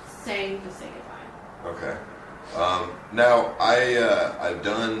saying to say goodbye. Okay. Now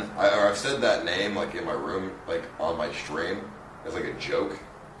I've said that name like in my room, like on my stream, as like a joke.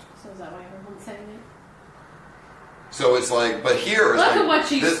 So is that why everyone's saying it? So it's like, but here, it's Look like, at what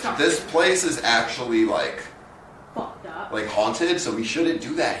she this started. place is actually like Fucked up. haunted, so we shouldn't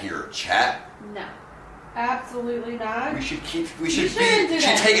do that here, chat. No. Absolutely not. We should shouldn't do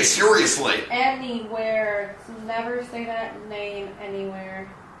that. take it seriously. Anywhere. Never say that name anywhere.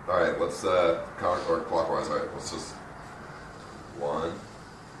 All right, let's counterclockwise. All right, let's just 1,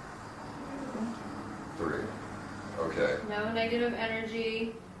 3. Okay. No negative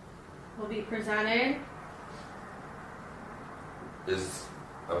energy will be presented. I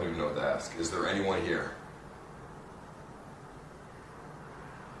don't even know what to ask. Is there anyone here?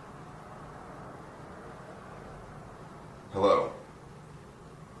 Hello.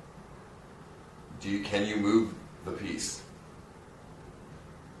 can you move the piece?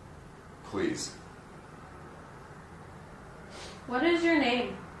 Please. What is your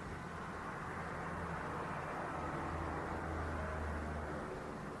name?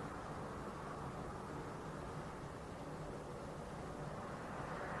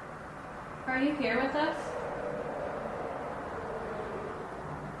 Are you here with us?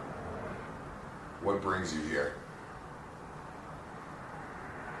 What brings you here?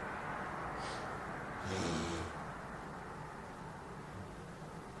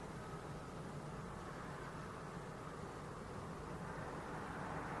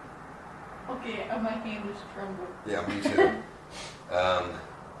 Okay, my hand is trembling. Yeah, me too.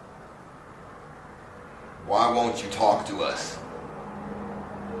 Why won't you talk to us?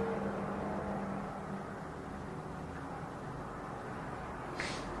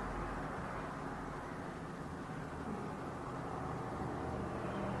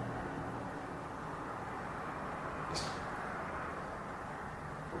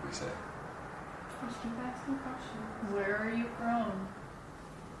 What do we say? Just keep asking questions. Where are you from?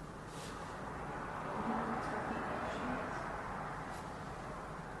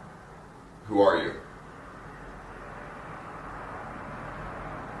 Who are you?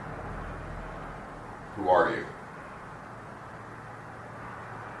 Who are you?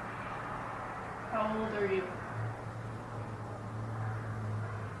 How old are you?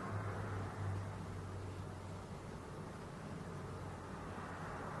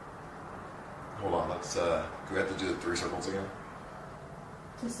 Hold on, let's, do we have to do the 3 circles again?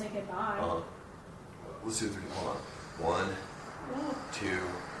 To say goodbye. Let's do 3, hold on. 1, 2,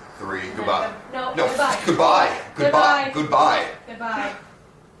 3, goodbye. No, No, goodbye. goodbye. Goodbye. Goodbye. Goodbye.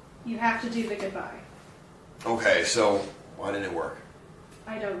 You have to do the goodbye. Okay, so why didn't it work?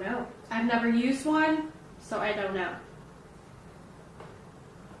 I don't know. I've never used one, so I don't know.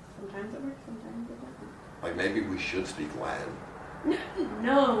 Sometimes it works, sometimes it doesn't. Like maybe we should speak Latin.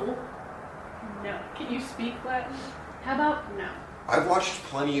 No. No. Can you speak Latin? How about no? I've watched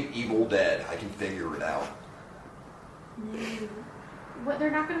plenty of Evil Dead. I can figure it out. What? They're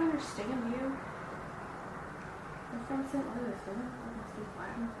not going to understand you. They're from St. Louis. They're not going to speak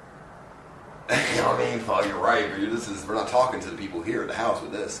Latin. I mean, fuck, you're right. But we're not talking to the people here at the house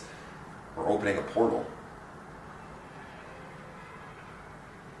with this. We're opening a portal.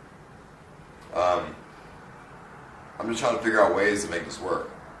 I'm just trying to figure out ways to make this work.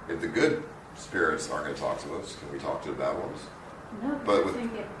 If the good spirits aren't going to talk to us, can we talk to the bad ones? No, But because they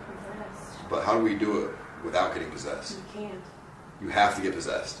get possessed. But how do we do it without getting possessed? You can't. You have to get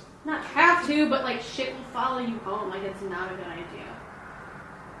possessed. Not have to, but like shit will follow you home. Like it's not a good idea.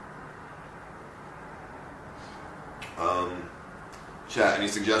 Chat, any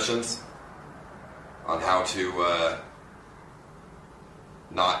suggestions on how to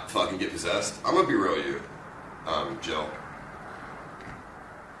not fucking get possessed? I'm gonna be real with you, Jill.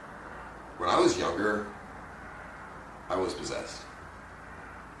 When I was younger, I was possessed.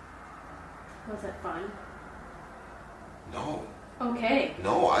 Was it fun? No. Okay.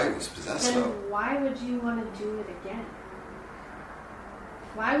 No, I was possessed Then though. why would you want to do it again?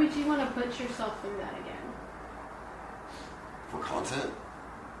 Why would you want to put yourself through that again? For content?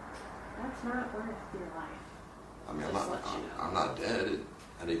 That's not worth your life. I mean, Just let you know. I'm not dead.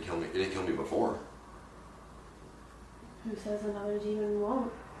 It didn't kill me. It didn't kill me before. Who says another demon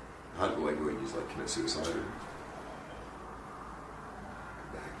won't? How do like what, you just like commit suicide or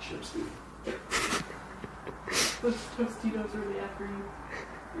back chips, dude? Those Tostitos really after you.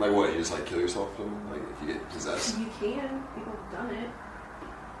 Like what? You just like kill yourself? Like if you get possessed? You can. People have done it.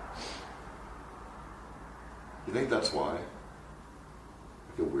 You think that's why?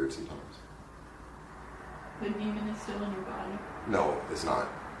 I feel weird sometimes. The demon is still in your body. No, it's not.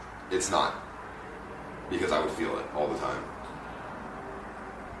 It's not. Because I would feel it all the time.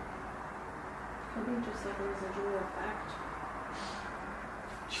 Could be just like a residual effect.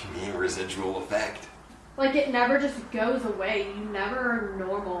 What do you mean residual effect? Like it never just goes away. You never are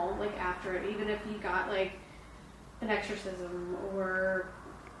normal like after it. Even if you got like an exorcism or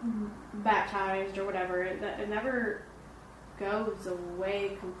baptized or whatever, it never goes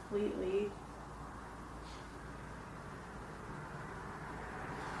away completely.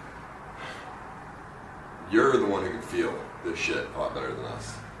 You're the one who can feel this shit a lot better than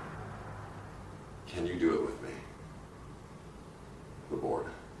us. Can you do it with me? The board.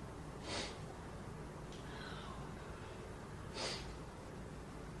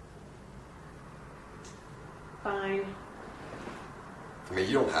 Fine. I mean,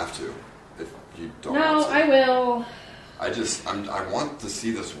 you don't have to. If you don't No, want to. I will. I want to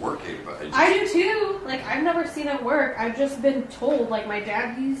see this working, but I do too. Like, I've never seen it work. I've just been told, like, my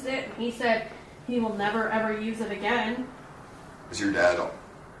dad used it, and he said He will never ever use it again. Is your dad,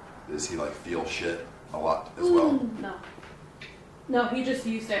 does he like feel shit a lot as well? No. No, he just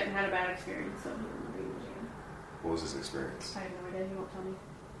used it and had a bad experience, so he will never use it again. What was his experience? I have no idea, he won't tell me.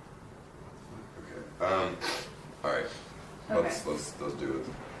 Okay. Alright. Okay. Let's do it.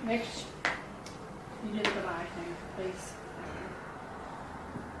 Make sure you do the goodbye thing, please.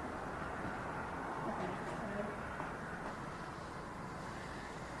 Okay.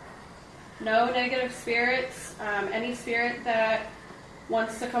 No negative spirits. Any spirit that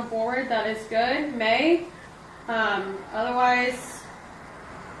wants to come forward, that is good, may. Otherwise,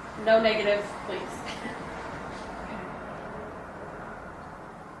 no negative, please. Okay.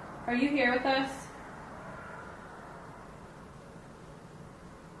 Are you here with us?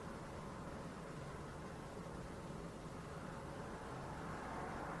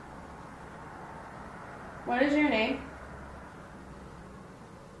 What is your name?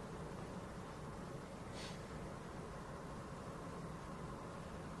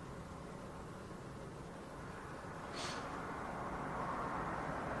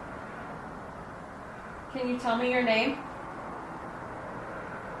 Can you tell me your name?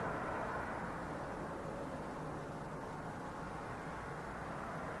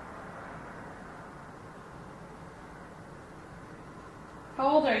 How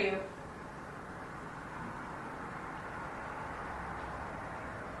old are you?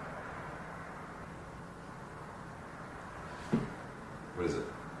 What is it?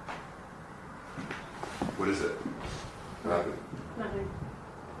 What is it? What happened? Nothing.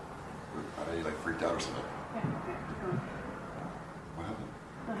 Are you like freaked out or something? Yeah, okay. Go on. What happened?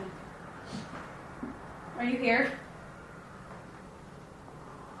 Nothing. Are you here?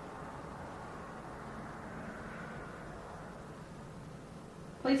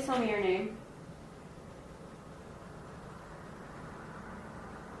 Please tell me your name.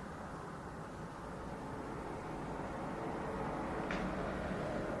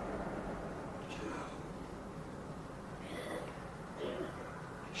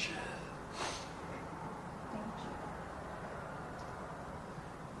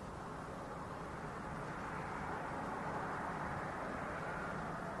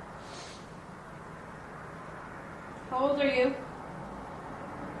 How old are you?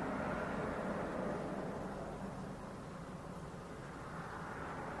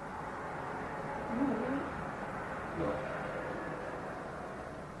 No.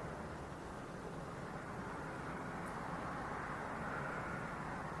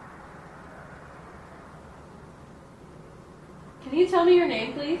 Can you tell me your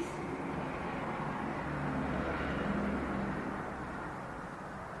name, please?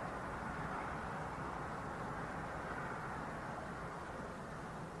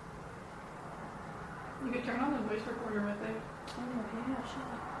 You could turn on the voice recorder with it. Oh, yeah, shut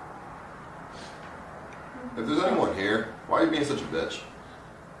up. If there's anyone here, why are you being such a bitch?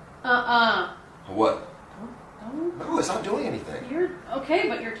 What? Don't. No, it's not doing anything. You're okay,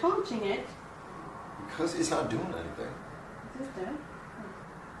 but you're taunting it. Because it's not doing anything. Is this dead?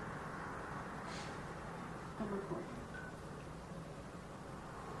 I'm recording.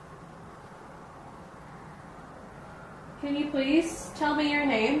 Can you please tell me your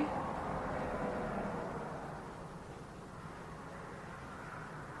name?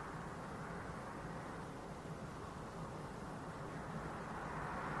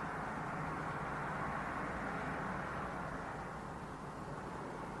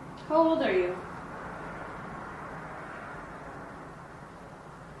 How old are you?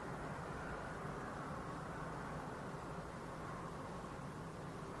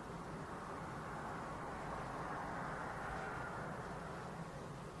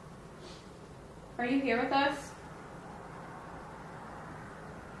 Are you here with us?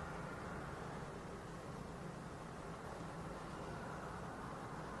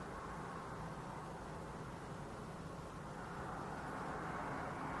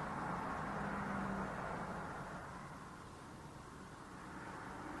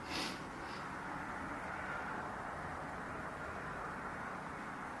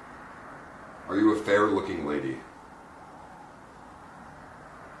 Are you a fair-looking lady?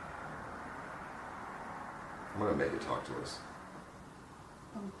 I'm gonna make you talk to us.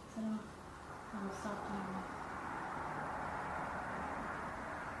 Sit off. I will stop doing this.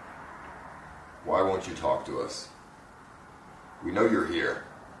 Why won't you talk to us? We know you're here.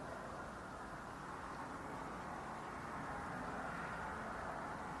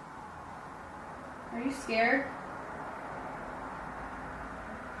 Are you scared?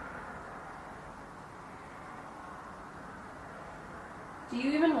 Do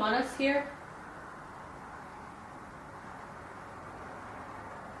you even want us here?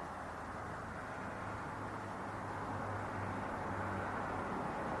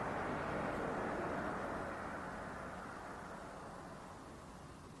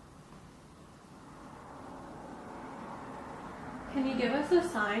 Can you give us a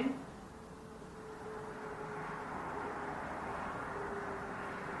sign?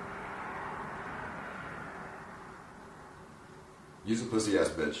 Use a pussy ass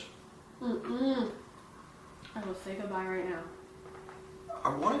bitch. Mm-mm. I will say goodbye right now. I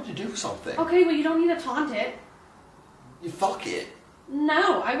wanted to do something. Okay, but you don't need to taunt it. You fuck it.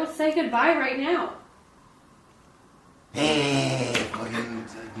 No, I will say goodbye right now. Fucking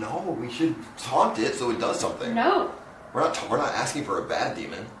no, we should taunt it so it does something. No. We're not asking for a bad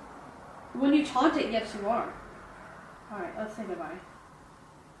demon. When you taunt it, yes you are. Alright, let's say goodbye.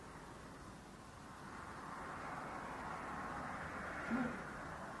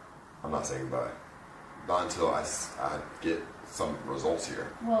 I'm not saying goodbye. Not until I get some results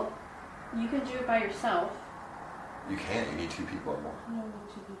here. Well, you can do it by yourself. You can't. You need 2 people or more. You don't need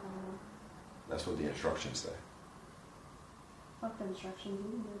 2 people anymore. That's what the instructions say. Fuck the instructions. You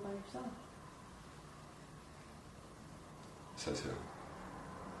can do it by yourself. Says who?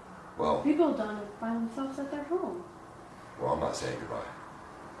 Well, People have done it by themselves at their home. well, I'm not saying goodbye.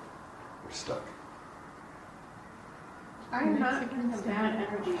 We're stuck. I'm not getting the bad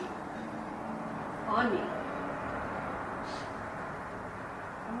energy on me.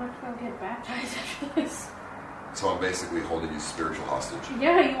 I'm going to go get baptized after this. So I'm basically holding you spiritual hostage.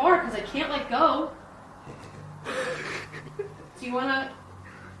 Yeah, you are, because I can't let go. Do you want to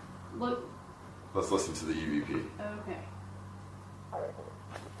look? Let's listen to the UVP. Okay.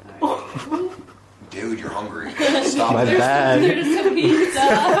 Dude, you're hungry. Stop. My bad. There's some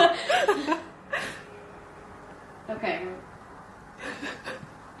pizza. Okay.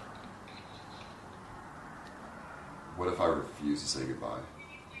 What if I refuse to say goodbye?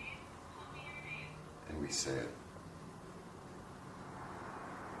 And we say it.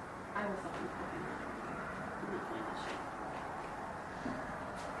 I will fucking play. I'm not playing this shit.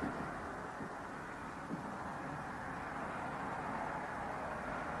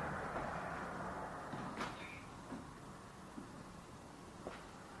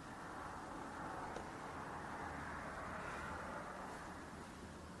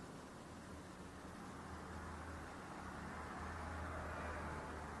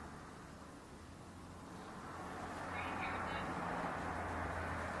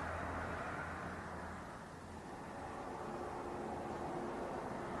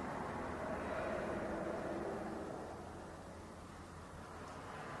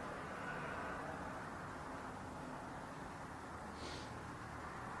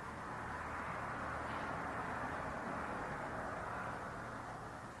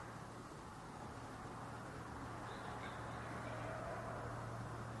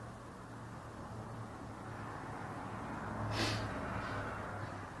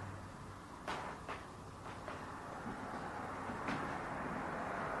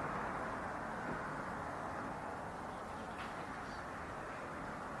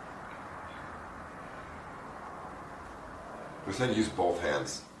 We're saying use both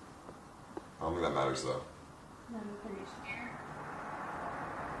hands. I don't think that matters though. No, you can use it.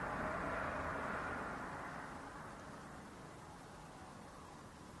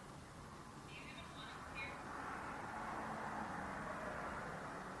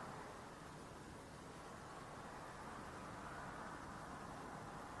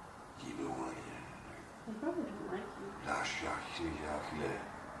 They probably don't like you. They're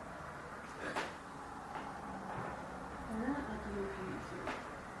not letting you come through.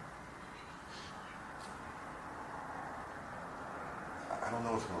 I don't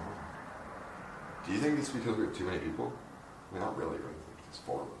know what's going on. Do you think it's because we have too many people? I mean, not really, right? It's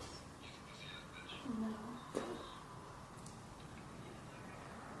 4 of us. No.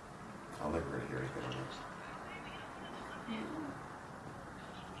 I don't think we're going to hear anything on this.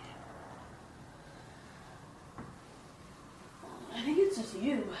 I think it's just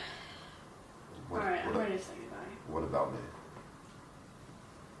you. Alright, I'm ready to say goodbye. What about me?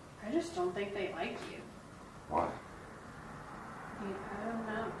 I just don't think they like you. Why? I don't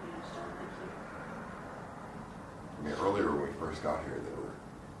know. They just don't like you. I mean, earlier when we first got here,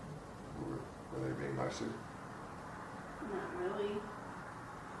 were they being nicer? Not really.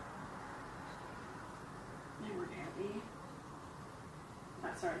 They weren't happy.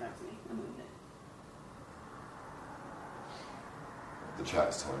 Sorry, that's me. I moved it. The chat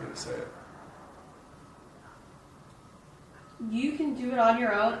is telling me to say it. You can do it on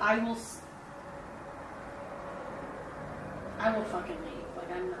your own. I will fucking leave.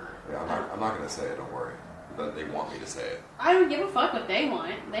 Like, I'm not. Yeah, I'm not going to say it, don't worry. But they want me to say it. I don't give a fuck what they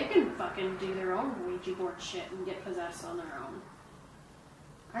want. They can fucking do their own Ouija board shit and get possessed on their own.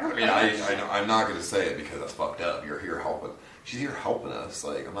 I'm not going to say it because that's fucked up. You're here helping. She's here helping us.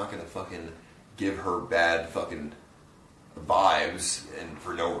 Like, I'm not going to fucking give her bad fucking vibes and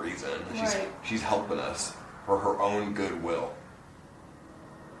for no reason. Right. She's helping us for her own goodwill.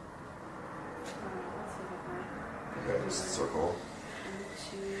 Okay, just circle.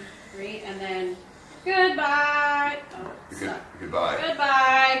 1, 2, 3, and then goodbye. Oh, Goodbye.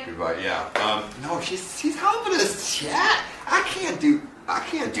 Goodbye. Goodbye. Yeah. No, she's helping us, chat. I can't do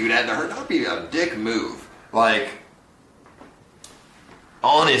that to her. That'd be a dick move. Like,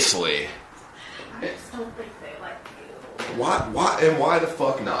 honestly. I just don't think they like you. Why the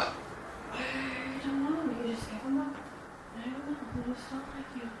fuck not? I don't know. You just give them up. I don't know. They just don't like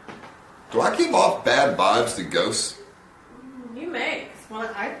you. Do I give off bad vibes to ghosts? You may. 'Cause when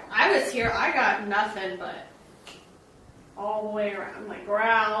I was here, I got nothing but all the way around. Like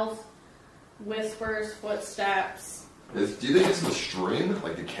growls, whispers, footsteps. Do you think it's the stream?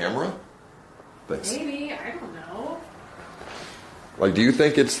 Like the camera? Maybe. I don't know. Like, do you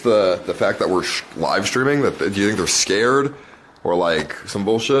think it's the fact that we're live streaming? Do you think they're scared? Or like some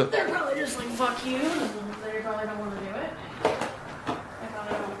bullshit? They're probably just like, fuck you. And they probably don't want to do it. They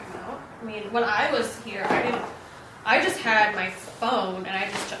probably don't want to come out. I mean, when I was here, I just had my phone and I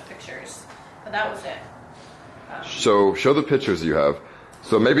just took pictures. But that was it. So show the pictures you have.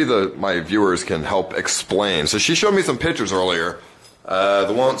 So maybe my viewers can help explain. So she showed me some pictures earlier.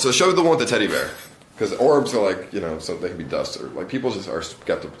 So show the one with the teddy bear. Because orbs are like, so they can be dust. Or like people just are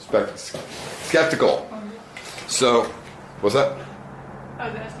skeptical. So, what's that? I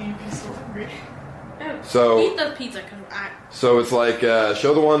was asking if you're still hungry. So eat the pizza. So it's like,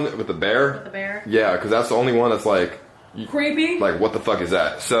 show the one with the bear. With the bear? Yeah, because that's the only one that's like... creepy? Like, what the fuck is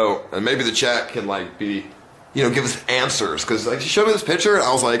that? So, and maybe the chat can like be... give us answers. Because like she showed me this picture and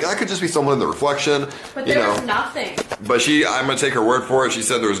I was like, that could just be someone in the reflection. But there was nothing. But I'm going to take her word for it. She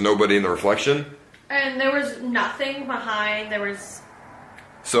said there was nobody in the reflection. And there was nothing behind. There was...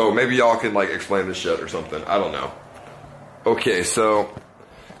 So maybe y'all can like explain this shit or something. I don't know. Okay, so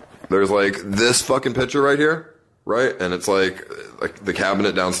there's like this fucking picture right here, right? And it's like the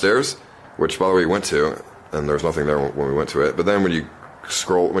cabinet downstairs, which by the way we went to, and there's nothing there when we went to it. But then when you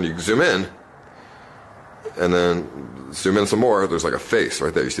zoom in, and then zoom in some more, there's like a face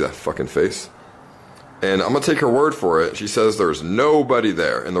right there. You see that fucking face? And I'm going to take her word for it. She says there's nobody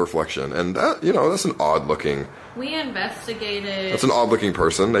there in the reflection. And that, that's an odd looking... We investigated... That's an odd looking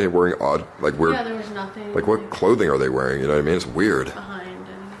person. They're wearing odd, like weird... Yeah, there was nothing... Like what clothing are they wearing? You know what I mean? It's weird. Behind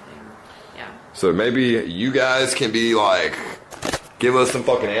anything. Yeah. So maybe you guys can be like... Give us some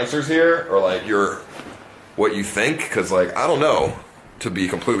fucking answers here. Or like what you think. Because like, I don't know. To be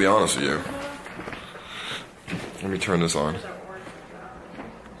completely honest with you. Let me turn this on.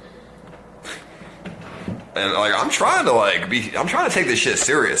 And like I'm trying to take this shit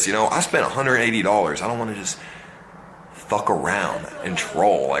serious, I spent $180. I don't want to just fuck around and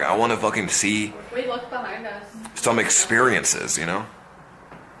troll. Like I want to fucking see We look behind us. some experiences,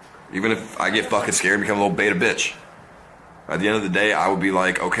 Even if I get fucking scared and become a little beta bitch. At the end of the day, I would be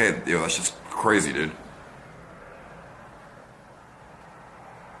like, okay, that's just crazy, dude.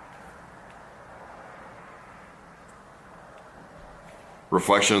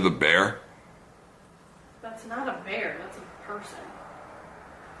 Reflection of the bear. That's not a bear. That's a person.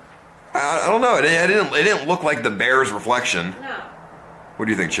 I don't know. It didn't look like the bear's reflection. No. What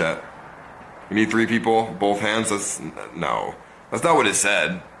do you think, chat? You need 3 people, both hands? No. That's not what it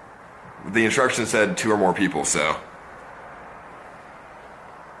said. The instructions said 2 or more people, so.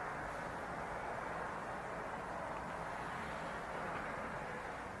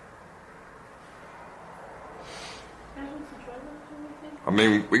 I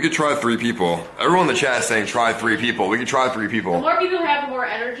mean, we could try 3 people. Everyone in the chat is saying try 3 people. We could try 3 people. The more people have, the more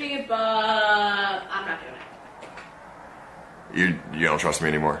energy, but I'm not doing it. You don't trust me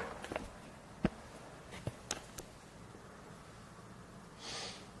anymore?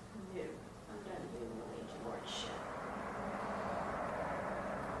 No, I'm done doing way too much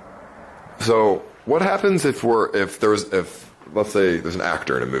shit. So, what happens if let's say there's an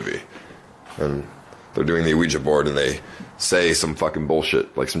actor in a movie, and they're doing the Ouija board and they say some fucking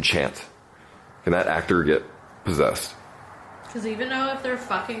bullshit, like some chant. Can that actor get possessed? Because even though if they're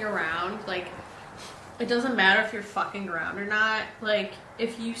fucking around, like, it doesn't matter if you're fucking around or not. Like,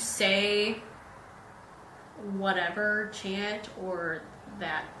 if you say whatever chant or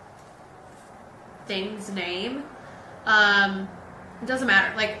that thing's name, it doesn't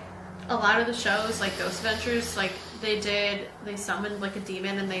matter. Like, a lot of the shows, like Ghost Adventures, like, they summoned, like, a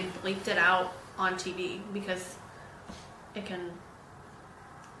demon and they bleeped it out on TV because it can...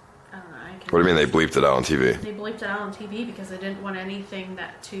 I don't know. What do you mean they bleeped it out on TV? They bleeped it out on TV because they didn't want anything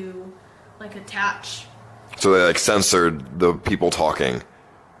to, like, attach. So they, like, censored the people talking?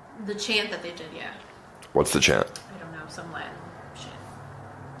 The chant that they did, yeah. What's the chant? I don't know. some land shit.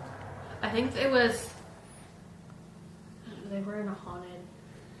 I think it was. They were in a haunted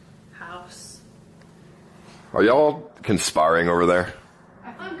house. Are y'all conspiring over there?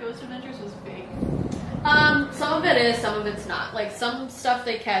 I thought Ghost Adventures was fake. Some of it is, some of it's not. Like, some stuff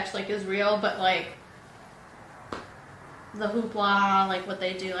they catch, like, is real, but, like, the hoopla, like, what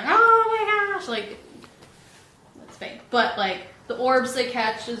they do, like, oh my gosh, like, that's fake. But, like, the orbs they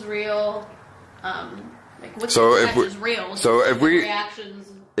catch is real. Like, what they catch is real. So if we... Reactions.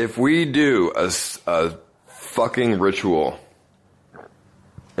 If we do a fucking ritual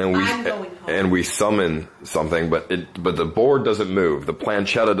and we summon something, but the board doesn't move, the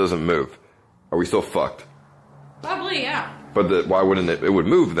planchetta doesn't move, are we still fucked? Probably, yeah. But why wouldn't it? It would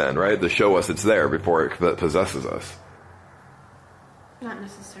move then, right? To show us it's there before it possesses us. Not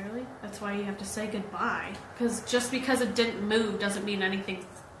necessarily. That's why you have to say goodbye. Because just because it didn't move doesn't mean anything's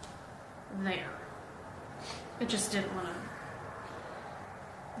there. It just didn't want to.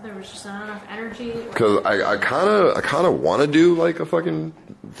 There was just not enough energy. Because I kind of want to do like a fucking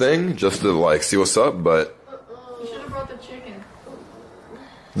thing just to like see what's up, but you should have brought the chicken.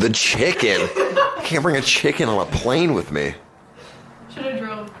 The chicken? I can't bring a chicken on a plane with me. Should have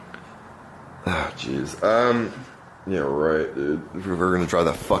drove. Oh jeez. Yeah, right, dude. If we were gonna drive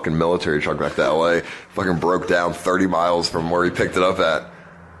that fucking military truck back to LA, fucking broke down 30 miles from where we picked it up at.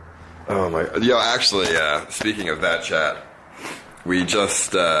 Oh my. Yo, actually, speaking of that, chat. We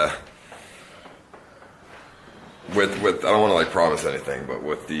just, with I don't want to like promise anything, but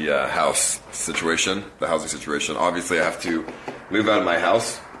with the house situation, the housing situation, obviously I have to move out of my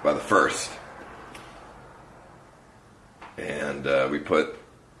house by the 1st. And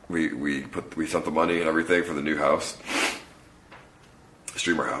we sent the money and everything for the new house,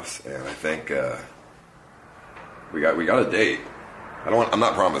 streamer house, and I think we got a date. I'm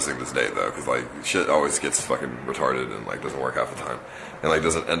not promising this date though, because like shit always gets fucking retarded and like doesn't work half the time, and like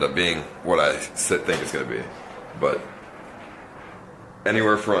doesn't end up being what I think it's gonna be. But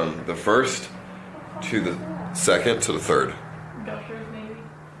anywhere from the 1st to the 2nd to the 3rd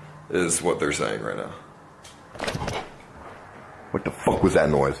is what they're saying right now. What the fuck was that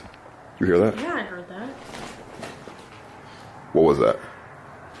noise? Did you hear that? Yeah, I heard that. What was that?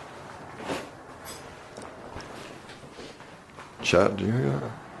 Chat, do you hear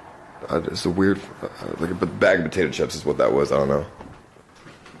that? It's a weird, like a bag of potato chips is what that was. I don't know.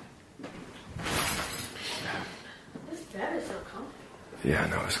 This bed is so comfy. Yeah, I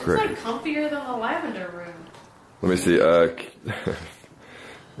know, it's great. It's like comfier than the lavender room. Let me see.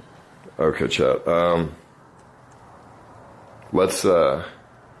 Okay, chat. Let's. I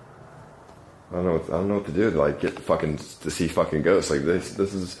don't know what to do to like get to see fucking ghosts. Like this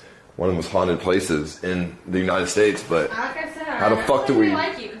is one of the most haunted places in the United States. But like I said, how the fuck do we?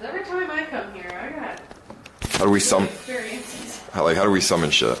 Like you, because every time I come here, I got. How do we summon? Experiences. How do we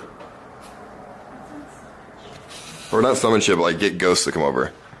summon shit? Or not summon shit, but like get ghosts to come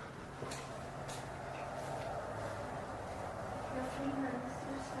over.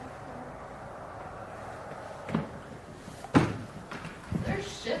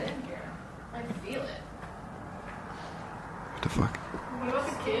 There's shit in here. I feel it. What the fuck? What about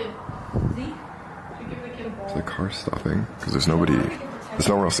the kid? Zeke? Should give the kid a ball. Is the car stopping? Because there's nobody. There's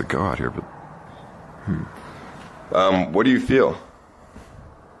nowhere else to go out here. But what do you feel?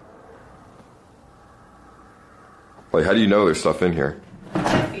 Like, how do you know there's stuff in here?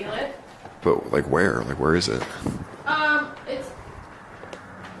 I feel it. But like where? Like where is it? It's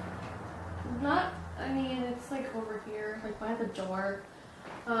not. I mean, it's like over here, like by the door.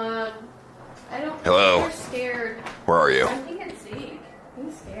 I don't. Hello. You're scared. Where are you? I think it's Zeke.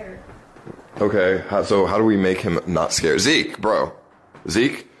 He's scared. Okay. So how do we make him not scared? Zeke, bro.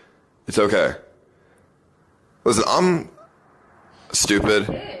 Zeke, it's okay. Listen, I'm stupid.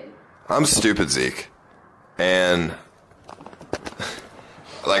 I'm stupid, Zeke. And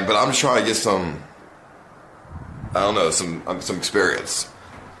like, but I'm just trying to get some, I don't know, some experience.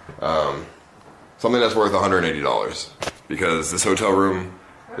 Something that's worth $180 because this hotel room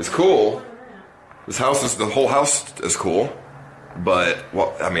is cool. The whole house is cool, but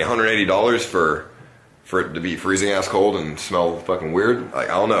I mean, $180 for it to be freezing ass cold and smell fucking weird. Like,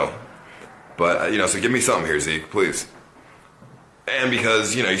 I don't know, but so give me something here, Zeke, please. And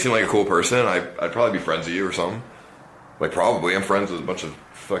because, you seem like a cool person, I'd probably be friends with you or something. Like, probably. I'm friends with a bunch of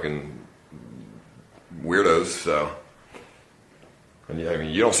fucking weirdos, so. And I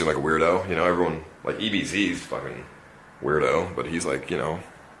mean, you don't seem like a weirdo. Everyone, like, EBZ's fucking weirdo, but he's like,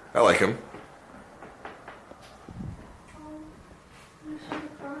 I like him. I just had to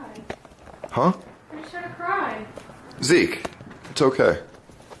cry. Huh? I just had to cry. Zeke, it's okay.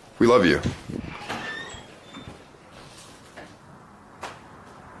 We love you.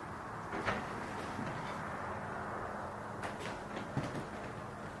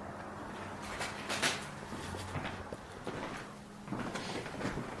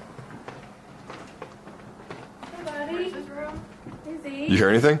 You hear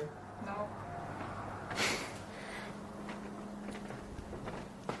anything? No.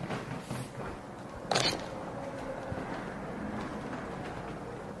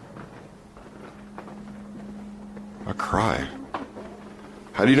 A cry.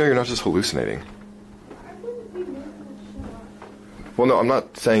 How do you know you're not just hallucinating? Well, no, I'm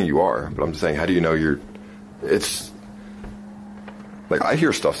not saying you are, but I'm just saying, how do you know you're... It's... Like, I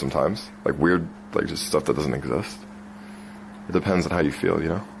hear stuff sometimes. Like, weird, like, just stuff that doesn't exist. It depends on how you feel, you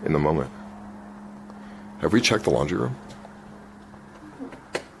know? In the moment. Have we checked the laundry room?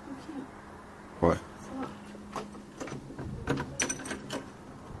 Why?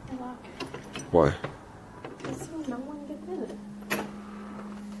 Why? No one gets in it.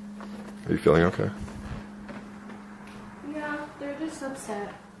 Are you feeling okay? Yeah, they're just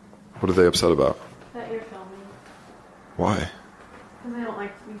upset What are they upset about? that you're filming. Why? Because they don't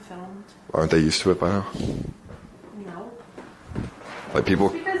like to be filmed. Aren't they used to it by now? No. Like, people...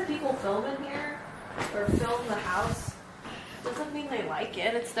 Because people film in here, or film the house, doesn't mean they like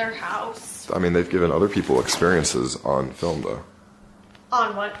it. It's their house. I mean, they've given other people experiences on film, though.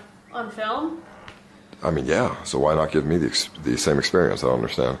 On what? On film? I mean, yeah. So why not give me the same experience? I don't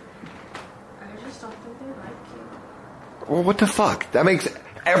understand. I just don't think they like you. Well, what the fuck? That makes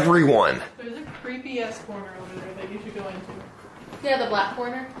everyone. There's a creepy ass corner over there that you should go into. Yeah, the black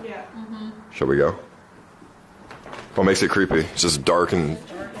corner. Yeah. Shall we go? What makes it creepy? It's just dark and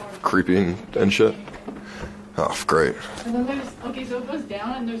creepy and shit? Oh, great. And then there's, okay, so it goes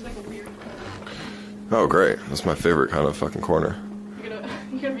down and there's like a weird corner. Oh, great. That's my favorite kind of fucking corner. You're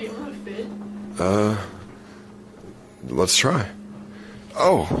gonna be able to fit? Let's try.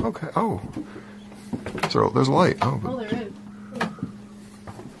 Oh, okay. Oh. So there's a light. Oh, Oh, there is.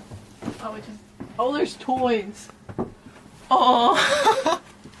 Oh, it just... Oh, there's toys. Oh.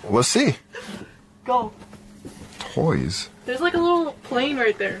 let's see. Go. Toys. There's like a little plane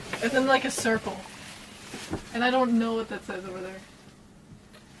right there. And then like a circle. And I don't know what that says over there.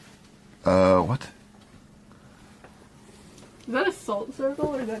 What? Is that a salt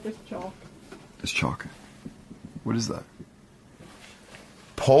circle or is that just chalk? It's chalk. What is that?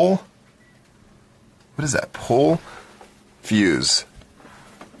 Pull? What is that? Pull fuse.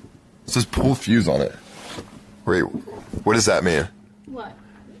 It says pull fuse on it. Wait, what does that mean? What?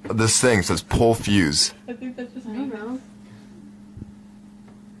 This thing says pull fuse. I think that's just me.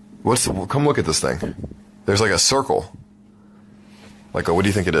 Come look at this thing. There's like a circle. Like a, what do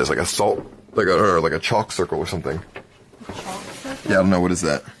you think it is? Like a salt, like a chalk circle or something. Chalk circle? Yeah, I don't know. What is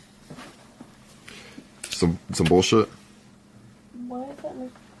that? Some bullshit. Why is that?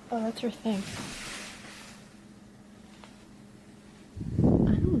 Oh, that's your thing.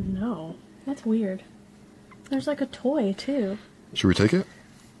 I don't know. That's weird. There's like a toy too. Should we take it?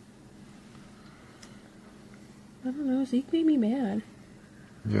 I don't know. Zeke made me mad.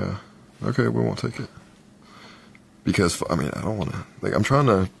 Yeah. Okay, we won't take it. Because, I mean, I don't want to... Like, I'm trying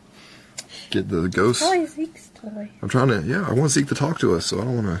to get the ghost... Toy, Zeke's toy. I'm trying to... Yeah, I want Zeke to talk to us, so I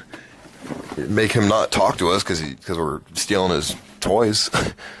don't want to make him not talk to us because we're stealing his toys.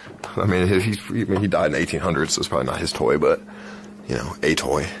 I mean, he died in 1800, so it's probably not his toy, but, you know, a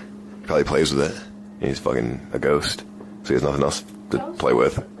toy. He probably plays with it. And he's fucking a ghost, so he has nothing else to play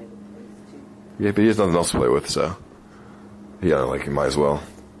with. Yeah, but he has nothing else to play with, so... Yeah, like, you might as well.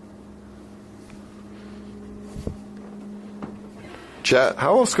 Chat,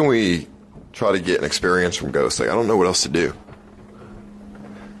 how else can we try to get an experience from ghosts? Like, I don't know what else to do.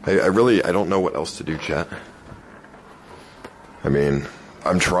 I don't know what else to do, chat. I mean,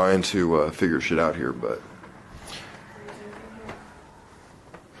 I'm trying to figure shit out here, but...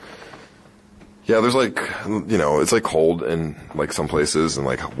 Yeah, there's like, you know, it's like cold in like some places and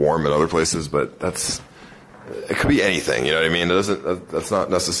like warm in other places, but it could be anything, you know what I mean? That's not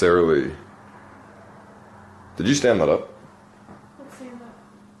necessarily... Did you stand that up? Let's see that.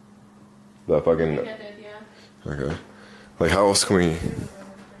 That fucking... I did, yeah. Okay. Like, how else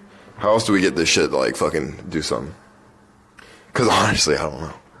do we get this shit to like fucking do something? Because honestly, I don't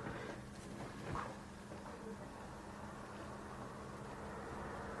know.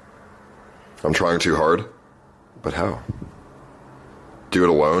 I'm trying too hard, but how? Do it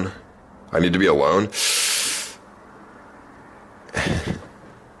alone? I need to be alone?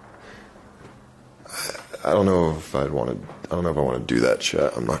 I don't know if I want to do that,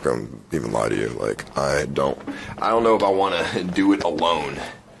 chat. I'm not going to even lie to you. Like, I don't know if I want to do it alone.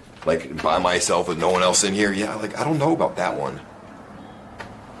 Like, by myself with no one else in here. Yeah, like, I don't know about that one.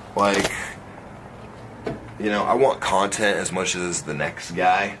 Like, you know, I want content as much as the next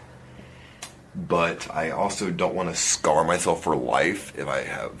guy. But I also don't want to scar myself for life if I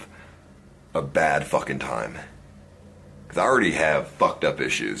have a bad fucking time. Because I already have fucked up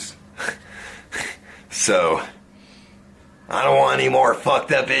issues. So, I don't want any more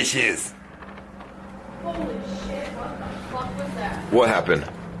fucked up issues. Holy shit, what the fuck was that? What happened?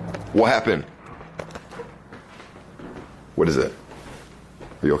 What happened? What is it?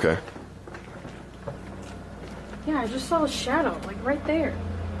 Are you okay? Yeah, I just saw a shadow, like right there.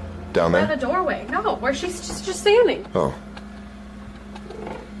 Down By there? the doorway. No, where she's just standing. Oh.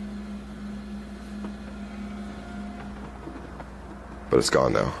 But it's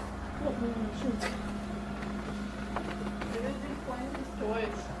gone now.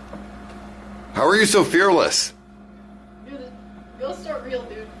 How are you so fearless? Dude, ghosts are real,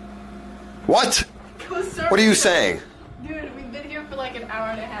 dude. What? Ghosts are What are you real. saying? Dude, we've been here for like an hour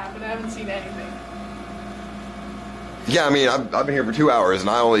and a half and I haven't seen anything. Yeah, I mean, I've been here for 2 hours and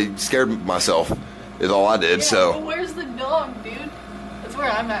I only scared myself, is all I did, Yeah, so. but where's the dog, dude? That's where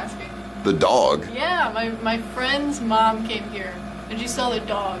I'm asking. The dog? Yeah, my friend's mom came here and she saw the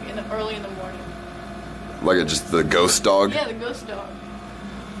dog early in the morning. Like just the ghost dog? Yeah, the ghost dog.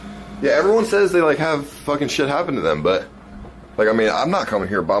 Yeah, everyone says they like have fucking shit happen to them, but like, I mean, I'm not coming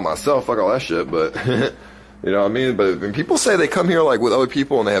here by myself, fuck all that shit, but you know what I mean? But when people say they come here like with other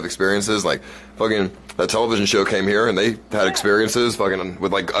people and they have experiences, like fucking that television show came here and they had experiences fucking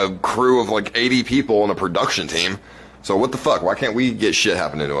with like a crew of like 80 people and a production team. So what the fuck? Why can't we get shit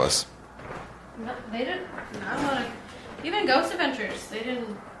happening to us? No, they didn't. Not a lot of. Even Ghost Adventures, they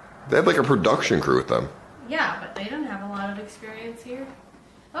didn't. They had like a production crew with them. Yeah, but they didn't have a lot of experience here.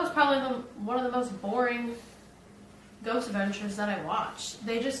 That was probably one of the most boring Ghost Adventures that I watched.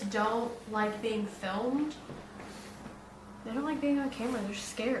 They just don't like being filmed. They don't like being on camera. They're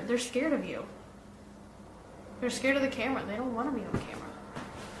scared. They're scared of you. They're scared of the camera. They don't want to be on camera.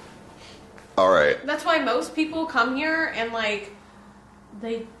 All right. That's why most people come here and like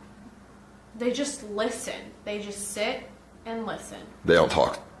they just listen. They just sit and listen. They don't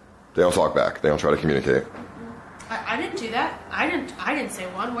talk. They don't talk back. They don't try to communicate. I didn't do that. I didn't say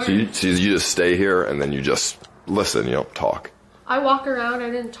one word. So you just stay here and then you just listen. You don't talk. I walk around. I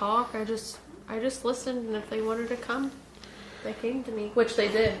didn't talk. I just listened, and if they wanted to come, they came to me, which they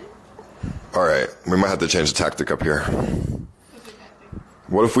did. All right, we might have to change the tactic up here.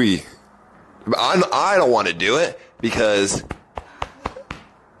 What if we? I don't want to do it because,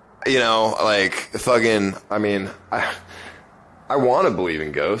 you know, like fucking. I mean, I want to believe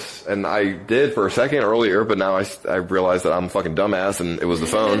in ghosts, and I did for a second earlier, but now I realized that I'm a fucking dumbass, and it was the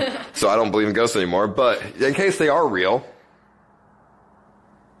phone, so I don't believe in ghosts anymore. But in case they are real,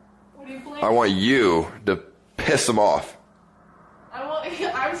 I want you to piss them off.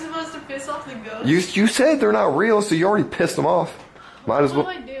 I'm supposed to piss off the ghosts? You said they're not real, so you already pissed them off. Might as well.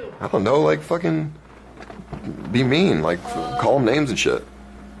 What do I do? I don't know, like fucking be mean, like call them names and shit.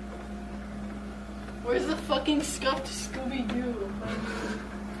 Where's the fucking Scuffed Scooby-Doo?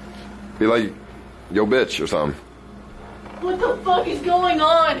 Be like, yo bitch or something. What the fuck is going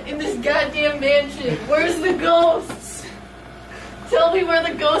on in this goddamn mansion? Where's the ghosts? Tell me where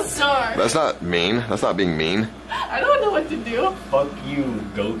the ghosts are. That's not mean. That's not being mean. I don't know what to do. Fuck you,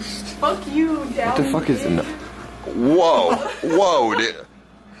 ghost. Fuck you, down. What the fuck is in the... Whoa. Whoa, dude.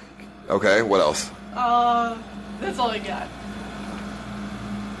 Okay, what else? That's all I got.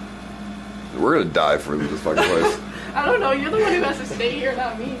 We're gonna die for this fucking place. I don't know, you're the one who has to stay here,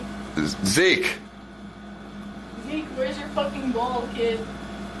 not me. Zeke! Zeke, where's your fucking ball, kid?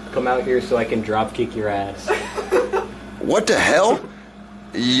 Come out here so I can drop kick your ass. What the hell?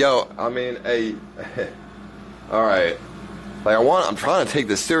 Yo, I mean, hey, alright. Like, I'm trying to take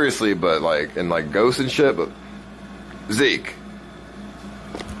this seriously, but like, and like ghosts and shit, but Zeke,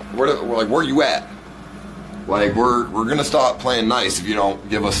 where you at? Like, we're gonna stop playing nice if you don't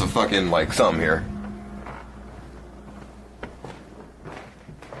give us a fucking, like, something here.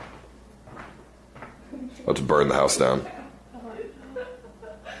 Let's burn the house down.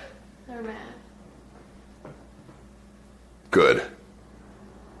 They're mad. Good. Not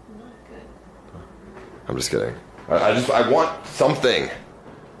good. I'm just kidding. I want something.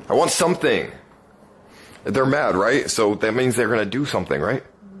 I want something. They're mad, right? So that means they're gonna do something, right?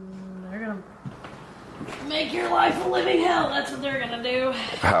 They're gonna make your life a living hell. That's what they're gonna do.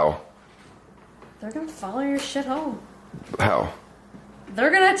 How? They're gonna follow your shit home. How?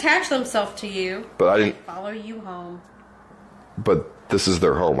 They're gonna attach themselves to you. But I didn't. Follow you home. But this is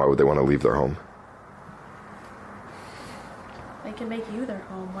their home. Why would they want to leave their home? They can make you their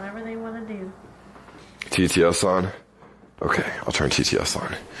home, whatever they want to do. TTS on? Okay, I'll turn TTS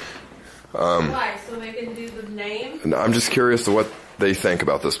on. Why? So they can do the name? No, I'm just curious to what they think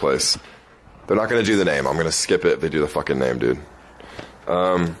about this place. They're not going to do the name. I'm going to skip it if they do the fucking name, dude.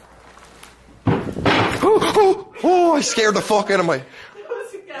 Oh, I scared the fuck out of my... It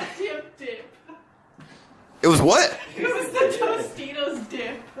was a goddamn dip. It was what? It was the Tostitos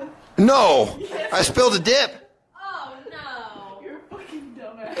dip. No! Yes. I spilled a dip! Oh no! You're a fucking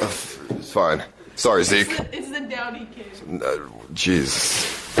dumbass. It's fine. Sorry, Zeke. It's the Dowdy kid.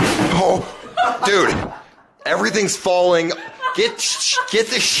 Jesus. Oh, dude. Everything's falling. Get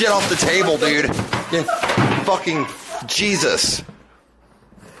this shit off the table, dude. Get fucking Jesus.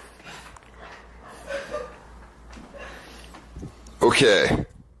 Okay.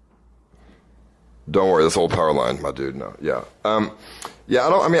 Don't worry, this old power line, my dude. No, yeah, yeah. I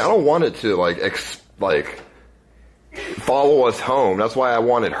don't want it to like follow us home. That's why I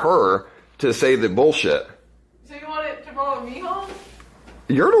wanted her to say the bullshit. So you want it to follow me home?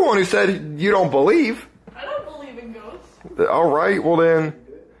 You're the one who said you don't believe. I don't believe in ghosts. All right, well then,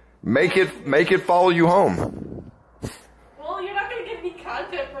 make it follow you home. Well, you're not gonna get any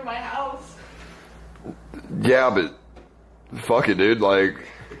content from my house. Yeah, but fuck it, dude. Like,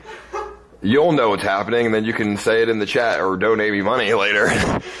 you'll know what's happening, and then you can say it in the chat or donate me money later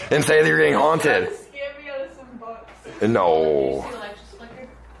and say that you're getting haunted. Scam me out of some bucks. No.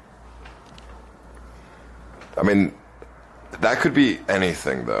 I mean, that could be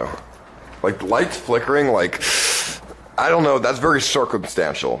anything, though. Like, lights flickering, like, I don't know, that's very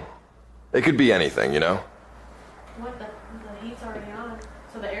circumstantial. It could be anything, you know? What? The heat's already on,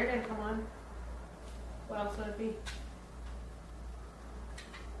 so the air didn't come on. What else would it be?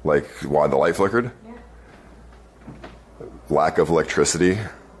 Like, why the light flickered? Yeah. Lack of electricity,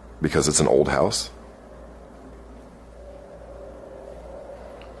 because it's an old house?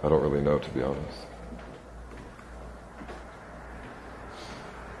 I don't really know, to be honest.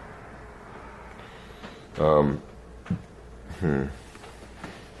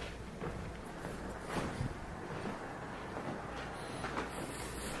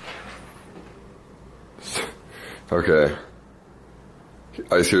 Okay.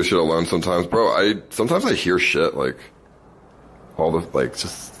 I hear shit alone sometimes, bro. Sometimes I hear shit like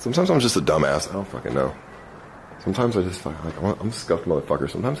sometimes I'm just a dumbass. I don't fucking know. Sometimes I just I'm a scuffed motherfucker.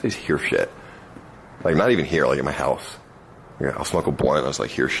 Sometimes I just hear shit. Like, not even here, like in my house. Yeah, I'll smoke a blunt and I just like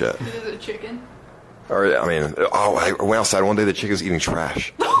hear shit. Is it a chicken? Or, I mean, I went outside one day, the chicken was eating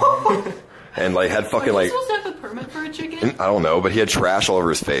trash. And like had fucking Are you like, supposed to have a permit for a chicken? I don't know, but he had trash all over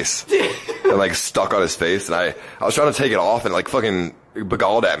his face. And like stuck on his face, and I was trying to take it off, and like fucking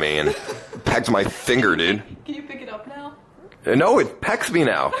beguiled at me and pecked my finger, dude. Can you pick it up now? No, it pecks me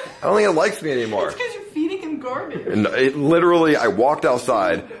now. I don't think it likes me anymore. It's because you're feeding him garbage. And it literally, I walked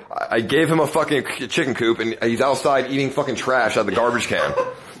outside, I gave him a fucking chicken coop, and he's outside eating fucking trash out of the garbage can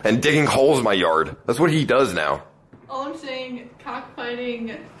and digging holes in my yard. That's what he does now. All I'm saying,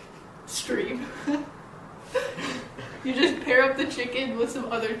 cockfighting stream. You just pair up the chicken with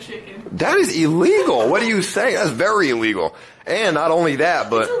some other chicken. That is illegal. What are you saying? That's very illegal. And not only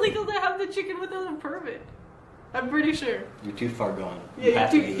that, but it's illegal to have the chicken without a permit. I'm pretty sure. You're too far gone.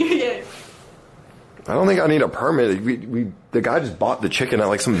 Yeah, yeah. I don't think I need a permit. The guy just bought the chicken at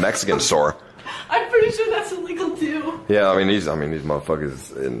like some Mexican store. I'm pretty sure that's illegal too. Yeah, I mean these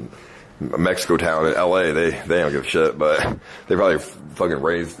motherfuckers in Mexico town in LA, they don't give a shit, but they probably fucking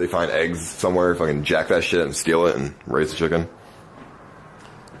they find eggs somewhere, fucking jack that shit and steal it and raise the chicken.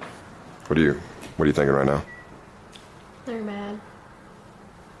 What are you thinking right now? They're mad.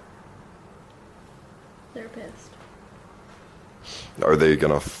 They're pissed. Are they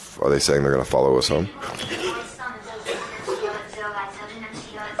saying they're gonna follow us home?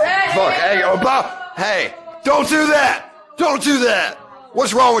 Fuck, hey, Opa! Hey, don't do that! Don't do that!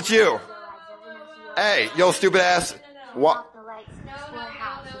 What's wrong with you? Hey, yo, stupid ass. What?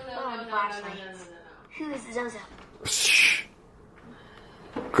 Who is Zozo? Shh.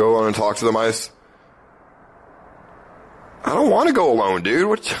 Go on and talk to them, Ice. I don't want to go alone, dude.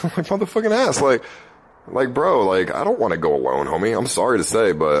 What like motherfucking ass? Like, bro, like, I don't want to go alone, homie. I'm sorry to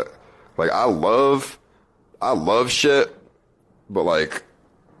say, but like, I love shit, but like,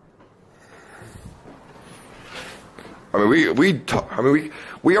 I mean,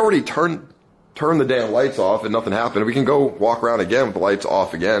 we already turned the damn lights off and nothing happened. We can go walk around again with the lights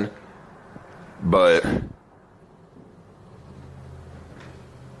off again, but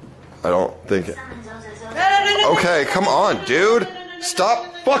I don't think it. Okay, come on, dude.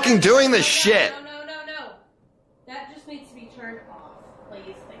 Stop fucking doing this shit. No. That just needs to be turned off,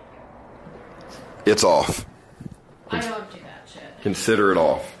 please. Thank you. It's off. I don't do that shit. Consider it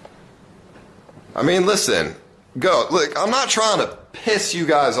off. I mean, listen. Go. Look, I'm not trying to piss you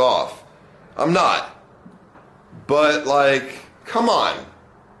guys off. I'm not. But, like, come on.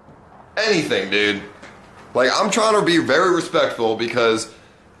 Anything, dude. Like, I'm trying to be very respectful because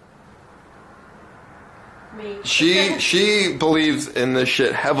Me. She believes in this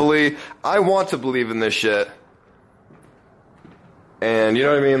shit heavily. I want to believe in this shit. And you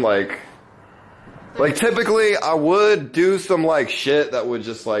know what I mean? Like typically I would do some like shit that would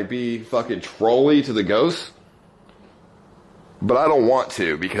just like be fucking trolly to the ghosts. But I don't want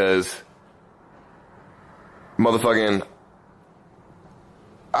to because motherfucking,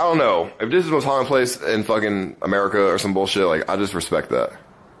 I don't know. If this is the most haunted place in fucking America or some bullshit, like, I just respect that.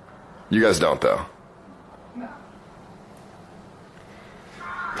 You guys don't, though. No.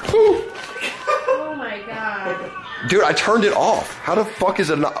 Oh my god. Dude, I turned it off. How the fuck is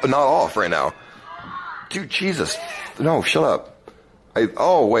it not off right now? Dude, Jesus. No, shut up.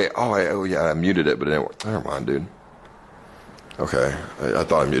 Oh yeah, I muted it, but it didn't work. Never mind, dude. Okay, I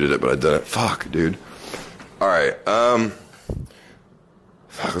thought I muted it, but I didn't. Fuck, dude. Alright,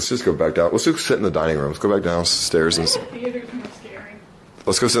 fuck, let's just go back down. Let's just sit in the dining room. Let's go back downstairs and... The theater's more scary.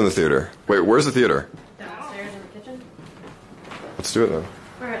 Let's go sit in the theater. Wait, where's the theater? Downstairs in the kitchen. Let's do it then.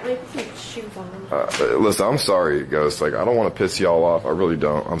 Alright, let's take shoes on. Listen, I'm sorry, Ghost. Like, I don't want to piss y'all off. I really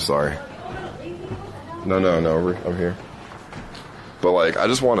don't. I'm sorry. No, I'm here. But like, I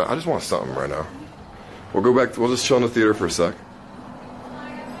just want something right now. We'll go back. We'll just chill in the theater for a sec.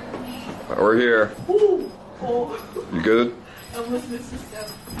 We're here. You good? Almost missed a step.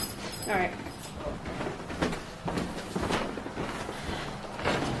 Alright.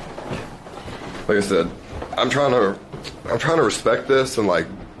 Like I said, I'm trying to respect this and like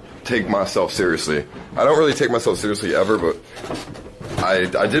take myself seriously. I don't really take myself seriously ever, but I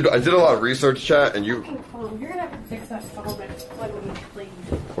did a lot of research, chat, and you. You're gonna have to fix that phone that's plugged in, please.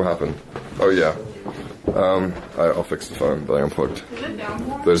 What happened? Oh yeah. I'll fix the phone that I unplugged. Is it down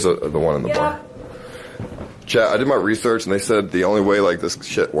more? There's the one in the bar. Chat, I did my research and they said the only way like this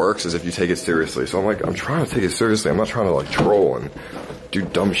shit works is if you take it seriously. So I'm like, I'm trying to take it seriously. I'm not trying to like troll and do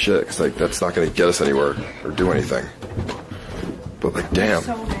dumb shit because like that's not going to get us anywhere or do anything. But like, damn.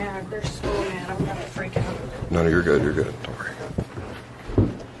 They're so mad. They're so mad. I'm gonna freak out. No, you're good. You're good. Don't worry.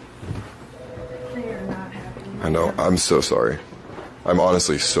 They are not happy. I know. I'm so sorry. I'm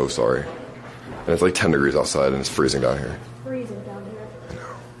honestly so sorry. And it's like 10 degrees outside and it's freezing down here. Freezing down here.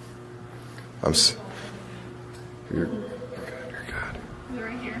 I know. You're good. You're good. Is it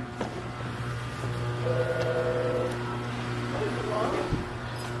right here?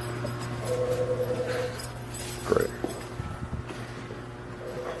 Great.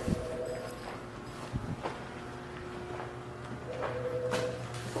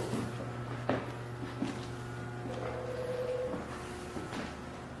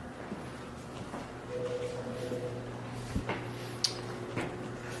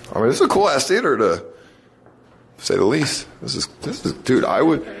 I mean, this is a cool ass theater to say the least. This is, dude, I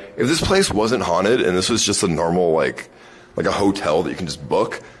would, if this place wasn't haunted and this was just a normal, like a hotel that you can just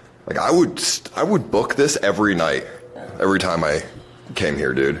book, like I would book this every night, every time I came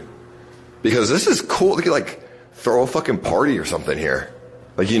here, dude. Because this is cool. You could like throw a fucking party or something here.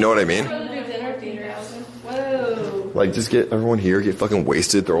 Like, you know what I mean? Whoa. Like, just get everyone here, get fucking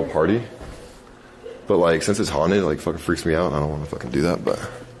wasted, throw a party. But like, since it's haunted, it like fucking freaks me out and I don't want to fucking do that, but.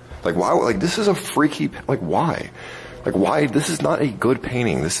 Like, why? Like, this is a freaky. Like, why? Like, why? This is not a good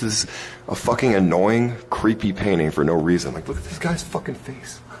painting. This is a fucking annoying, creepy painting for no reason. Like, look at this guy's fucking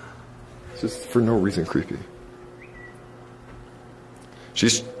face. It's just for no reason creepy.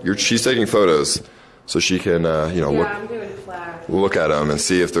 She's taking photos so she can, you know, I'm doing flash. look at them and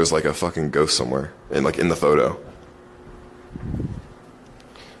see if there's like a fucking ghost somewhere in the photo.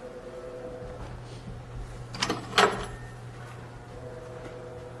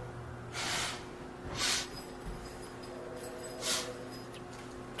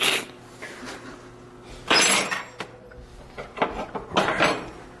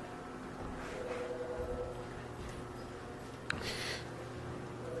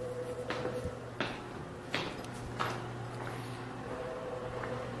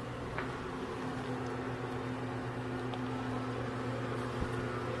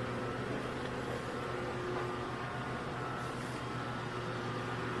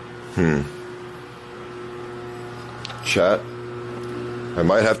 Chat, I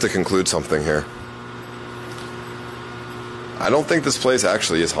might have to conclude something here. I don't think this place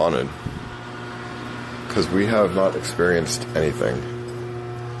actually is haunted. Because we have not experienced anything. I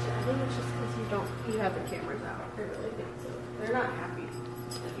think it's just because you have the cameras out. I really think so. They're not happy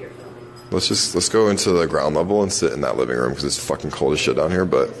that you're filming. Let's go into the ground level and sit in that living room because it's fucking cold as shit down here,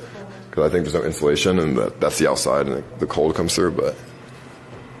 but because I think there's no insulation and that's the outside and the cold comes through, but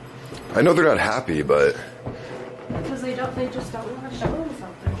I know they're not happy, but Because they just don't want to show them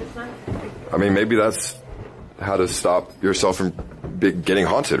something. They're just not happy. I mean, maybe that's how to stop yourself from getting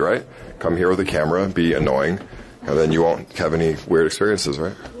haunted, right? Come here with a camera, be annoying, and then you won't have any weird experiences,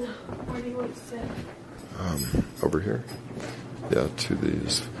 right? Where do you want to sit? Over here. Yeah, to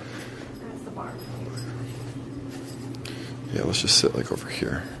these. That's the bar. Yeah, let's just sit like over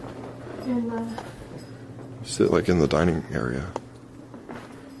here. In the... Sit like in the dining area.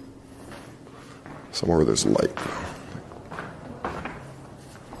 Somewhere where there's light.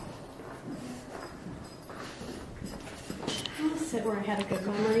 I'll sit where I had a good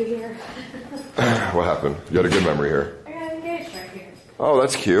memory here. What happened? You had a good memory here. I got engaged right here. Oh,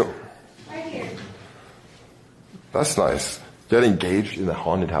 that's cute. Right here. That's nice. You got engaged in the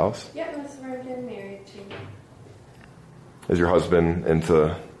haunted house? Yep, that's where I'm getting married to. Is your husband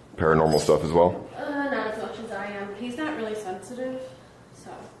into paranormal stuff as well? Not as much as I am. He's not really sensitive, so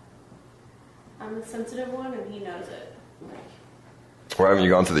I'm the sensitive one, and he knows it. Why haven't you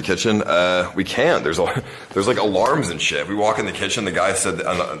gone to the kitchen? We can't. There's like alarms and shit. If we walk in the kitchen, the guy said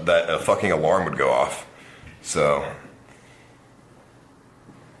that a fucking alarm would go off. So,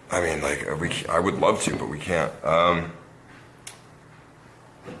 I mean, like, I would love to, but we can't.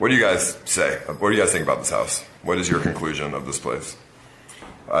 What do you guys say? What do you guys think about this house? What is your conclusion of this place?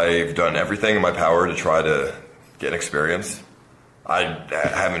 I've done everything in my power to try to get an experience. I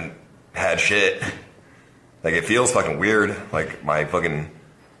haven't had shit. Like, it feels fucking weird. Like, my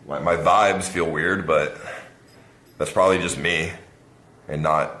vibes feel weird, but that's probably just me and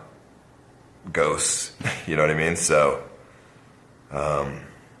not ghosts. You know what I mean? So, I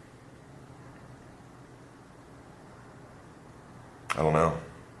don't know.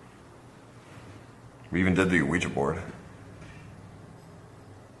 We even did the Ouija board.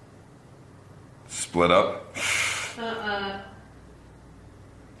 Split up.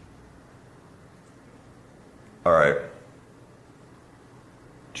 All right.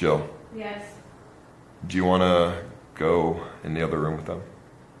 Jill. Yes. Do you want to go in the other room with them?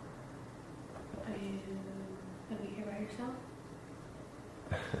 Are you gonna be here by yourself?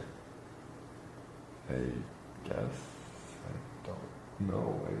 I guess. I don't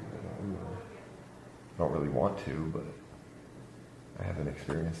know. I don't really want to, but I haven't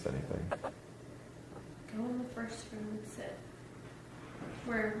experienced anything. Go in the first room and sit.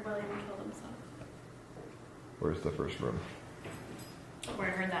 Where William killed himself. Where's the first room? Where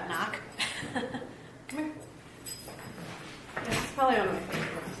I heard that knock. Come here. It's probably one of my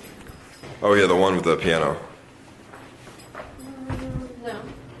favorite rooms. Oh yeah, the one with the piano. No.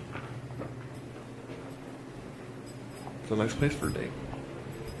 It's a nice place for a date.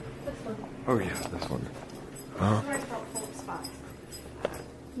 This one. Oh yeah, this one. This is where I felt full of spots.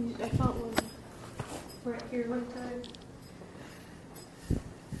 I felt one right here one time.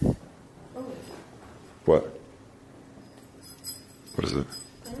 Oh. What? What is it?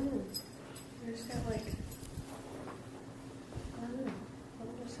 I don't know. I just got like, I don't know. It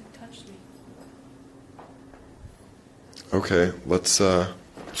almost like touched me. Okay, let's, I'm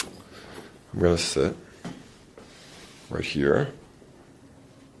gonna sit right here.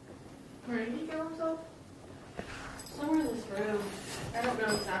 Where did he kill himself? Somewhere in this room. I don't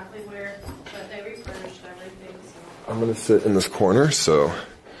know exactly where, but they refurnished everything, so. I'm gonna sit in this corner, so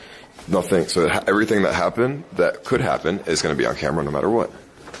everything that happened, that could happen, is gonna be on camera no matter what.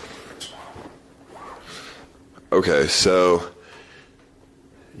 Okay, so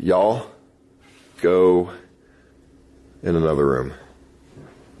y'all go in another room.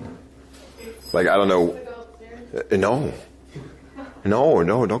 Like, I don't know.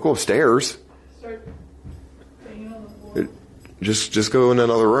 No, don't go upstairs. Just go in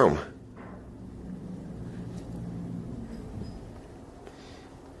another room.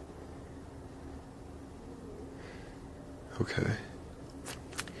 Okay.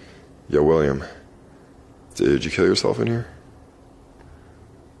 Yo, William. Did you kill yourself in here?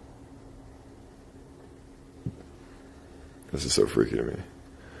 This is so freaky to me.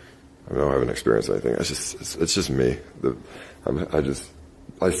 I haven't experienced anything. It's just me.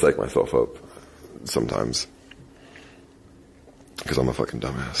 I psych myself up sometimes because I'm a fucking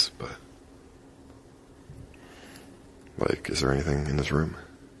dumbass. But like, is there anything in this room?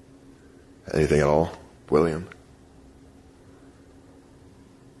 Anything at all, William?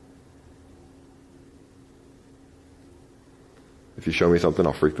 If you show me something,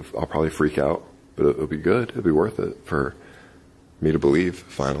 I'll probably freak out, but it'll be good. It'll be worth it for me to believe,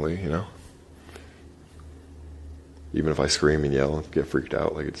 finally, you know? Even if I scream and yell and get freaked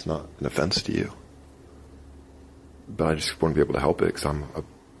out, like, it's not an offense to you. But I just want to be able to help it because I'm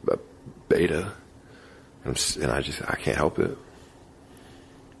a beta, and I can't help it.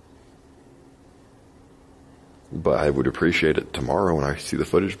 But I would appreciate it tomorrow when I see the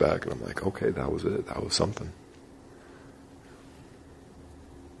footage back and I'm like, okay, that was it. That was something.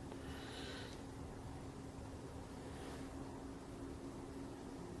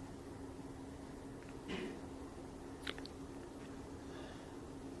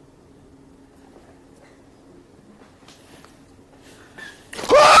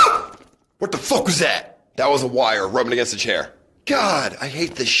 What the fuck was that? That was a wire rubbing against the chair. God, I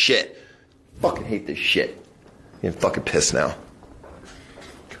hate this shit. Fucking hate this shit. I'm getting fucking pissed now.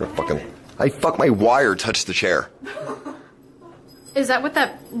 My wire touched the chair. Is that what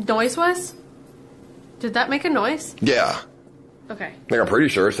that noise was? Did that make a noise? Yeah. Okay. Like, I'm pretty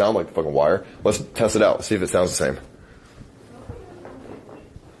sure it sounded like the fucking wire. Let's test it out. Let's see if it sounds the same.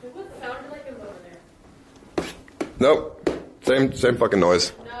 Nope. Same fucking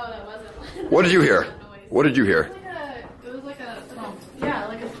noise. No, that wasn't. What did you hear? What did you hear? It was like a yeah,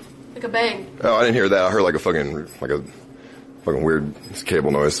 like a bang. Oh, I didn't hear that. I heard like a fucking weird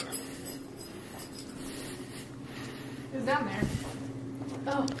cable noise. Who's down there?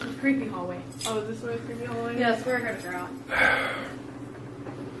 Oh, the creepy hallway. Oh, is this where the creepy hallway is? Yeah, that's where I heard a girl.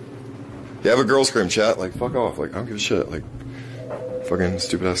 You have a girl scream, chat. Like, fuck off. Like, I don't give a shit. Like, fucking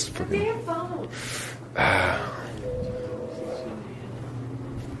stupid ass fucking. Damn phone.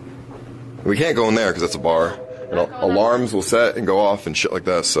 We can't go in there because that's a bar. And alarms will set and go off and shit like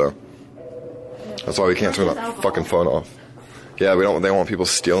that, so. That's why we can't turn that fucking phone off. Yeah, they don't want people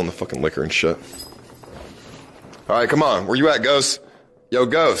stealing the fucking liquor and shit. Alright, come on. Where you at, Ghost? Yo,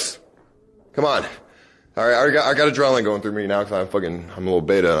 Ghost. Come on. Alright, I got adrenaline going through me now because I'm a little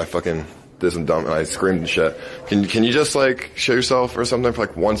beta and I fucking did some dumb and I screamed and shit. Can you just like show yourself or something for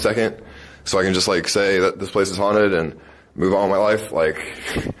like 1 second so I can just like say that this place is haunted and move on with my life? Like,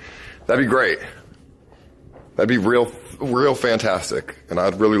 that'd be great. That'd be real fantastic and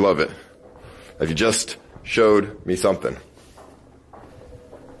I'd really love it if you just showed me something.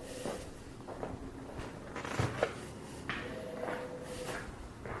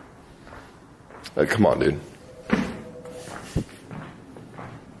 Like, come on, dude.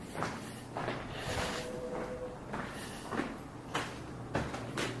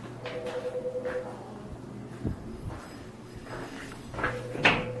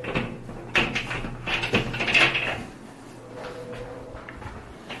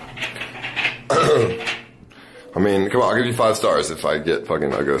 I mean, come on, I'll give you 5 stars if I get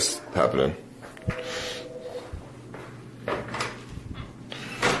fucking a ghost happening.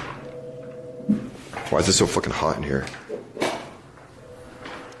 Why is it so fucking hot in here?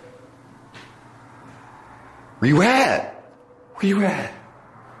 Where you at? Where you at?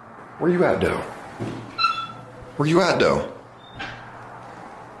 Where you at, though? Where you at, though?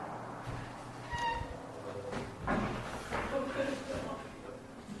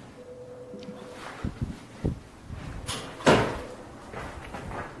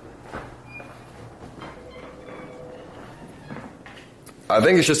 I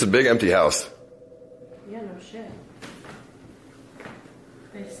think it's just a big empty house. Yeah, no shit.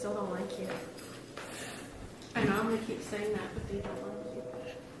 They still don't like you. I know I'm gonna keep saying that, but they don't like you.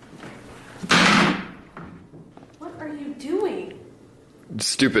 What are you doing?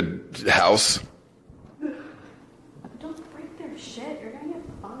 Stupid house. Don't break their shit. You're gonna get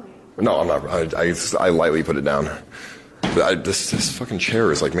fined. No, I'm not. I lightly put it down. But this fucking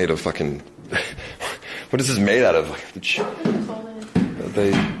chair is like made of fucking. What is this made out of? Like,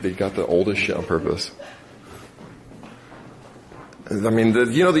 they got the oldest shit on purpose. I mean,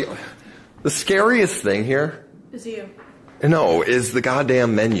 the scariest thing here. Is you. No, is the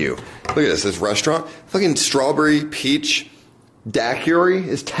goddamn menu. Look at this. This restaurant, fucking strawberry peach daiquiri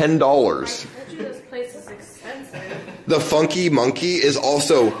is $10. I told you this place is expensive. The funky monkey is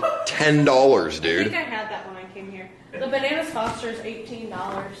also $10, dude. I think I had that when I came here. The Bananas Foster is $18.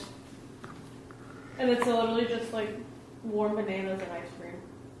 And it's literally just like warm bananas and ice cream.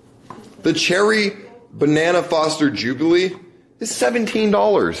 The cherry banana Foster Jubilee is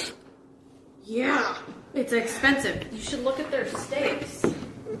 $17. Yeah, it's expensive. You should look at their steaks.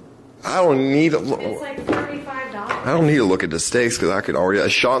 I don't need to look. It's like $35. I don't need to look at the steaks because I could already. I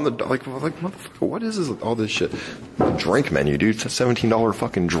shot in the like motherfucker. What is this? All this shit. Drink menu, dude. It's a $17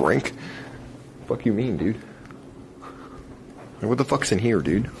 fucking drink. Fuck you mean, dude? Like, what the fuck's in here,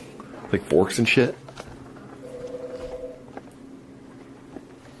 dude? Like forks and shit.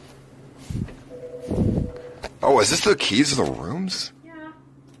 Oh, is this the keys to the rooms? Yeah.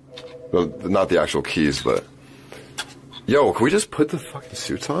 Well, not the actual keys, but. Yo, can we just put the fucking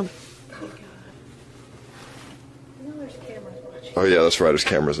suits on? Oh, God. You know there's cameras watching. Oh, yeah, that's right. There's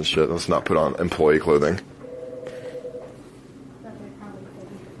cameras and shit. Let's not put on employee clothing. That they probably could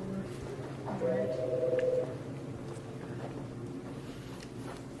be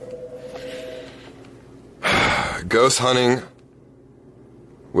for Ghost hunting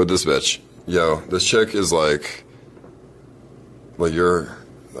with this bitch. Yo, this chick is like you're,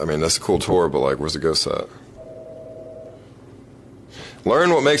 I mean, that's a cool tour, but like, where's the ghost at? Learn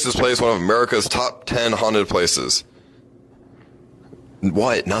what makes this place one of America's top 10 haunted places.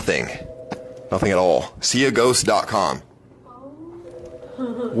 What? Nothing. Nothing at all. Seeaghost.com.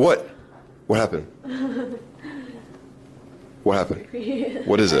 What? What happened? What happened?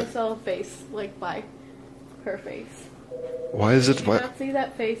 What is it? I saw a face, like, by her face. Why is it? Did you not see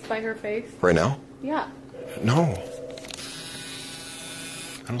that face by her face? Right now? Yeah. No.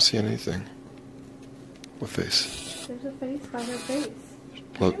 I don't see anything. What face? There's a face by her face.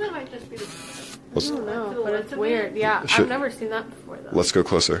 Look. I think that might just be the... I Let's, don't know, but it's weird. Yeah, I've never seen that before, though. let's go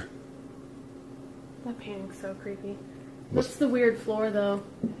closer. That painting's so creepy. What's the weird floor, though?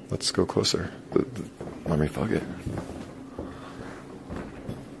 Let's go closer. Let me fuck it.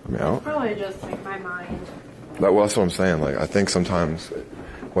 Let me out. Probably just, like, my mind. Well, that's what I'm saying. Like, I think sometimes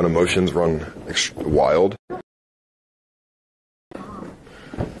when emotions run wild.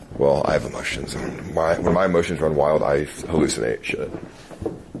 Well, I have emotions. And when my emotions run wild, I hallucinate shit.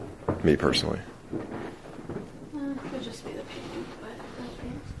 Me personally. Could just be the painting, but that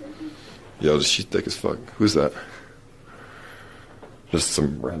painting's creepy. Yo, she's thick as fuck. Who's that? Just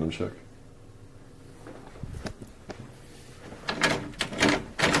some random chick.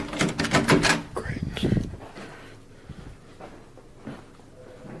 Great.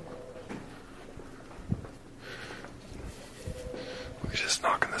 We could just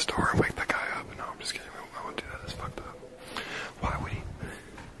knock on this door and wake that guy up. No, I'm just kidding. I won't do that. That's fucked up. Why would he?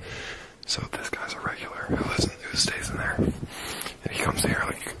 So this guy's a regular who stays in there. And he comes here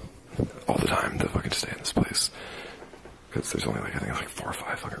like all the time to fucking stay in this place. Because there's only like, I think it's like 4 or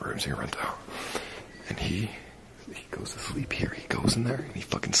 5 fucking rooms you can rent out. And he goes to sleep here. He goes in there and he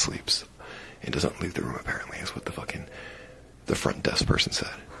fucking sleeps. And doesn't leave the room apparently, is what the front desk person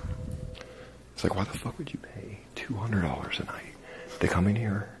said. It's like, why the fuck would you pay $200 a night to come in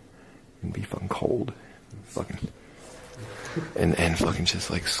here and be fucking cold? And fucking just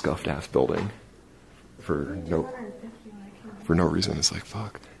like scuffed ass building for no reason. It's like,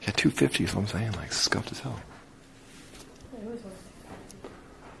 fuck. Yeah, $250 is what I'm saying. Like, scuffed as hell.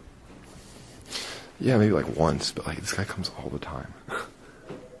 Yeah, maybe like once, but like this guy comes all the time.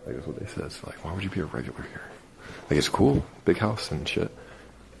 Like that's what they said. So like, why would you be a regular here? Like it's cool, big house and shit.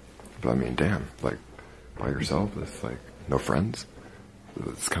 But I mean, damn, like by yourself, it's like no friends.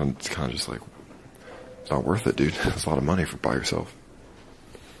 It's kind of just like it's not worth it, dude. It's a lot of money for by yourself.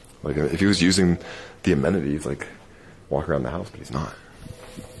 Like if he was using the amenities, like walk around the house, but he's not.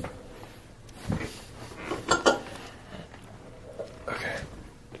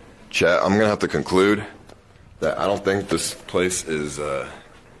 Chat, I'm gonna have to conclude that I don't think this place is, I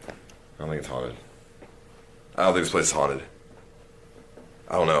don't think it's haunted. I don't think this place is haunted.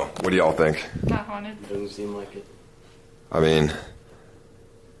 I don't know. What do y'all think? Not haunted. Doesn't seem like it. I mean,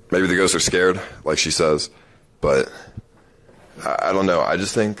 maybe the ghosts are scared, like she says, but I don't know. I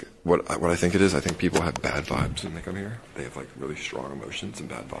just think, what I think it is, I think people have bad vibes when they come here. They have like really strong emotions and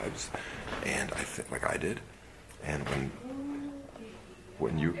bad vibes. And I think, like I did, and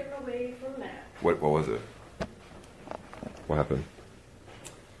when you... What was it? What happened?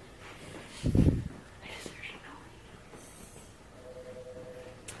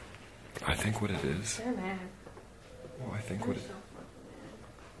 I think what it is... They're mad. Well, I think what it...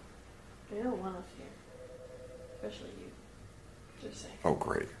 They don't want us here. Especially you. Just saying. Oh,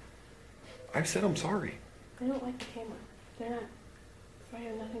 great. I said I'm sorry. They don't like the camera. They're not...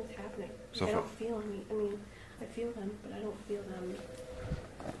 Nothing's happening. So I don't feel any... I mean, I feel them, but I don't feel them...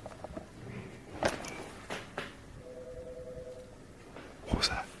 What was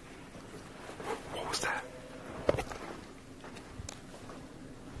that? What was that?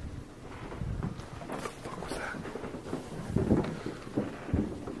 What the fuck was that?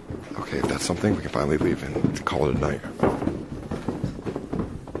 Okay, if that's something, we can finally leave and call it a night.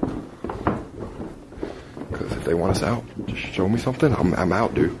 Because if they want us out, just show me something. I'm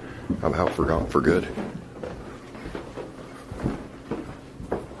out, dude. I'm out for good.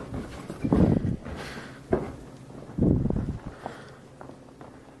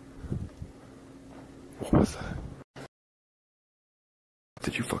 What was that?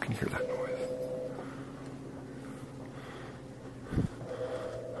 Did you fucking hear that noise?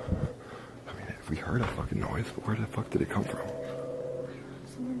 I mean, if we heard a fucking noise, but where the fuck did it come from?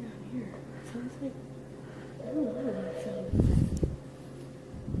 Somewhere down here. It sounds like... I don't know what it sounds.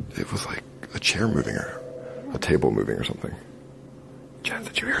 It was like a chair moving or a table moving or something. Chad,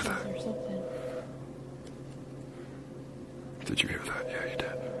 did you hear that? Or something. Did you hear that? Yeah, you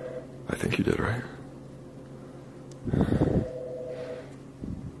did. I think you did, right?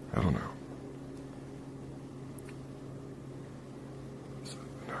 I don't know.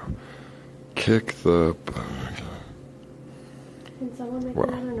 No. Kick the... Can someone make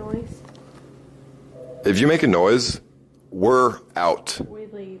another noise? If you make a noise, we're out. We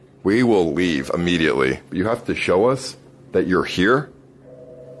leave. We will leave immediately. You have to show us that you're here,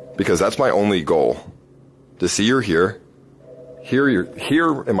 because that's my only goal. To see you're here, hear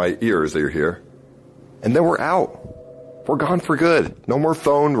in my ears that you're here, and then we're out. We're gone for good. No more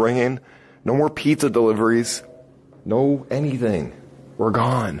phone ringing, no more pizza deliveries, no anything. We're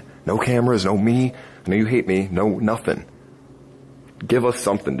gone. No cameras, no me. I know you hate me. No nothing. Give us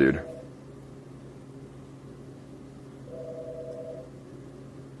something, dude.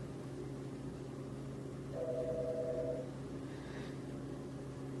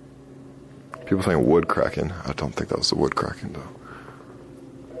 People saying wood cracking. I don't think that was the wood cracking, though.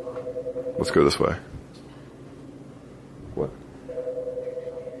 Let's go this way. What?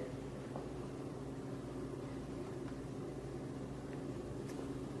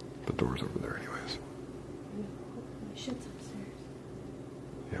 The door's over there anyways. My shit's upstairs.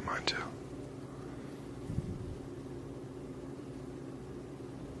 Yeah, mine too.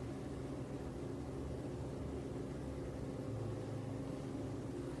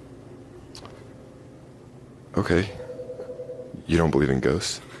 Okay. You don't believe in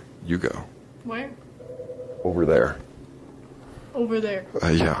ghosts? You go. Where? Over there. Over there.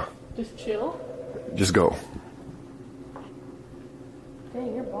 Yeah. Just chill? Just go.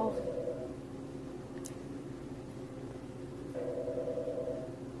 Dang, you're ballsy.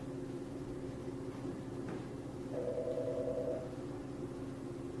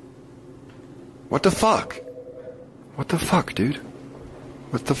 What the fuck? What the fuck, dude?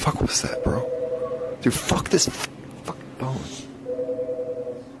 What the fuck was that, bro? Dude, fuck this fucking phone.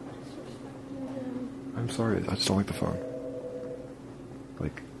 I'm sorry, I just don't like the phone.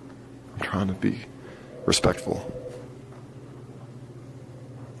 Like, I'm trying to be respectful.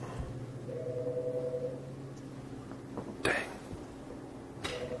 Dang.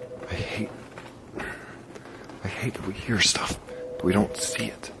 I hate that we hear stuff, but we don't see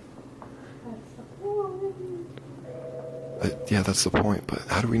it. Yeah, that's the point, but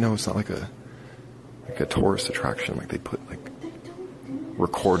how do we know it's not like a tourist attraction? Like they put like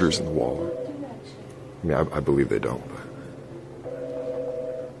recorders in the wall. I mean, I believe they don't, but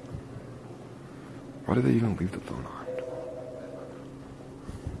why do they even leave the phone on?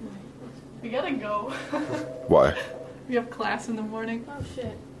 We gotta go. Why? We have class in the morning. Oh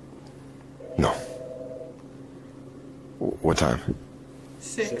shit. No. What time?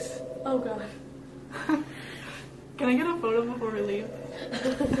 6. Oh god. Can I get a photo before we leave?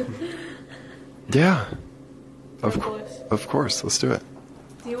 Yeah. Of course. Let's do it.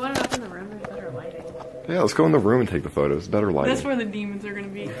 Do you want it up in the room? There's better lighting. Yeah, let's go in the room and take the photos. Better lighting. That's where the demons are gonna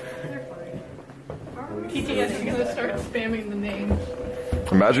be. They're fine. TTS is gonna start spamming the name.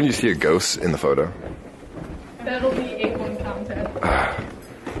 Imagine you see a ghost in the photo. That'll be 8-1 content.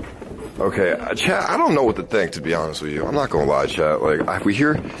 Okay, chat, I don't know what to think, to be honest with you. I'm not gonna lie, chat. Like, we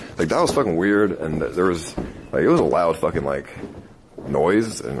hear, like, that was fucking weird, and there was, like, it was a loud fucking, like,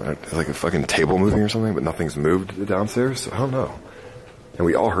 noise, and like a fucking table moving or something, but nothing's moved downstairs, so I don't know. And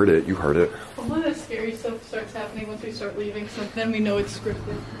we all heard it, you heard it. Hopefully the scary stuff starts happening once we start leaving, so then we know it's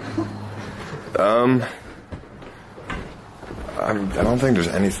scripted. I don't think there's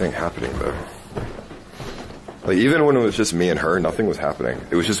anything happening, though. Like, even when it was just me and her, nothing was happening.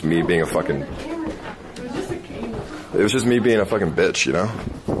 It was just me being a fucking... It was just me being a fucking bitch, you know?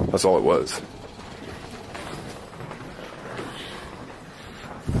 That's all it was.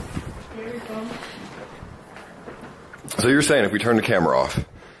 So you're saying if we turn the camera off,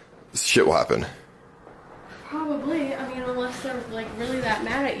 shit will happen? Probably. I mean, unless they're, like, really that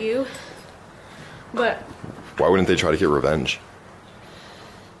mad at you. But... Why wouldn't they try to get revenge?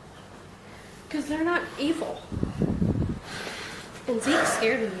 Because they're not evil. And Zeke's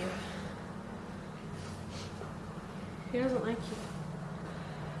scared of you. He doesn't like you.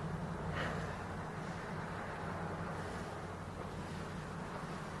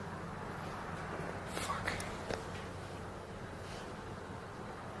 Fuck.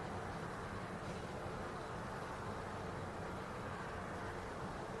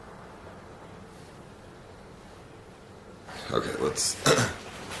 Okay, let's...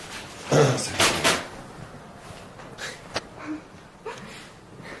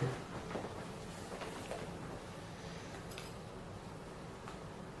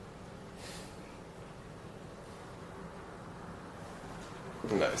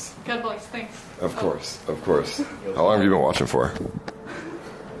 Nice. God bless, thanks. Of course. How long have you been watching for?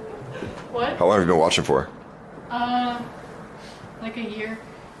 What? How long have you been watching for? Like a year.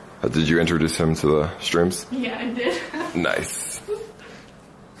 Did you introduce him to the streams? Yeah, I did. Nice.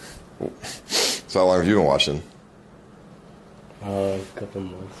 So how long have you been watching? A couple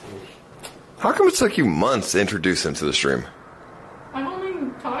months. How come it took you months to introduce him to the stream? I've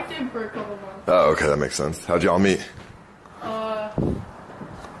only talked to him for a couple months. Oh, okay, that makes sense. How'd y'all meet?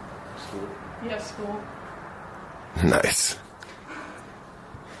 Yeah, school. Nice.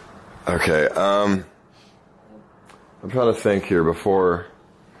 Okay, I'm trying to think here before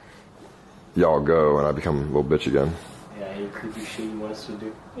y'all go and I become a little bitch again. Yeah, any creepy shit you want us to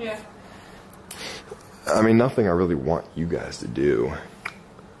do? Yeah. I mean, nothing I really want you guys to do.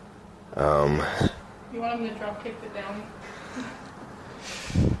 You want him to drop kick it down?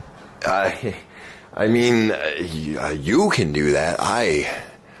 I mean, you can do that. I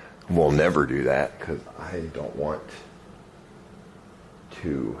will never do that because I don't want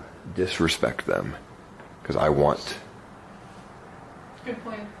to disrespect them because I want. Good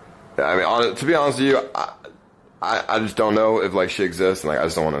plan. I mean, to be honest with you, I just don't know if like shit exists, and like I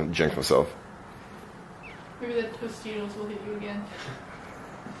just don't want to jinx myself. Maybe the Tostitos will hit you again.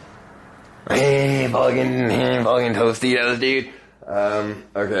 Hey, fucking Tostitos, dude.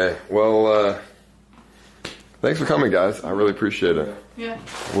 Okay, well, thanks for coming, guys. I really appreciate it. Yeah.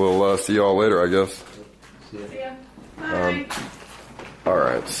 We'll see y'all later, I guess. See ya. Bye.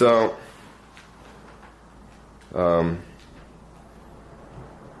 Alright, so, I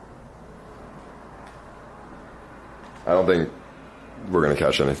don't think we're gonna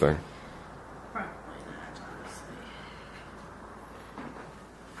catch anything. Probably not, honestly.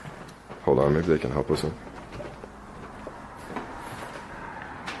 Hold on, maybe they can help us.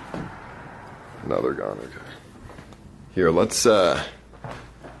 No, they're gone. Okay. Here, let's let's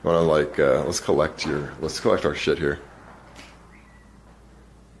collect our shit here.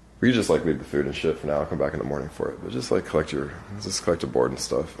 We could just like leave the food and shit for now. I'll come back in the morning for it. But just like collect your board and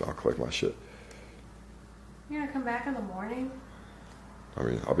stuff, and I'll collect my shit. You're gonna come back in the morning? I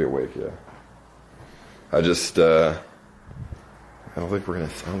mean, I'll be awake, yeah. I just I don't think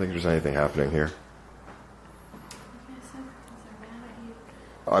there's anything happening here.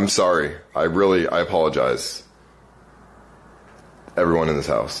 I'm sorry. I apologize. Everyone in this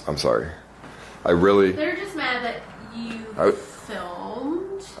house, I'm sorry. They're just mad that you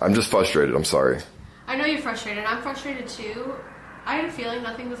filmed. I'm just frustrated. I'm sorry. I know you're frustrated. I'm frustrated too. I had a feeling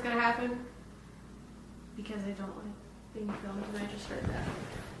nothing was going to happen. Because I don't like being filmed, and I just heard that.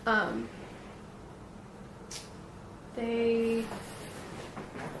 They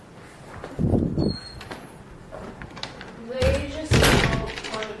just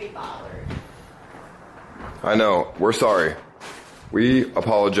don't want to be bothered. I know. We're sorry. We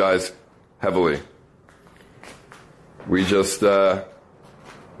apologize heavily. We're just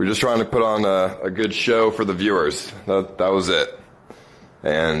trying to put on a good show for the viewers. That was it.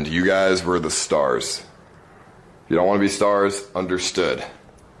 And you guys were the stars. If you don't want to be stars, understood.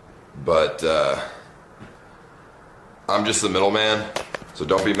 But I'm just the middleman, so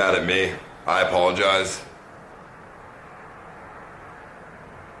don't be mad at me. I apologize.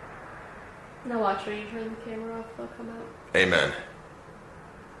 Now watch when you turn the camera off, they'll come out. Amen.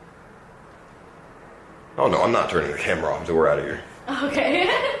 Oh no, I'm not turning the camera off until we're out of here. Okay.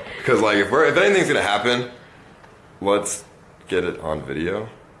 Because like if anything's gonna happen, let's get it on video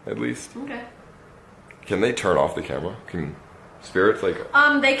at least. Okay. Can they turn off the camera? Can spirits like?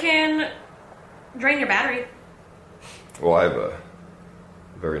 They can drain your battery. Well, I have a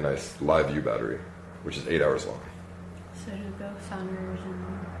very nice live view battery, which is 8 hours long. So do ghost hunters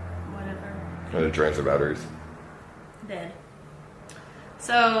and whatever. And it drains the batteries. Dead.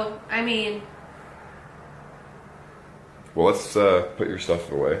 So, I mean. Well, let's put your stuff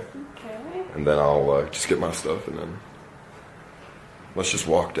away. Okay. And then I'll just get my stuff and then let's just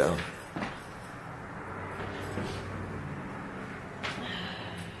walk down.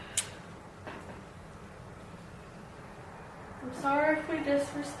 I'm sorry if we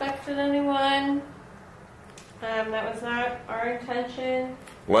disrespected anyone. That was not our intention.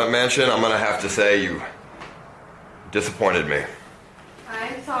 Lemp Mansion, I'm gonna have to say you disappointed me.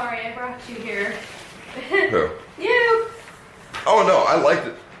 I'm sorry I brought you here. Who? You! Oh no, I liked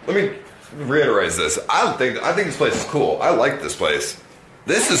it. Let me reiterate this. I think this place is cool. I like this place.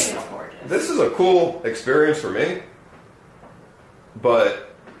 This is a cool experience for me.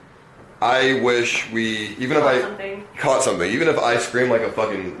 But I wish even if I caught something, even if I scream like a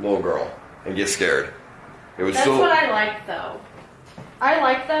fucking little girl and get scared, it would still. That's what I like though. I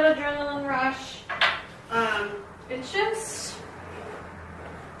like that adrenaline rush. It's just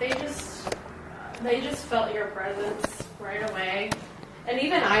they just felt your presence right away, and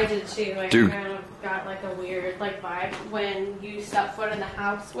even I did too. I kind of got like a weird like vibe when you step foot in the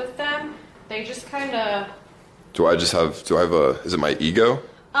house with them. They just kind of. Do I have a? Is it my ego?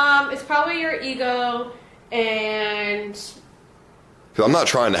 It's probably your ego, and Because I'm not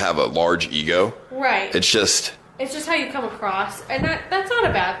trying to have a large ego. Right. It's just how you come across, and that's not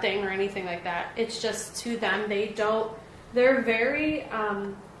a bad thing or anything like that. It's just to them, they're very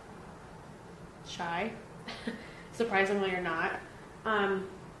shy. Surprisingly or not.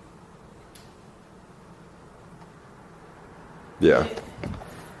 Yeah.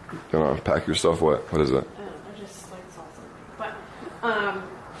 Gonna pack your stuff. What is it? I just like saw something, but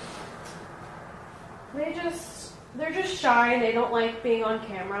they're just shy. They don't like being on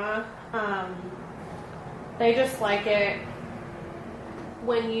camera. They just like it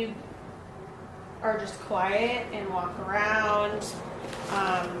when you are just quiet and walk around,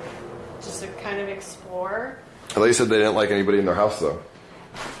 just to kind of explore. I thought you said they didn't like anybody in their house though.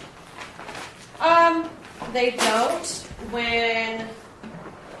 They don't when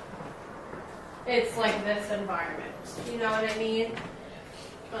it's like this environment. You know what I mean?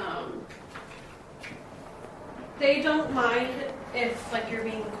 They don't mind if like you're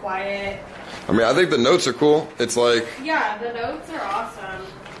being quiet. I mean, I think the notes are cool. It's like... Yeah, the notes are awesome.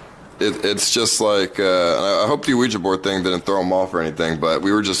 It's just like... I hope the Ouija board thing didn't throw them off or anything, but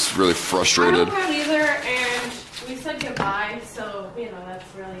we were just really frustrated. I don't have either, and we said goodbye, so, you know, that's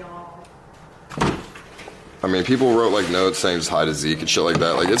really all. I mean, people wrote like notes saying just hi to Zeke and shit like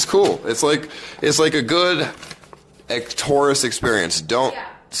that. Like, it's cool. It's like a good tourist experience. Don't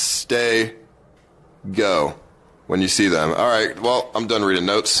stay, go when you see them. All right, well, I'm done reading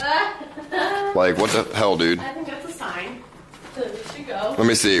notes. Like, what the hell, dude? I think that's a sign. So we should go. Let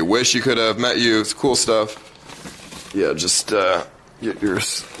me see. Wish you could have met you. It's cool stuff. Yeah, just get your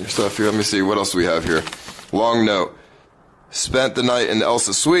stuff here. Let me see. What else do we have here? Long note. Spent the night in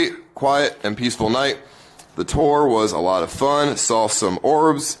Elsa's suite. Quiet and peaceful night. The tour was a lot of fun. Saw some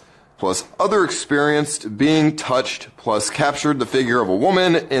orbs, plus other experienced being touched, plus captured the figure of a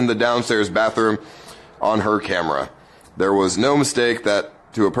woman in the downstairs bathroom on her camera. There was no mistake that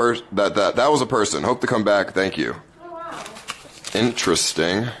was a person. Hope to come back. Thank you. Oh, wow.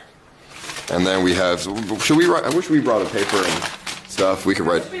 Interesting. And then we have. Should we write? I wish we brought a paper and stuff. We could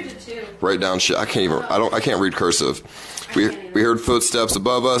write down shit. I can't read cursive. We heard footsteps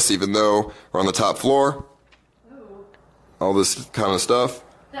above us, even though we're on the top floor. Ooh. All this kind of stuff.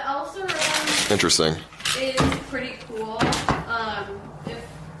 The Elsa room. Interesting. Is pretty cool. If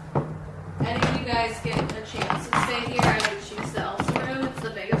any of you guys get a chance to stay here, I would choose the Elsa room. It's the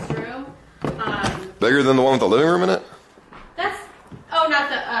biggest room. Bigger than the one with the living room in it?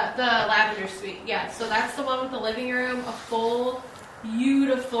 Not the lavender suite. Yeah, so that's the one with the living room, a full,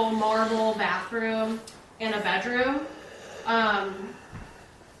 beautiful marble bathroom, and a bedroom.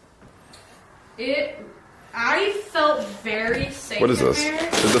 I felt very safe. What is this? There.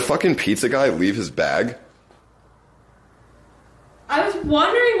 Did the fucking pizza guy leave his bag? I was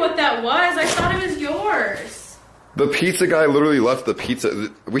wondering what that was. I thought it was yours. The pizza guy literally left the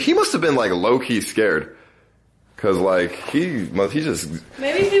pizza. He must have been like low-key scared. Cause like he just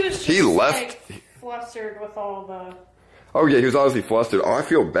maybe he was just left like, flustered with all the. Oh yeah, he was obviously flustered. Oh, I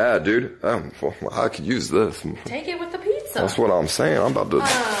feel bad, dude. Well, I could use this. Take it with the pizza. That's what I'm saying. I'm about to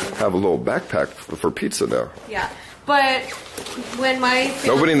have a little backpack for pizza now. Yeah, but when my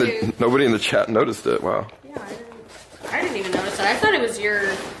nobody in the chat noticed it. Wow. Yeah, I didn't even notice it. I thought it was your.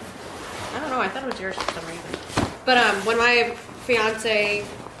 I don't know. I thought it was yours for some reason. But when I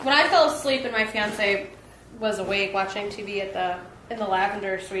fell asleep and my fiance was awake watching TV in the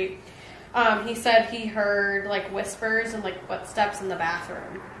lavender suite. He said he heard like whispers and like footsteps in the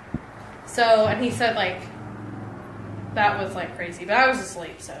bathroom. So, and he said like that was like crazy, but I was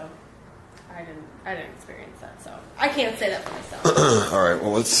asleep, so I didn't experience that. So I can't say that for myself. All right,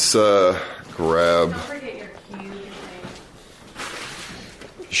 well let's grab. Don't forget your huge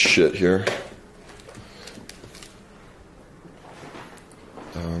thing. Shit here.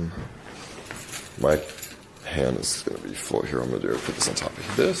 My hand is going to be full here. I'm going to put this on top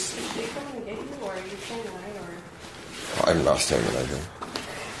of this. Did they come and get you, or are you staying the night, or? I'm not staying the night here.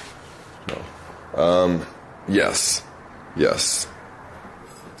 No. Yes. Yes.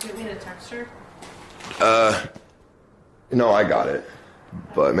 Do you want me to text her? No, I got it.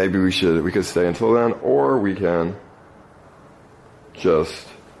 But maybe we could stay until then, or we can just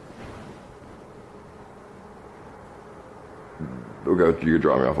you could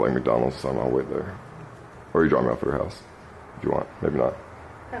drop me off at like McDonald's, so I'll wait there. Or you drop me off at your house if you want. Maybe not.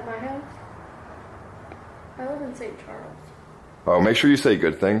 At my house? I live in St. Charles. Oh, make sure you say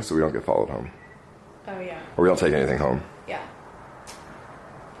good things so we don't get followed home. Oh, yeah. Or we don't take anything home. Yeah.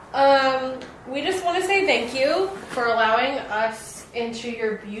 We just want to say thank you for allowing us into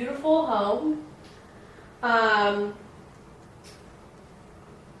your beautiful home.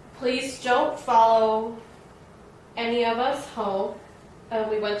 Please don't follow any of us home.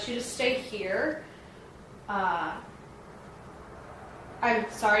 We want you to stay here. I'm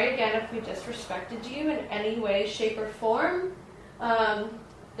sorry again if we disrespected you in any way, shape, or form.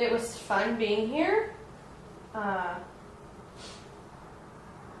 It was fun being here.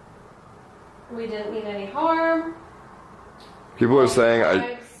 We didn't mean any harm. People are saying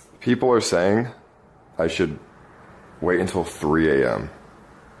I should wait until 3 a.m.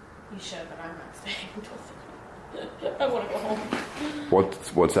 You should, but I'm not staying until 3. I want to go home.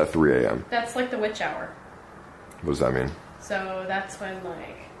 What's at 3 a.m.? That's like the witch hour. What does that mean? So that's when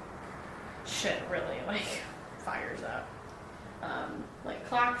like shit really like fires up. Like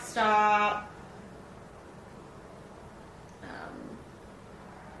clock stop.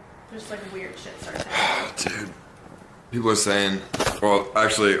 Just like weird shit starts happening. Dude, people are saying, well,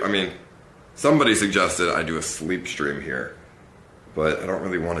 actually, I mean, somebody suggested I do a sleep stream here, but I don't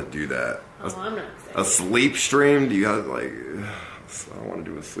really want to do that. Oh, I'm not saying a sleep stream? Do you guys like? I don't want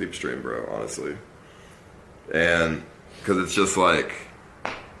to do a sleep stream, bro. Honestly, and because it's just like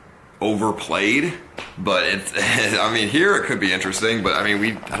overplayed. But it's, I mean, here it could be interesting. But I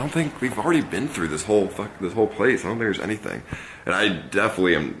mean, I don't think we've already been through this whole place. I don't think there's anything. And I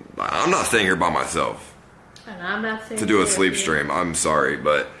definitely am. I'm not staying here by myself. And I'm not saying to do a sleep stream. I'm sorry,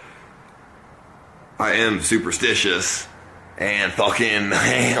 but I am superstitious and fucking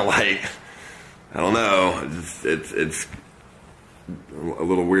like I don't know. It's a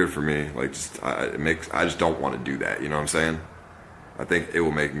little weird for me. Like I just don't want to do that. You know what I'm saying? I think it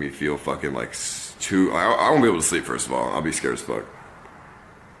will make me feel fucking like I won't be able to sleep. First of all, I'll be scared as fuck.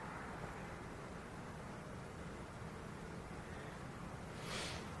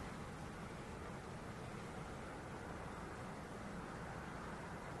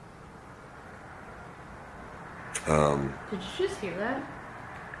 Did you just hear that?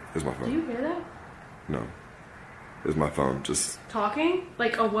 Here's my phone. Do you hear that? No. Here's my phone. Just talking?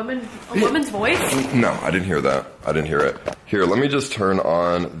 Like a woman's voice? No, I didn't hear that. I didn't hear it. Here, let me just turn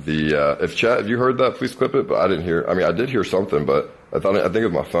on the if you heard that, please clip it, but I didn't hear. I mean, I did hear something, but I think it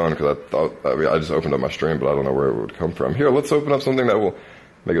was my phone because I just opened up my stream, but I don't know where it would come from. Here, let's open up something that will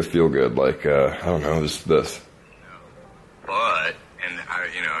make us feel good, like I don't know, just this. But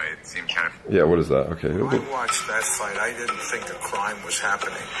it seemed kind of... Yeah, what is that? Okay. When I watched that fight, I didn't think a crime was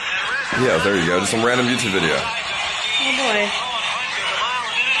happening. Yeah, there you go. Just some random YouTube video. Oh boy.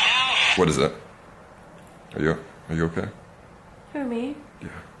 What is it? Are you okay? Who, me? Yeah.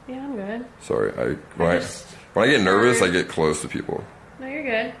 Yeah, I'm good. Sorry, when I get nervous, I get close to people. No, you're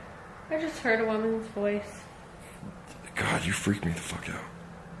good. I just heard a woman's voice. God, you freaked me the fuck out.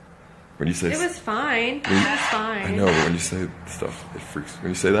 When you say it was fine. It was fine. I know, but when you say stuff, when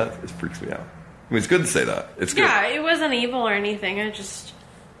you say that, it freaks me out. I mean, it's good to say that. It's good. Yeah, it wasn't evil or anything. I just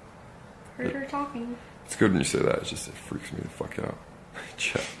heard her talking. It's good when you say that. It freaks me the fuck out.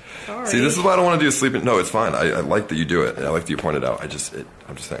 Sorry. See, this is why I don't want to do a sleep. No, it's fine. I like that you do it, and I like that you point it out. I'm just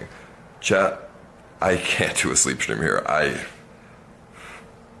saying, chat. I can't do a sleep stream here.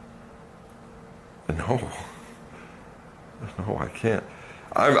 No, I can't.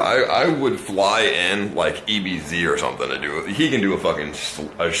 I would fly in like EBZ or something to do it. He can do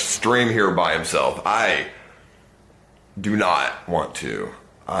a stream here by himself. I do not want to.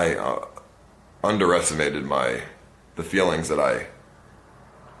 I underestimated the feelings that I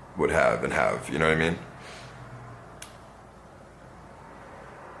would have. You know what I mean?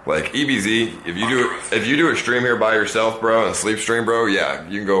 Like EBZ, if you do a stream here by yourself, bro, and a sleep stream, bro, yeah,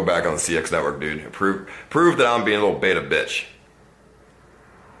 you can go back on the CX network, dude. Prove that I'm being a little beta bitch.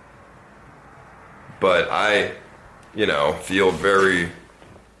 But I, feel very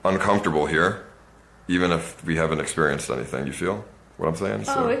uncomfortable here, even if we haven't experienced anything. You feel what I'm saying?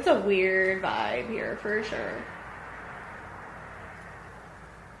 Oh, it's a weird vibe here for sure.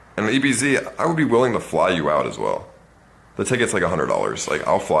 And EBZ, I would be willing to fly you out as well. The ticket's like $100. Like,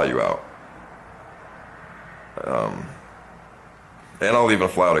 I'll fly you out. And I'll even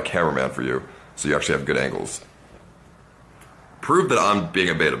fly out a cameraman for you, so you actually have good angles. Prove that I'm being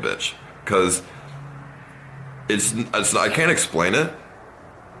a beta bitch, because it's I can't explain it,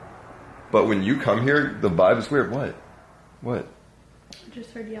 but when you come here, the vibe is weird. What? I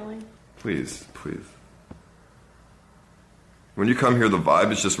just heard yelling. Please. When you come here, the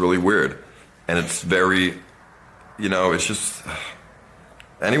vibe is just really weird, and it's very, it's just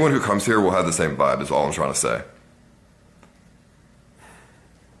anyone who comes here will have the same vibe. Is all I'm trying to say.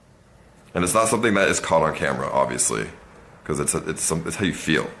 And it's not something that is caught on camera, obviously, because it's how you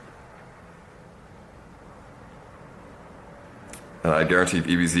feel. And I guarantee if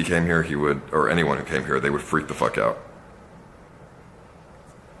EBZ came here, he would, or anyone who came here, they would freak the fuck out.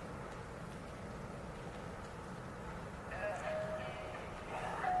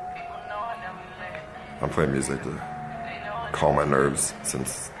 I'm playing music to calm my nerves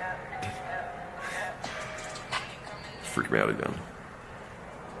since it freaked me out again.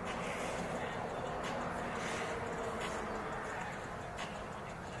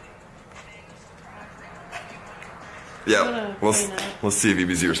 Yeah, let's see if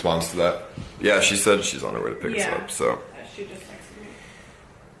EBZ responds to that. Yeah, she said she's on her way to pick us up, so. She just texted me.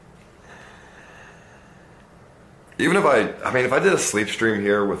 Even if if I did a sleep stream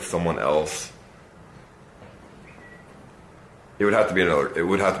here with someone else, it would have to be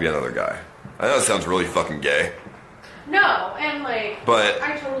another guy. I know it sounds really fucking gay. No, and like, but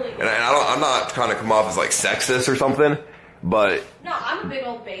I totally get and I'm not trying to come off as like sexist or something, but no, I'm a big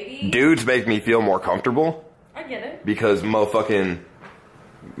old baby. Dudes make me feel more comfortable. I get it. Because motherfucking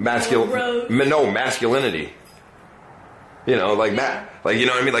masculinity. You know, like like you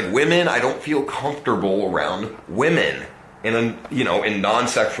know what I mean? Like women, I don't feel comfortable around women, in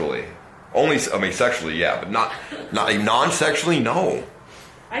non-sexually. Sexually, yeah, but not like non-sexually. No.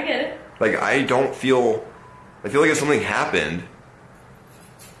 I get it. Like I feel like if something happened,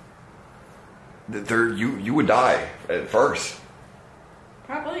 you would die at first.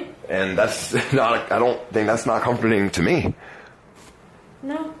 Probably. And that's not. I don't think that's not comforting to me.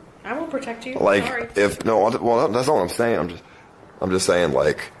 No, I will protect you. Like Sorry. that's not what I'm saying. I'm just saying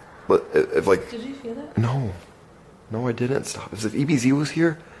like, if like. Did you feel that? No, I didn't. Stop. If EBZ was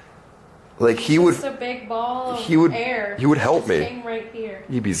here, like he would. It's a big ball of air. He would help me. Hang right here.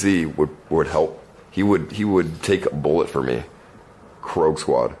 EBZ would help. He would take a bullet for me. Krog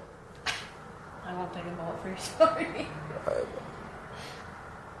Squad. I won't take a bullet for you. Sorry.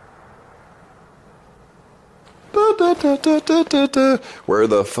 Where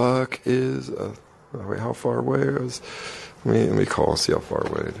the fuck is? Wait, how far away is? Let me call and see how far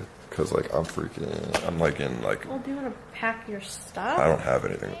away. Because like I'm freaking. I'm like in like. Well, do you want to pack your stuff? I don't have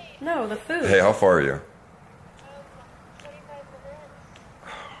anything. No, the food. Hey, how far are you? 25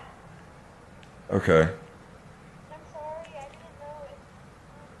 minutes. Okay. I'm sorry, I didn't know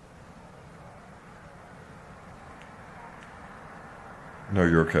it. No,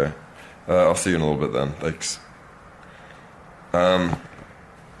 you're okay. I'll see you in a little bit then. Thanks. All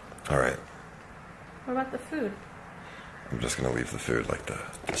right. What about the food? I'm just gonna leave the food like that.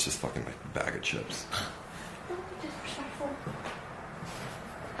 It's just fucking like a bag of chips. Disrespectful.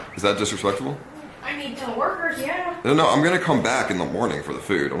 Is that disrespectful? I need the workers, yeah. No, I'm gonna come back in the morning for the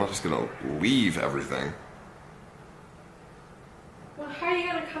food. I'm not just gonna leave everything. Well, how are you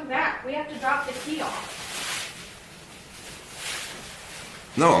gonna come back? We have to drop the key off.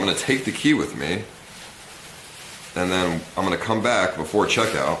 No, I'm gonna take the key with me. And then I'm gonna come back before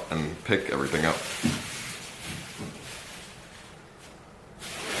checkout and pick everything up.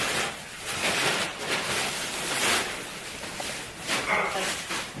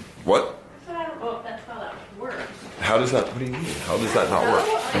 What? I don't know if that's how that works. How does that, what do you mean? How does that not work?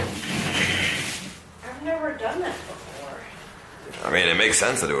 I've never done that before. I mean, it makes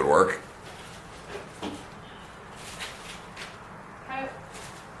sense that it would work.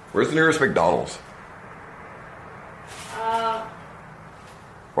 Where's the nearest McDonald's?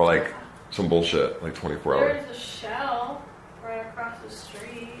 Or like some bullshit, like 24 hours. There's a Shell right across the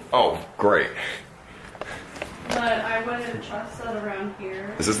street. Oh, great. But I wouldn't trust that around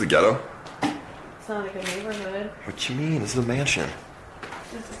here. Is this the ghetto? It's not a good neighborhood. What you mean? This is a mansion.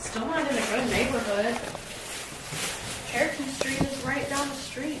 It's still not in a good neighborhood. Cherokee Street is right down the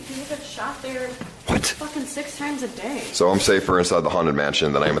street. People get shot there fucking 6 times a day. So I'm safer inside the haunted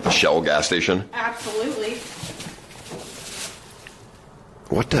mansion than I am at the Shell gas station? Absolutely.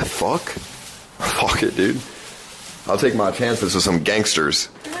 What the fuck? Fuck it, dude. I'll take my chances with some gangsters.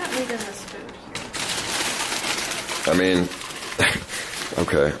 You're not leaving this food I mean,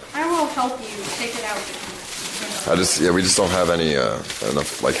 okay. here. I will help you take it out. We just don't have any,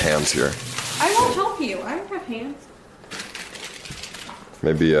 enough, like, hands here. I will help you. I don't have hands.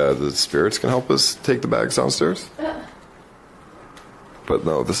 Maybe, the spirits can help us take the bags downstairs? But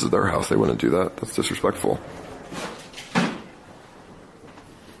no, this is their house. They wouldn't do that. That's disrespectful.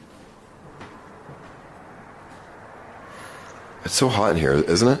 It's so hot in here,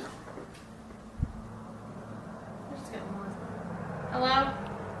 isn't it? Hello?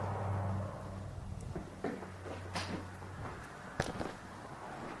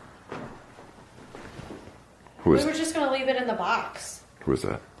 Who is We were just going to leave it in the box. Who is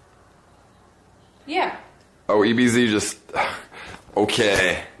that? Yeah. Oh, EBZ just...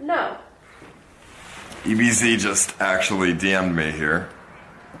 Okay. No. EBZ just actually DM'd me here.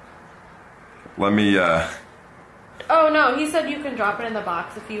 Let me, Oh, no. He said you can drop it in the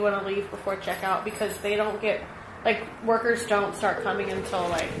box if you want to leave before checkout because they don't get... Like, workers don't start coming until,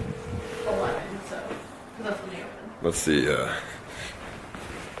 like, 11, so... That's when they open. Let's see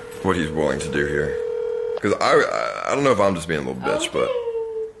what he's willing to do here. Because I don't know if I'm just being a little bitch, but...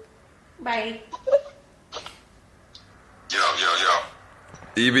 Bye. Yo.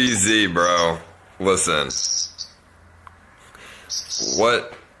 EBZ, bro. Listen.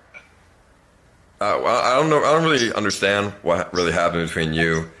 What... I don't know. I don't really understand what really happened between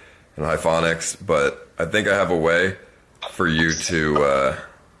you and Hyphonics, but I think I have a way for you to,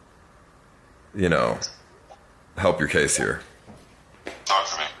 you know, help your case here. Talk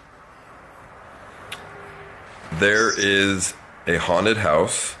to me. There is a haunted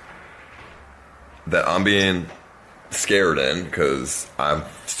house that I'm being scared in because I'm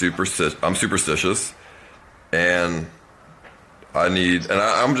superstitious, and I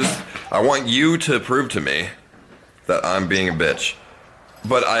want you to prove to me that I'm being a bitch.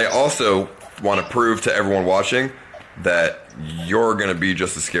 But I also want to prove to everyone watching that you're gonna be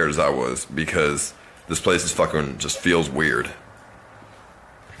just as scared as I was, because this place is fucking just feels weird. A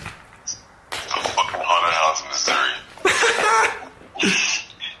fucking haunted house in Missouri.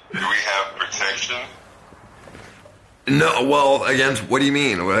 Do we have protection? No, well, against what do you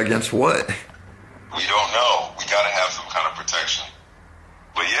mean? Against what? We don't know. We gotta have some kind of protection.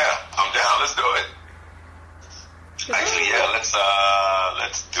 But yeah, I'm down. Let's do it. Actually, yeah, let's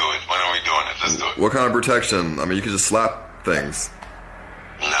do it. When are we doing it? Let's do it. What kind of protection? I mean, you could just slap things.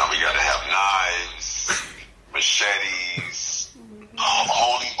 Now we gotta have knives, machetes,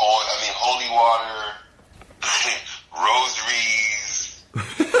 holy water, rosaries.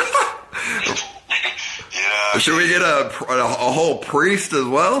 Yeah. Should we get a whole priest as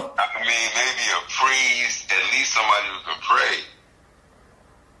well? I mean, maybe a priest, at least somebody who can pray.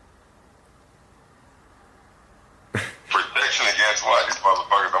 Protection against what? These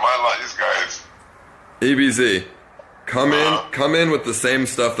motherfuckers. Am I like these guys? EBZ, come in with the same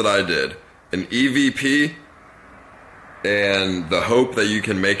stuff that I did. An EVP and the hope that you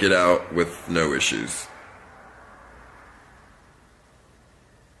can make it out with no issues.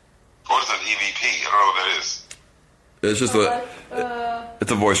 What is an EVP? I don't know what that is. It's just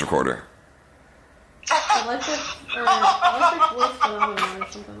it's a voice recorder. Electric voice phenomenon or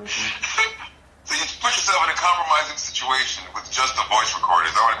something like that. So you put yourself in a compromising situation with just a voice recorder.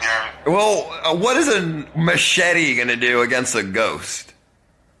 Is that what I'm hearing? Well, what is a machete gonna do against a ghost?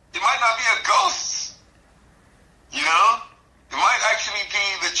 It might not be a ghost. You know? It might actually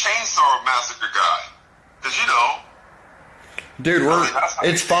be the Chainsaw Massacre guy. Because, you know... Dude,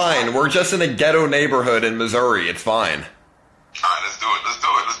 it's fine. We're just in a ghetto neighborhood in Missouri. It's fine. Alright, let's do it.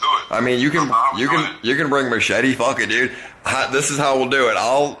 I mean, you can bring machete. Fuck it, dude. This is how we'll do it.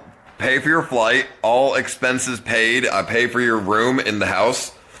 I'll pay for your flight. All expenses paid. I pay for your room in the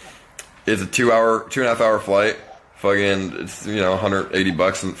house. It's a 2.5 hour flight. Fucking, it's, you know,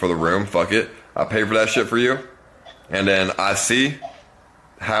 $180 for the room. Fuck it. I pay for that shit for you. And then I see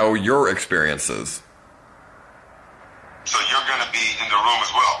how your experience is. So you're going to be in the room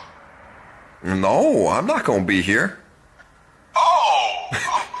as well? No, I'm not going to be here. Oh!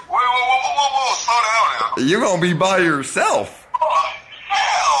 Whoa, slow down now. You're going to be by yourself. Oh,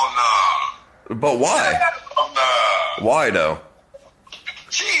 hell no. But why? Hell no. Why, though?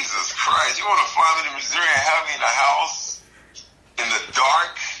 Jesus Christ, you want to fly me to Missouri and have me in a house in the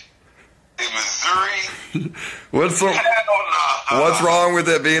dark in Missouri? What's wrong with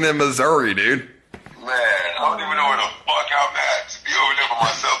it being in Missouri, dude? Man, I don't even know where the fuck I'm at to be over there by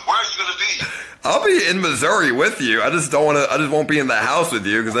myself. Where's you gonna be? I'll be in Missouri with you. I just won't be in the house with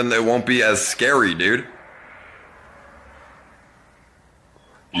you, because then it won't be as scary, dude.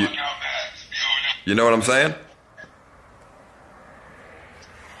 You know what I'm saying?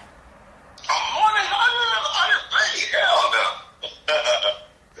 Hell no.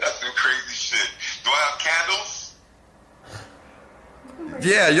 That's some crazy shit. Do I have candles?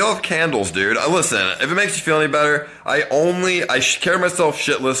 Yeah, you'll have candles, dude. Listen, if it makes you feel any better, I carried myself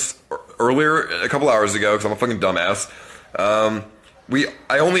shitless earlier, a couple hours ago, because I'm a fucking dumbass.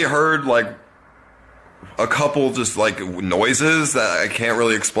 I only heard, like, a couple just, like, noises that I can't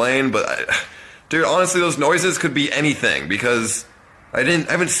really explain, but, dude, honestly, those noises could be anything, because I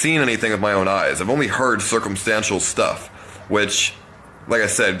haven't seen anything with my own eyes. I've only heard circumstantial stuff, which, like I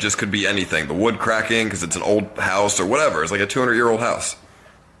said, just could be anything. The wood cracking, because it's an old house, or whatever. It's like a 200-year-old house.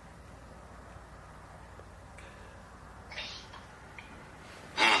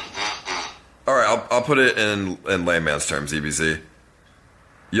 Alright, I'll put it in layman's terms, EBZ.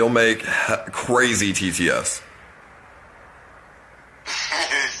 You'll make crazy TTS.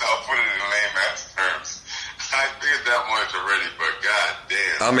 I'll put it in layman's terms. I figured that much already, but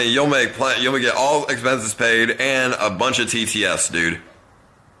goddamn. I mean, you'll get all expenses paid and a bunch of TTS, dude.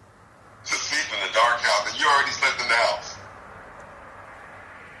 To sleep in the dark house, and you already slept in the house?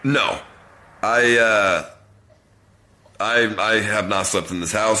 No. I have not slept in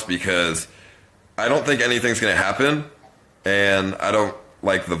this house because I don't think anything's going to happen, and I don't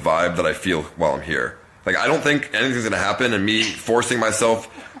like the vibe that I feel while I'm here. Like, I don't think anything's going to happen, and me forcing myself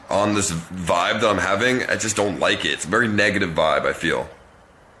on this vibe that I'm having, I just don't like it. It's a very negative vibe, I feel.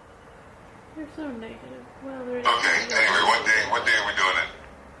 You're so negative. Well, there's Okay, anyway, what day are we doing it?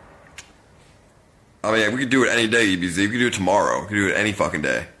 I mean, we could do it any day, EBZ. We could do it tomorrow. We could do it any fucking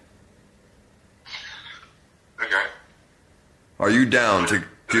day. Okay. Are you down to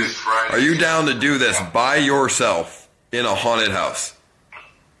do? Are you down to do this by yourself in a haunted house?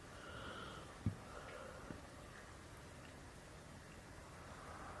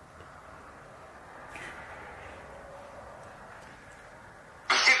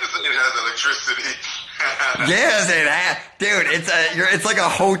 It has electricity. Yes, dude. It's like a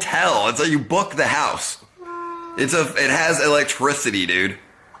hotel. It's like you book the house. It has electricity, dude.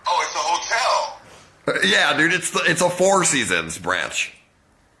 Oh, it's a hotel. Yeah, dude. It's a Four Seasons branch.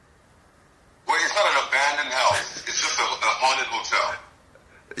 Wait, it's not an abandoned house. It's just a haunted hotel.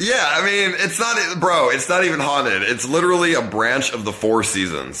 Yeah, I mean, it's not, bro. It's not even haunted. It's literally a branch of the Four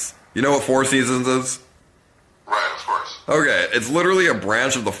Seasons. You know what Four Seasons is? Right, of course. Okay, it's literally a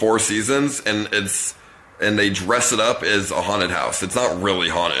branch of the Four Seasons, and they dress it up as a haunted house. It's not really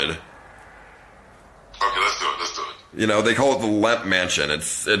haunted. Okay, let's do it. You know, they call it the Lemp Mansion.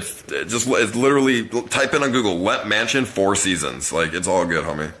 It's literally, type in on Google, Lemp Mansion, Four Seasons. Like, it's all good,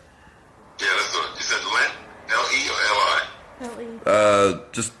 homie. Yeah, let's do it. You said Lent? L-E or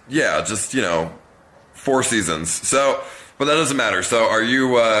L-I? Just, you know, Four Seasons. So, but that doesn't matter. So are you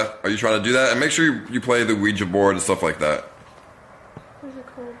trying to do that? And make sure you play the Ouija board and stuff like that. Where's it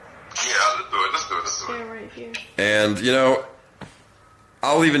called? Yeah, let's do it. Yeah, right here. And, you know,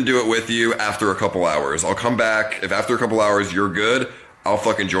 I'll even do it with you after a couple hours. I'll come back. If after a couple hours you're good, I'll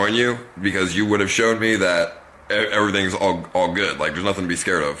fucking join you because you would have showed me that everything's all good. Like, there's nothing to be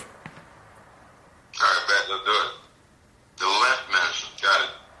scared of. Alright, bet. Let's do it. The Lemp Mansion. Got it.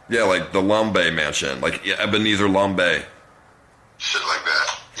 Yeah, like the Lambe Mansion. Like Ebenezer Lambe. Shit like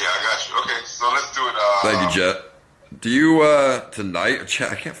that. Yeah, I got you. Okay, so let's do it. Thank you, Jet. Do you, tonight?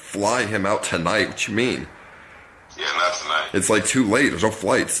 Chat, I can't fly him out tonight. What you mean? Yeah, not tonight. It's like too late. There's no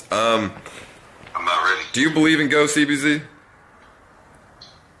flights. I'm not ready. Do you believe in ghosts, CBZ?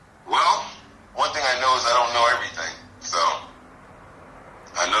 Well, one thing I know is I don't know everything. So,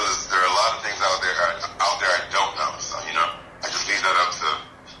 I know there are a lot of things out there I don't know. So, you know, I just leave that up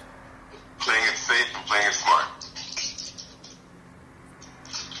to playing it safe and playing it smart.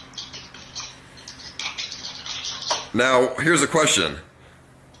 Now, here's a question.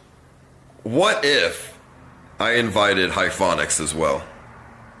 What if I invited Hyphonics as well?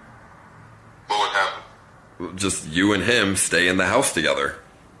 What would happen? Just you and him stay in the house together.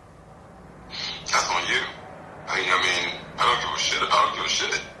 That's on you. I mean, I don't give a shit. What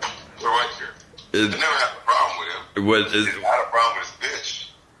do I care? I never had a problem with him. I had a problem with his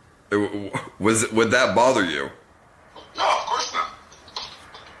bitch. Would that bother you? No, of course not.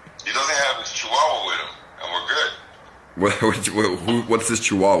 He doesn't have his chihuahua with him, and we're good. What's this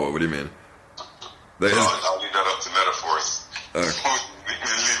chihuahua? What do you mean? I'll leave that up to metaphors. Leave it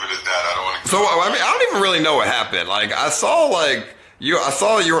at that. I don't want to. So I mean, I don't even really know what happened. Like I saw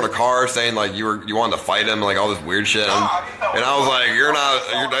you were in a car saying like you wanted to fight him, like all this weird shit, and I was like,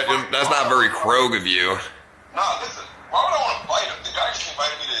 that's not very Krog of you. Nah, listen. Why would I want to fight him? The guy just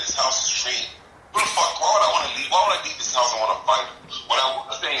invited me to his house to stream. What the fuck? Why would I want to leave? Why would I leave this house and want to fight him? What I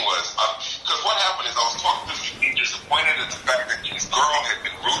was saying was, because what happened is I was talking to him, he disappointed at the fact that his girl had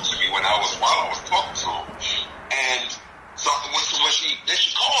been rude to me while I was talking to him. And so when she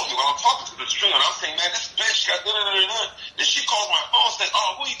calls me while I'm talking to the streamer, and I'm saying, man, this bitch got da-da-da-da-da. Then she calls my phone saying,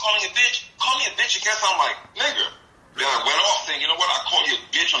 oh, who are you calling a bitch? Call me a bitch again. So I'm like, nigga. Then I went off saying, you know what, I'll call you a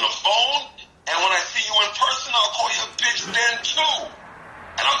bitch on the phone, and when I see you in person, I'll call you a bitch then too.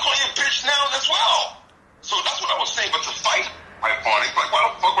 And I'll call you a bitch now as well. So that's what I was saying, but to fight Hyphonic, like, why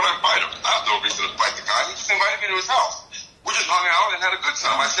the fuck would I fight him? I have no reason to fight the guy. He just invited me to his house. We just hung out and had a good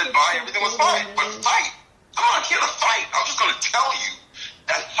time. I said bye, everything was fine. But fight? I'm not here to fight. I'm just going to tell you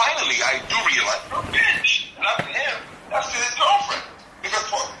that finally I do realize you're a bitch. Not to him. That's to his girlfriend. Because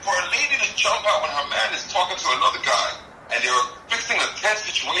for a lady to jump out when her man is talking to another guy and they're fixing a tense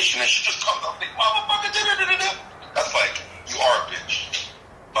situation and she just comes up and says, motherfucker, da-da-da-da-da. That's like, you are a bitch.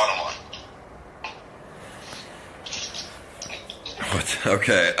 Bottom line.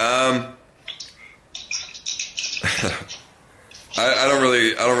 Okay. I don't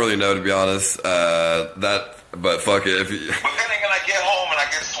really know, to be honest. But fuck it. But then again, I get home and I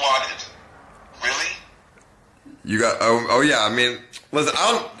get swatted. Really? You got, oh yeah, I mean, listen,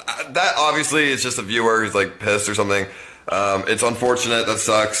 that obviously is just a viewer who's like pissed or something. It's unfortunate, that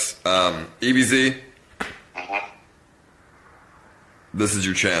sucks. EBZ, this is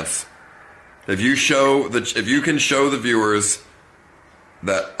your chance. If you can show the viewers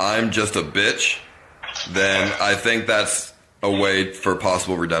that I'm just a bitch, then I think that's a way for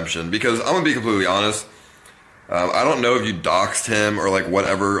possible redemption. Because I'm gonna be completely honest, I don't know if you doxed him or like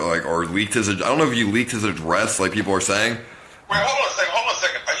whatever, like, or leaked his. I don't know if you leaked his address, like people are saying. Wait, hold on a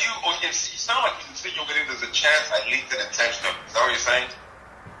second. Are you? You sound like you think there's a chance I leaked it intentionally. Is that what you're saying?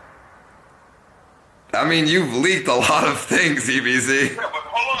 I mean, you've leaked a lot of things, EBZ. Yeah, but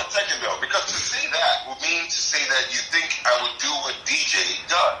hold on a second though, because to say that would mean to say that you think I would do what DJ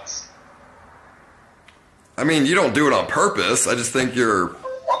does. I mean, you don't do it on purpose. I just think you're.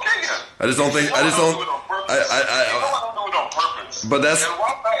 Okay, yeah. I just don't think. I just don't. Do it on purpose. I don't do it on purpose. But that's. And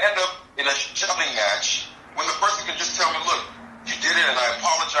why would I end up in a jumping match when the person can just tell me, "Look, you did it, and I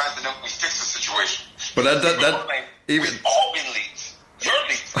apologize, and then we fix the situation." But that even we've all been leaked. You're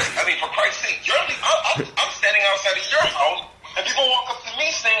leaked. I mean, for Christ's sake, you're leaked. I'm standing outside of your house, and people walk up to me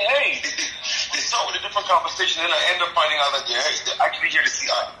saying, "Hey," they start with a different conversation, and I end up finding out that they're actually here to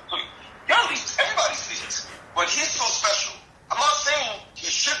see us. So you're leaked. Everybody's leaked. But he's so special. I'm not saying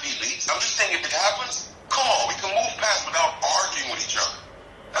he should be leaked. I'm just saying if it happens, come on, we can move past without arguing with each other.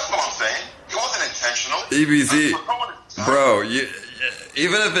 That's what I'm saying. It wasn't intentional. EBZ, bro,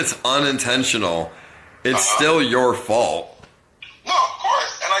 even if it's unintentional, it's still your fault. No, of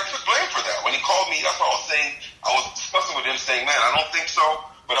course. And I took blame for that. When he called me, that's what I was saying. I was discussing with him saying, man, I don't think so.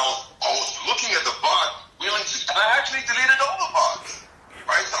 But I was looking at the bot, and I actually deleted all the bots.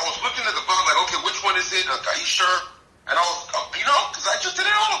 Right? So I was looking at the bot like, okay, which one is it? Like, are you sure? And I was, because I just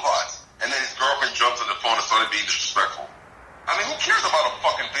deleted all the bots. And then his girlfriend jumped on the phone and started being disrespectful. I mean, who cares about a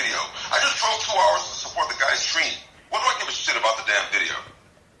fucking video? I just drove 2 hours to support the guy's stream. What do I give a shit about the damn video?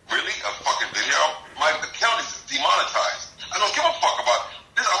 Really? A fucking video? My account is demonetized. I don't give a fuck about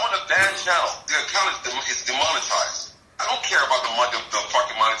this. I'm on a banned channel. The account is demonetized. I don't care about the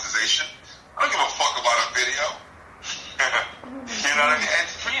fucking monetization. I don't give a fuck about a video. You know what I mean? And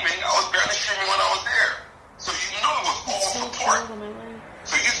streaming, I was barely streaming when I was there. So you know it was all support.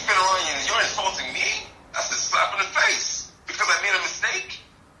 So you spin around and you're insulting me? That's a slap in the face. Because I made a mistake?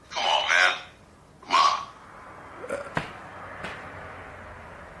 Come on, man. Come on.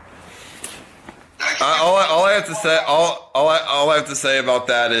 All I have to say, all I have to say about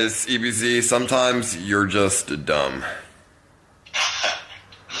that is, EBZ, sometimes you're just dumb.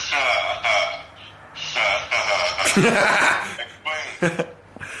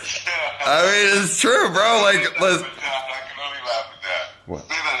 I mean, it's true, bro. Like, let's. I can only laugh at that. What?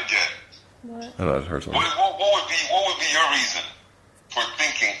 Say that again. What? I don't know, heard something. What would be your reason for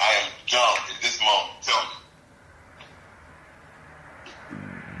thinking I am dumb at this moment? Tell me.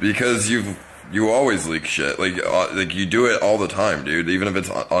 Because you always leak shit. Like you do it all the time, dude. Even if it's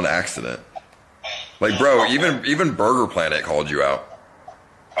on accident. Like, bro, even Burger Planet called you out.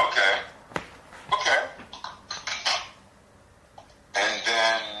 Okay. And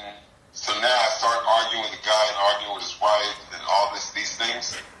then, so now I start arguing with the guy and arguing with his wife and all these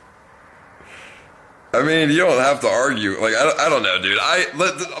things. I mean, you don't have to argue. Like, I don't know, dude.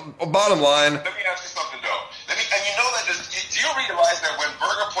 Bottom line. Let me ask you something though. And you know that do you realize that when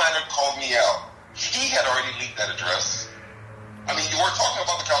Burger Planet called me out, he had already leaked that address? I mean, you were talking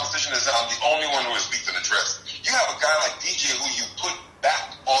about the conversation as I'm the only one who has leaked an address. You have a guy like DJ who you put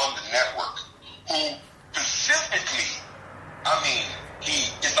back on the network, who specifically, I mean,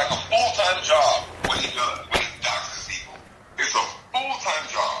 it's like a full-time job what he does when he doxes people. It's a full-time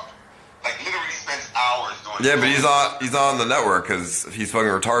job. Like, literally spends hours doing it. Yeah, but he's on the network because he's fucking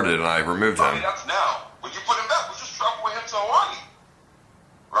retarded and I removed him. I mean, that's now. When you put him back, we just travel with him to Hawaii.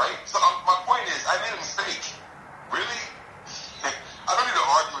 Right? So my point is, I made a mistake. Really? I don't need to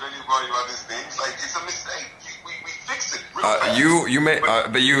argue with anybody about these things. Like, it's a mistake. We fix it real fast. You may,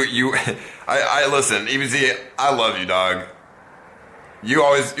 but you, I listen, EBZ, I love you, dog. You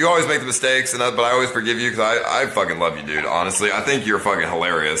always make the mistakes, but I always forgive you because I fucking love you, dude. Honestly, I think you're fucking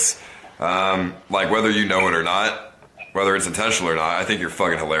hilarious. Like, whether you know it or not, whether it's intentional or not, I think you're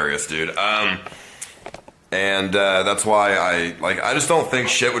fucking hilarious, dude. And that's why I just don't think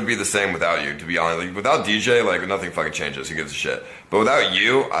shit would be the same without you, to be honest. Like, without DJ, like, nothing fucking changes. Who gives a shit? But without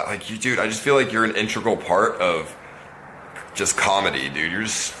you, dude, I just feel like you're an integral part of just comedy, dude. You're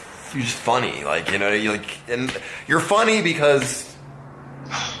just funny. Like, you know, and you're funny because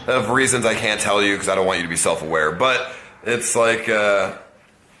of reasons I can't tell you because I don't want you to be self-aware. But it's like, I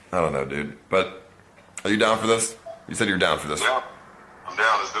don't know, dude. But are you down for this? You said you're down for this. Yeah, I'm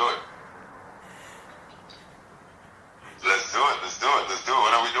down. Let's do it. Let's do it. Let's do it. Let's do it.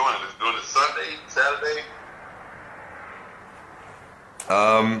 When are we doing it? Let's do it Sunday, Saturday.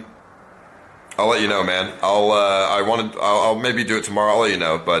 I'll let you know, man. I'll maybe do it tomorrow. I'll let you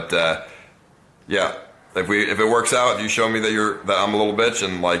know. But yeah, if it works out, if you show me that I'm a little bitch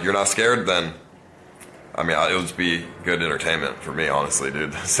and like you're not scared, then I mean it'll just be good entertainment for me, honestly,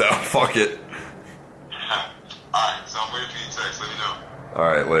 dude. So fuck it. Alright, so I'm waiting for you to text. Let me know.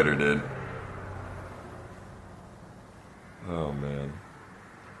 Alright, later, dude. Oh, man.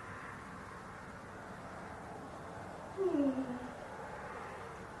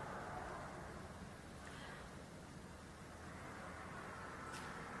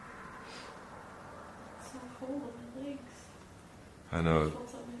 It's so cold on my legs. I know.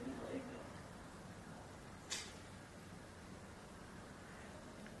 What's up my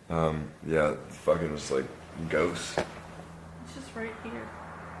leg? Yeah, it's fucking just like ghosts. It's just right here.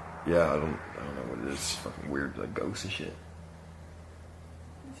 Yeah, I don't know what it is. It's fucking weird, like ghosts and shit.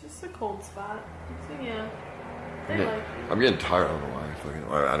 It's just a cold spot. So yeah. I'm getting tired. I don't know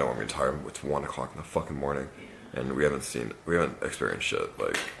why. I know I'm getting tired. It's 1 o'clock in the fucking morning, and we haven't experienced shit.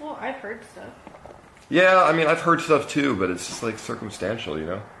 Like, well, I've heard stuff. yeah, I mean, I've heard stuff too, but it's just like circumstantial, you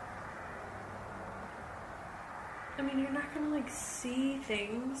know. I mean, you're not gonna like see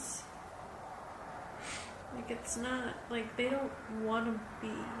things. Like, it's not like they don't want to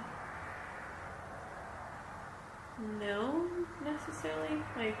be known necessarily.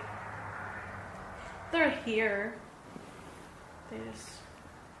 Like, they're here. They just.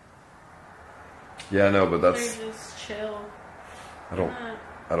 Yeah, I know, but that's. They're just chill. I don't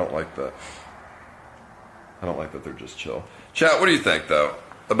like that. I don't like that they're just chill. Chat, what do you think though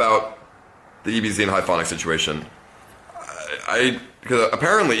about the EBZ and Hyphonic situation? Because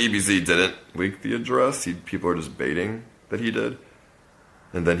apparently EBZ didn't leak the address. People are just baiting that he did,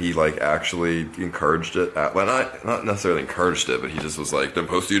 and then he like actually encouraged it. Well, not necessarily encouraged it, but he just was like, "Don't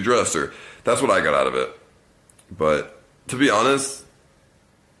post the address," or that's what I got out of it. But to be honest,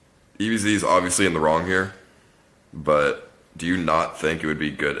 EBZ is obviously in the wrong here. But do you not think it would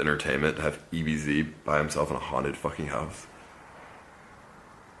be good entertainment to have EBZ by himself in a haunted fucking house?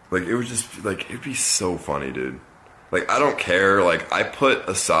 Like, it would just like it'd be so funny, dude. Like, I don't care. Like, I put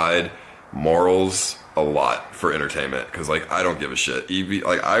aside morals a lot for entertainment because, like, I don't give a shit.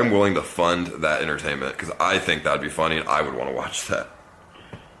 Like, I'm willing to fund that entertainment because I think that'd be funny and I would want to watch that.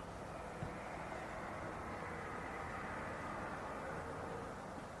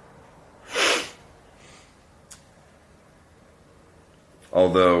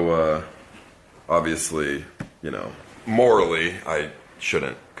 Although, obviously, you know, morally, I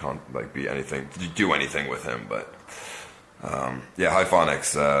shouldn't do anything with him, but. Yeah,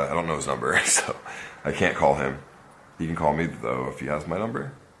 Hyphonics, I don't know his number, so I can't call him. He can call me, though, if he has my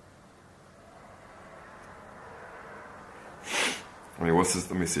number. I mean, what's this?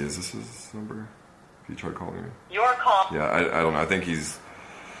 Let me see, is this his number? If you try calling me? Your call. Yeah, I don't know, I think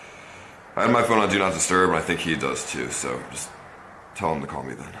I have my phone on Do Not Disturb, and I think he does, too, so just tell him to call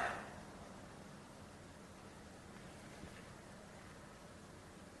me then.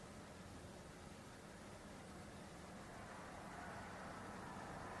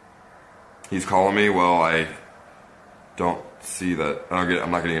 He's calling me. Well, I don't see that.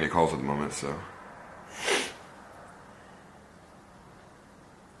 I'm not getting any calls at the moment, so.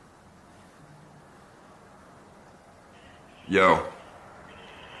 Yo.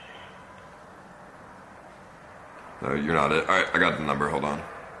 No, you're not it. Alright, I got the number. Hold on.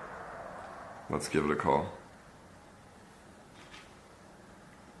 Let's give it a call.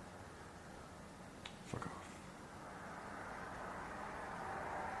 Fuck off.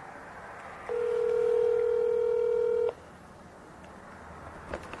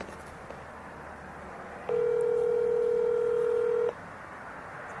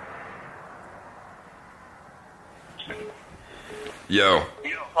 Yo.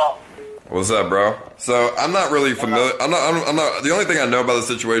 What's up, bro? So I'm not really familiar. I'm not. The only thing I know about the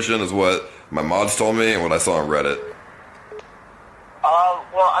situation is what my mods told me and what I saw on Reddit.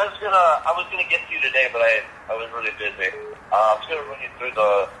 Well, I was gonna get to you today, but I was really busy. I was gonna run you through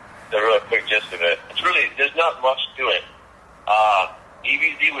the really quick gist of it. There's not much to it.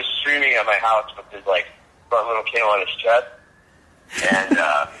 EBZ was streaming at my house with his like front little cam on his chest, and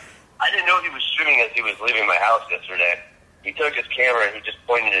I didn't know he was streaming as he was leaving my house yesterday. He took his camera and he just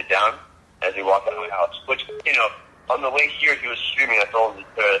pointed it down as he walked out of my house, which, you know, on the way here he was streaming. I told him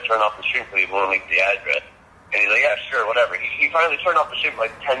to turn off the stream so he wouldn't leak the address. And he's like, yeah, sure, whatever. He finally turned off the stream like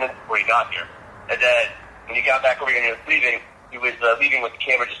 10 minutes before he got here. And then when he got back over here and he was leaving with the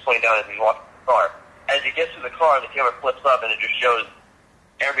camera just pointing down as he walked to the car. As he gets to the car, the camera flips up and it just shows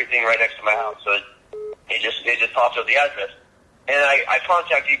everything right next to my house. So It just pops up the address. And I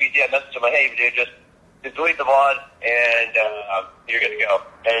contact EBD. I message him, hey, dude, just delete the VOD, and you're good to go.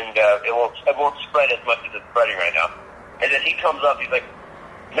 And it won't spread as much as it's spreading right now. And then he comes up, he's like,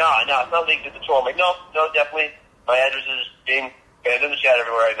 nah, it's not linked to the troll. I'm like, no, definitely. My address is being banned in the chat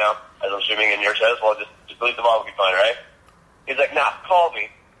everywhere right now, as I'm streaming in your chat as well. Just delete the VOD, will be fine, right? He's like, nah, call me.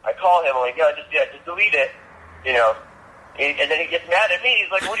 I call him, I'm like, just delete it, you know. And then he gets mad at me. He's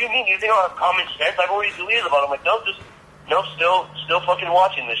like, what do you mean? You think I have common sense? I've already deleted the VOD. I'm like, no, still fucking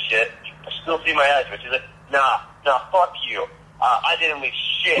watching this shit. I still see my address. He's like, nah, fuck you. I didn't leave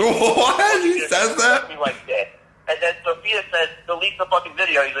shit. What? He says that? Like that. And then Sophia says, delete the fucking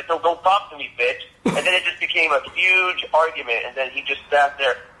video. He's like, no, don't talk to me, bitch. And then it just became a huge argument. And then he just sat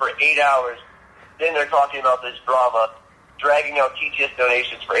there for 8 hours. Then they're talking about this drama, dragging out TTS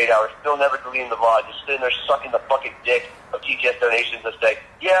donations for 8 hours, still never deleting the VOD, just sitting there sucking the fucking dick of TTS donations and say,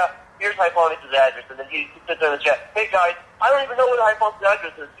 yeah, here's Hyponics' address. And then he sits there in the chat, hey guys, I don't even know what Hyponics'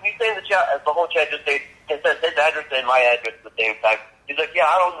 address is. Can you say in the chat, as the whole chat just says his address and my address at the same time. He's like, yeah,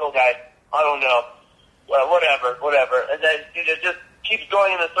 I don't know, guys. I don't know. Well, whatever. And then it just keeps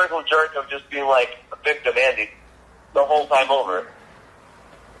going in a circle jerk of just being like a victim Andy the whole time over.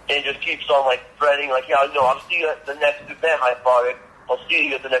 And just keeps on like threatening, like, yeah, no, I'll see you at the next event, Hyponic. I'll see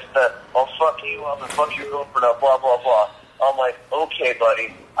you at the next event. I'll fuck you up and fuck your girlfriend up, blah, blah, blah. I'm like, okay,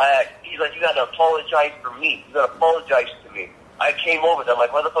 buddy. He's like, you gotta apologize for me. You gotta apologize to me. I came over there. I'm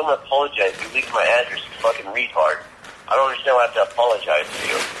like, why the fuck am I apologize? You leaked my address, you fucking retard. I don't understand why I have to apologize to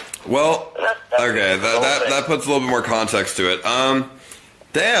you. Well, okay, that puts a little bit more context to it.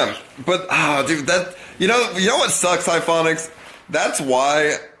 Damn, but dude, that you know what sucks, Hyphonics? That's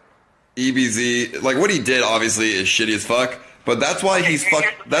why EBZ, like what he did, obviously is shitty as fuck. But that's why he's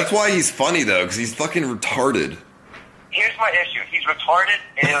funny though, because he's fucking retarded. Here's my issue. He's retarded,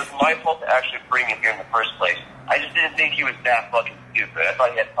 and it was my fault to actually bring him here in the first place. I just didn't think he was that fucking stupid. I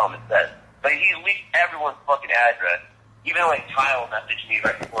thought he had common sense. But he leaked everyone's fucking address. Even like Kyle messaged me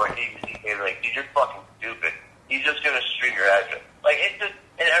right before ABC came, like, dude, you're fucking stupid. He's just gonna stream your address. Like, it's just,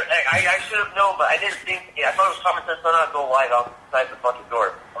 and I should have known, but I didn't think, I thought it was common sense to not go live outside the fucking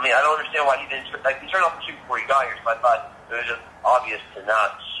door. I mean, I don't understand why he didn't, like, he turned off the shoot before he got here, so I thought it was just obvious to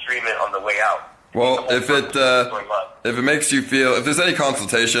not stream it on the way out. Well, if it makes you feel, if there's any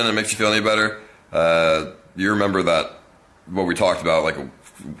consultation and makes you feel any better, you remember that, what we talked about like a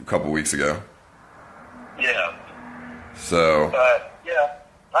couple weeks ago. Yeah. So. Yeah.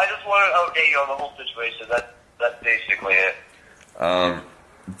 I just wanted to update you on the whole situation. That's basically it.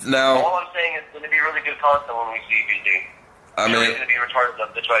 Now. All I'm saying is it's going to be really good content when we see BD. I mean, he's going to be retarded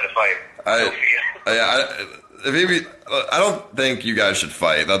enough to try to fight. I don't think you guys should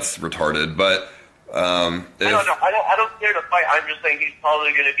fight. That's retarded. But I don't care to fight. I'm just saying he's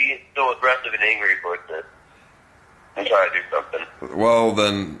probably going to be so aggressive and angry towards this and try to do something. Well,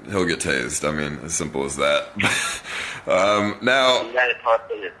 then he'll get tased. I mean, as simple as that. Now,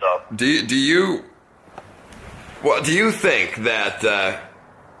 do you think that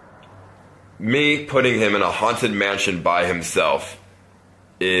me putting him in a haunted mansion by himself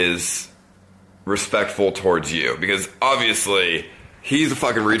is respectful towards you? Because obviously he's a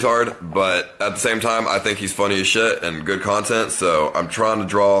fucking retard, but at the same time I think he's funny as shit and good content, so I'm trying to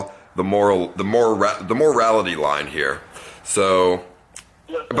draw the morality line here. So,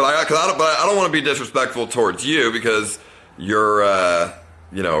 but I don't want to be disrespectful towards you because you're a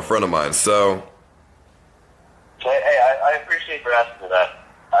friend of mine. So, hey, I appreciate for asking that.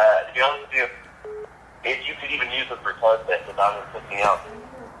 To be honest with you, if you could even use it for content without him picking out,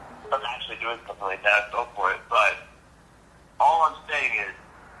 I'm actually doing something like that, go for it. But all I'm saying is,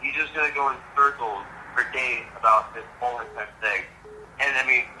 he's just going to go in circles for days about this whole entire thing. And I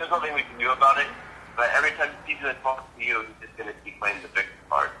mean, there's nothing we can do about it, but every time he's going to talk to you, he's just going to keep playing the victim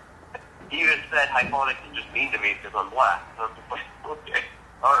card. He even said Hyponic is just mean to me because I'm black. So I'm just like, okay,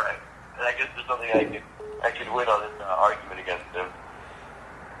 alright. And I guess there's something I could win on this argument against him.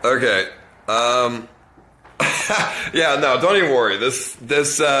 Okay. Yeah, no, don't even worry. This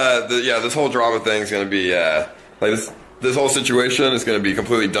whole drama thing is going to be this whole situation is going to be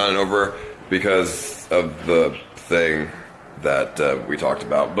completely done and over because of the thing that we talked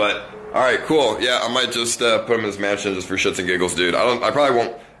about. But all right, cool. Yeah, I might just put him in this mansion just for shits and giggles, dude. I probably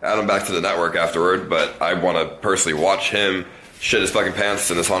won't add him back to the network afterward, but I want to personally watch him shit his fucking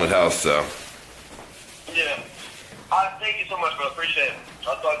pants in this haunted house. So. Yeah. Thank you so much, bro. Appreciate it.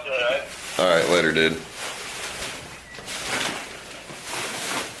 I'll talk to you, alright? Alright, later, dude.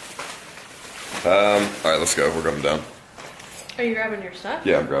 Alright, let's go. We're coming down. Are you grabbing your stuff?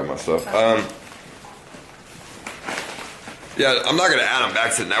 Yeah, I'm grabbing my stuff. Yeah, I'm not gonna add him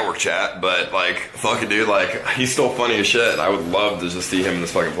back to the network chat, but like, fucking dude, like, he's still funny as shit, and I would love to just see him in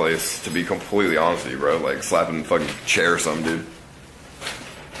this fucking place, to be completely honest with you, bro. Like, slapping a fucking chair or something, dude.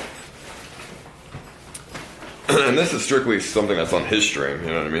 And this is strictly something that's on his stream, you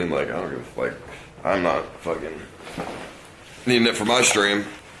know what I mean? Like, I don't give, like, I'm not fucking needing it for my stream,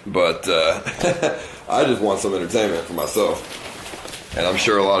 but I just want some entertainment for myself. And I'm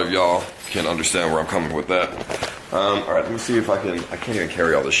sure a lot of y'all can understand where I'm coming with that. Alright, let me see if I can't even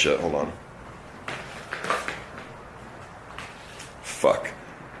carry all this shit, hold on. Fuck.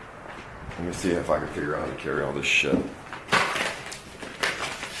 Let me see if I can figure out how to carry all this shit.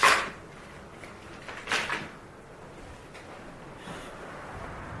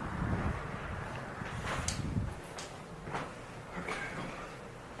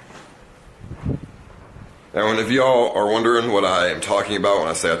 And if y'all are wondering what I am talking about when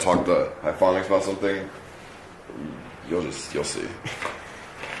I say I talk the hyphonics about something, you'll see.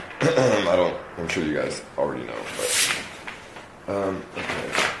 I'm sure you guys already know, but okay.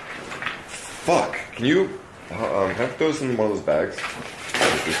 Fuck. Can you can I throw this in one of those bags?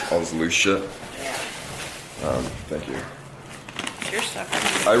 Just all this loose shit. Yeah. Thank you. It's your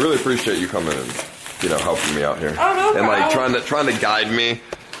stuff. I really appreciate you coming and helping me out here. Oh, no and like problem. trying to guide me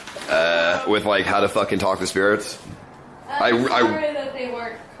with like how to fucking talk to spirits. I'm sorry that they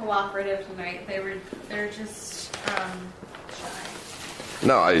weren't cooperative tonight. They're just shy.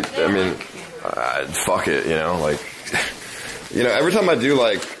 No, I mean, fuck it, like, every time I do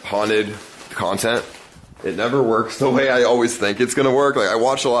like haunted content, it never works the way I always think it's gonna work. Like, I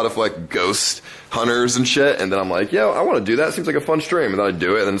watch a lot of like ghost hunters and shit, and then I'm like, yo, I want to do that. Seems like a fun stream, and then I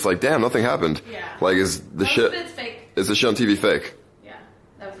do it, and then it's like, damn, nothing happened. Yeah. Like, is the Most shit? of it's fake. Is the shit on TV fake? Yeah,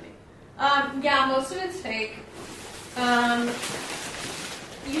 that was me. Yeah, most of it's fake.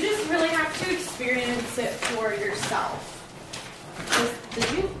 You just really have to experience it for yourself.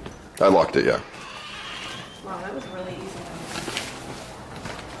 Did you? I locked it, yeah. Wow, that was really easy.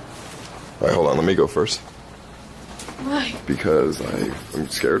 All right, hold on. Let me go first. Why? Because I'm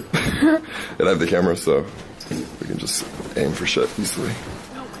scared. And I have the camera, so we can just aim for shit easily.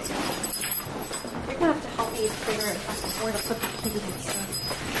 Oh my god. You're gonna have to help me figure out where to put the keys and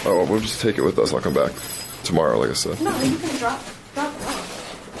stuff. Oh, well, we'll just take it with us. I'll come back tomorrow, like I said. No, you can drop it off.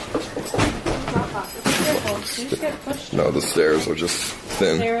 Drop off. It's careful. You just get pushed. No, the stairs are just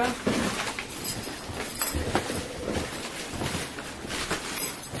thin. Sarah.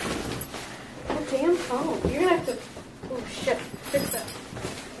 Oh, damn phone. You're gonna have to. Oh shit. Fix it.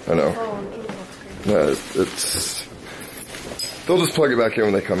 I know. Phone. Yeah, it's. They'll just plug it back in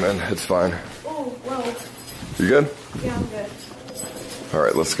when they come in. It's fine. Oh, well. You good? Yeah, I'm good. All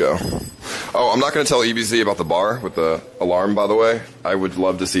right, let's go. Oh, I'm not going to tell EBZ about the bar with the alarm, by the way. I would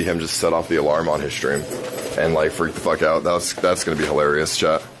love to see him just set off the alarm on his stream and, like, freak the fuck out. That's going to be hilarious,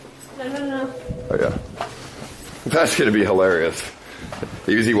 chat. No. Oh, yeah. That's going to be hilarious.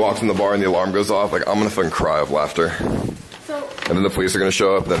 EBZ walks in the bar and the alarm goes off. Like, I'm going to fucking cry of laughter. So, and then the police are going to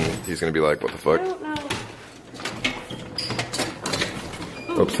show up. Then he's going to be like, what the fuck? I don't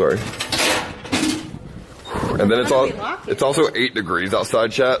know. Oops, sorry. And then it's also 8 degrees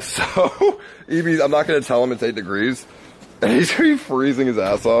outside, chat. So EB's, I'm not gonna tell him it's 8 degrees, and he's gonna be freezing his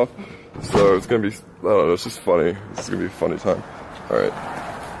ass off. So it's gonna be, I don't know, it's just funny. It's gonna be a funny time. All right.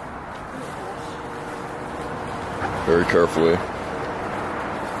 Very carefully.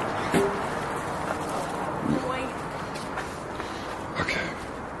 Okay.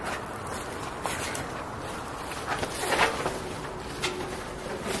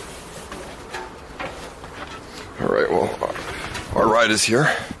 Alright, well, our ride is here.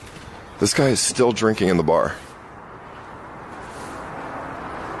 This guy is still drinking in the bar.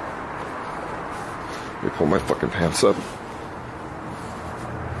 Let me pull my fucking pants up.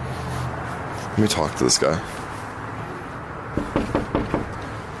 Let me talk to this guy.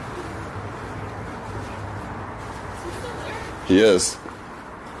 He is.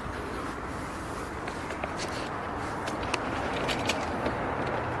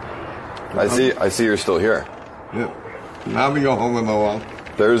 I see you're still here. Yep. I'll be going home in a while.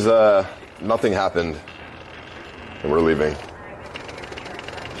 There's, nothing happened. And we're leaving.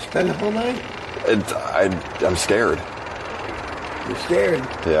 Spend the whole night? I'm scared. You're scared?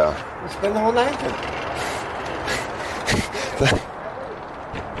 Yeah. We'll spend the whole night then.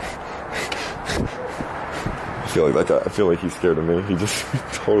 I feel like that guy, I feel like he's scared of me. He just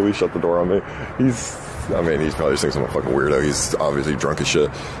totally shut the door on me. He's probably just thinks I'm a fucking weirdo. He's obviously drunk as shit.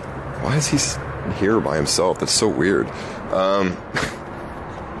 Why is he here by himself? That's so weird. I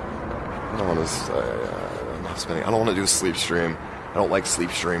don't want to do a sleep stream. I don't like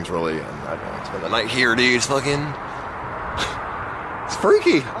sleep streams really. And I don't want to spend the night here, dude. It's fucking.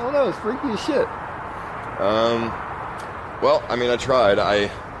 freaky. I don't know, it's freaky as shit. Well, I mean, I tried.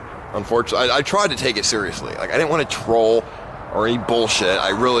 Unfortunately, I tried to take it seriously. Like, I didn't want to troll or any bullshit.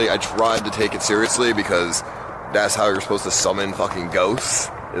 I tried to take it seriously because that's how you're supposed to summon fucking ghosts,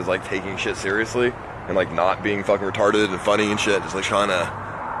 is like taking shit seriously and like not being fucking retarded and funny and shit. Just like trying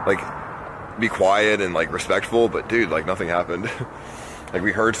to like be quiet and like respectful. But dude, like nothing happened. Like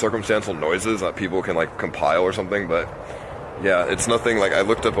we heard circumstantial noises that people can like compile or something, but yeah, it's nothing. Like I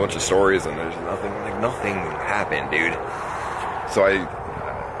looked up a bunch of stories and there's nothing, like nothing happened, dude. So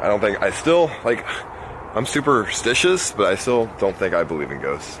I don't think, I still, like, I'm superstitious, but I still don't think I believe in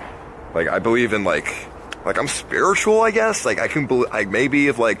ghosts. Like, I believe in, like I'm spiritual, I guess. Like, I can believe, like, maybe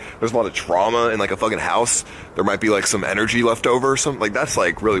if, like, there's a lot of trauma in, like, a fucking house, there might be, like, some energy left over or something. Like, that's,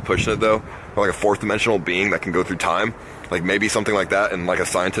 like, really pushing it, though. Or, like, a fourth dimensional being that can go through time. Like, maybe something like that in, like, a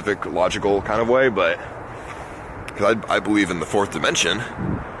scientific, logical kind of way, but, because I believe in the fourth dimension,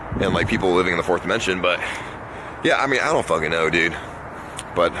 and, like, people living in the fourth dimension, but, yeah, I mean, I don't fucking know, dude.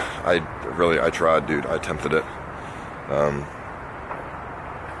 But I tried, dude. I attempted it.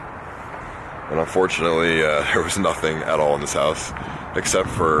 And unfortunately, there was nothing at all in this house except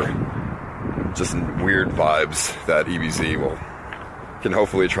for just weird vibes that EBZ can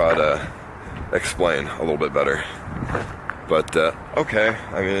hopefully try to explain a little bit better. But, okay.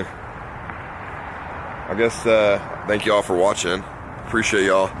 I mean, I guess, thank you all for watching. Appreciate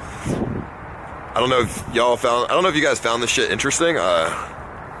y'all. I don't know if you guys found this shit interesting.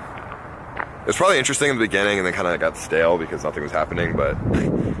 It was probably interesting in the beginning and then kind of got stale because nothing was happening, but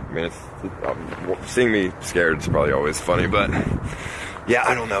I mean, seeing me scared is probably always funny, but yeah,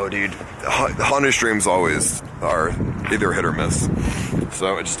 I don't know, dude. The haunted streams always are either hit or miss,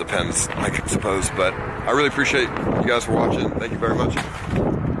 so it just depends, I suppose, but I really appreciate you guys for watching. Thank you very much.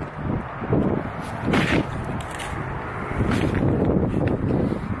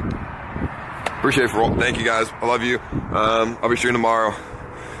 Thank you guys. I love you. I'll be streaming tomorrow.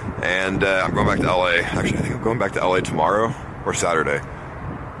 And I'm going back to LA. Actually, I think I'm going back to LA tomorrow or Saturday.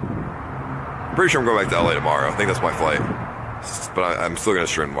 I'm pretty sure I'm going back to LA tomorrow. I think that's my flight. But I'm still going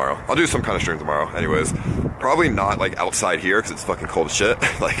to stream tomorrow. I'll do some kind of stream tomorrow. Anyways, probably not like outside here because it's fucking cold as shit.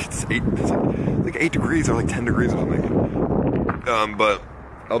 Like it's like 8 degrees or like 10 degrees or something. But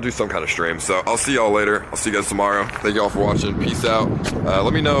I'll do some kind of stream. So I'll see y'all later. I'll see you guys tomorrow. Thank y'all for watching. Peace out.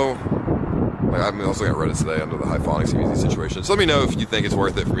 Let me know. Like, I'm also got Reddit today under the Hyphonics EBZ situation. So let me know if you think it's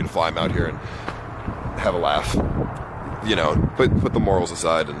worth it for me to fly him out here and have a laugh. You know, put the morals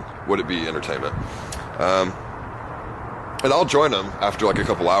aside and would it be entertainment? And I'll join him after like a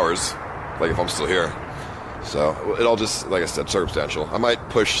couple hours, like if I'm still here. So it all just, like I said, circumstantial. I might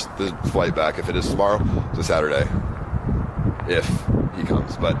push the flight back if it is tomorrow to Saturday, if he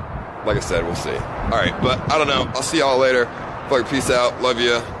comes. But like I said, we'll see. All right, but I don't know. I'll see y'all later. Fucking peace out. Love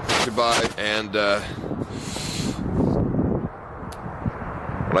you. Goodbye. And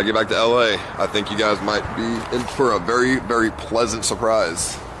when I get back to LA, I think you guys might be in for a very, very pleasant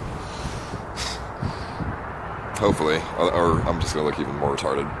surprise. Hopefully. Or I'm just going to look even more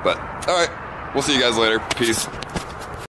retarded. But, alright. We'll see you guys later. Peace.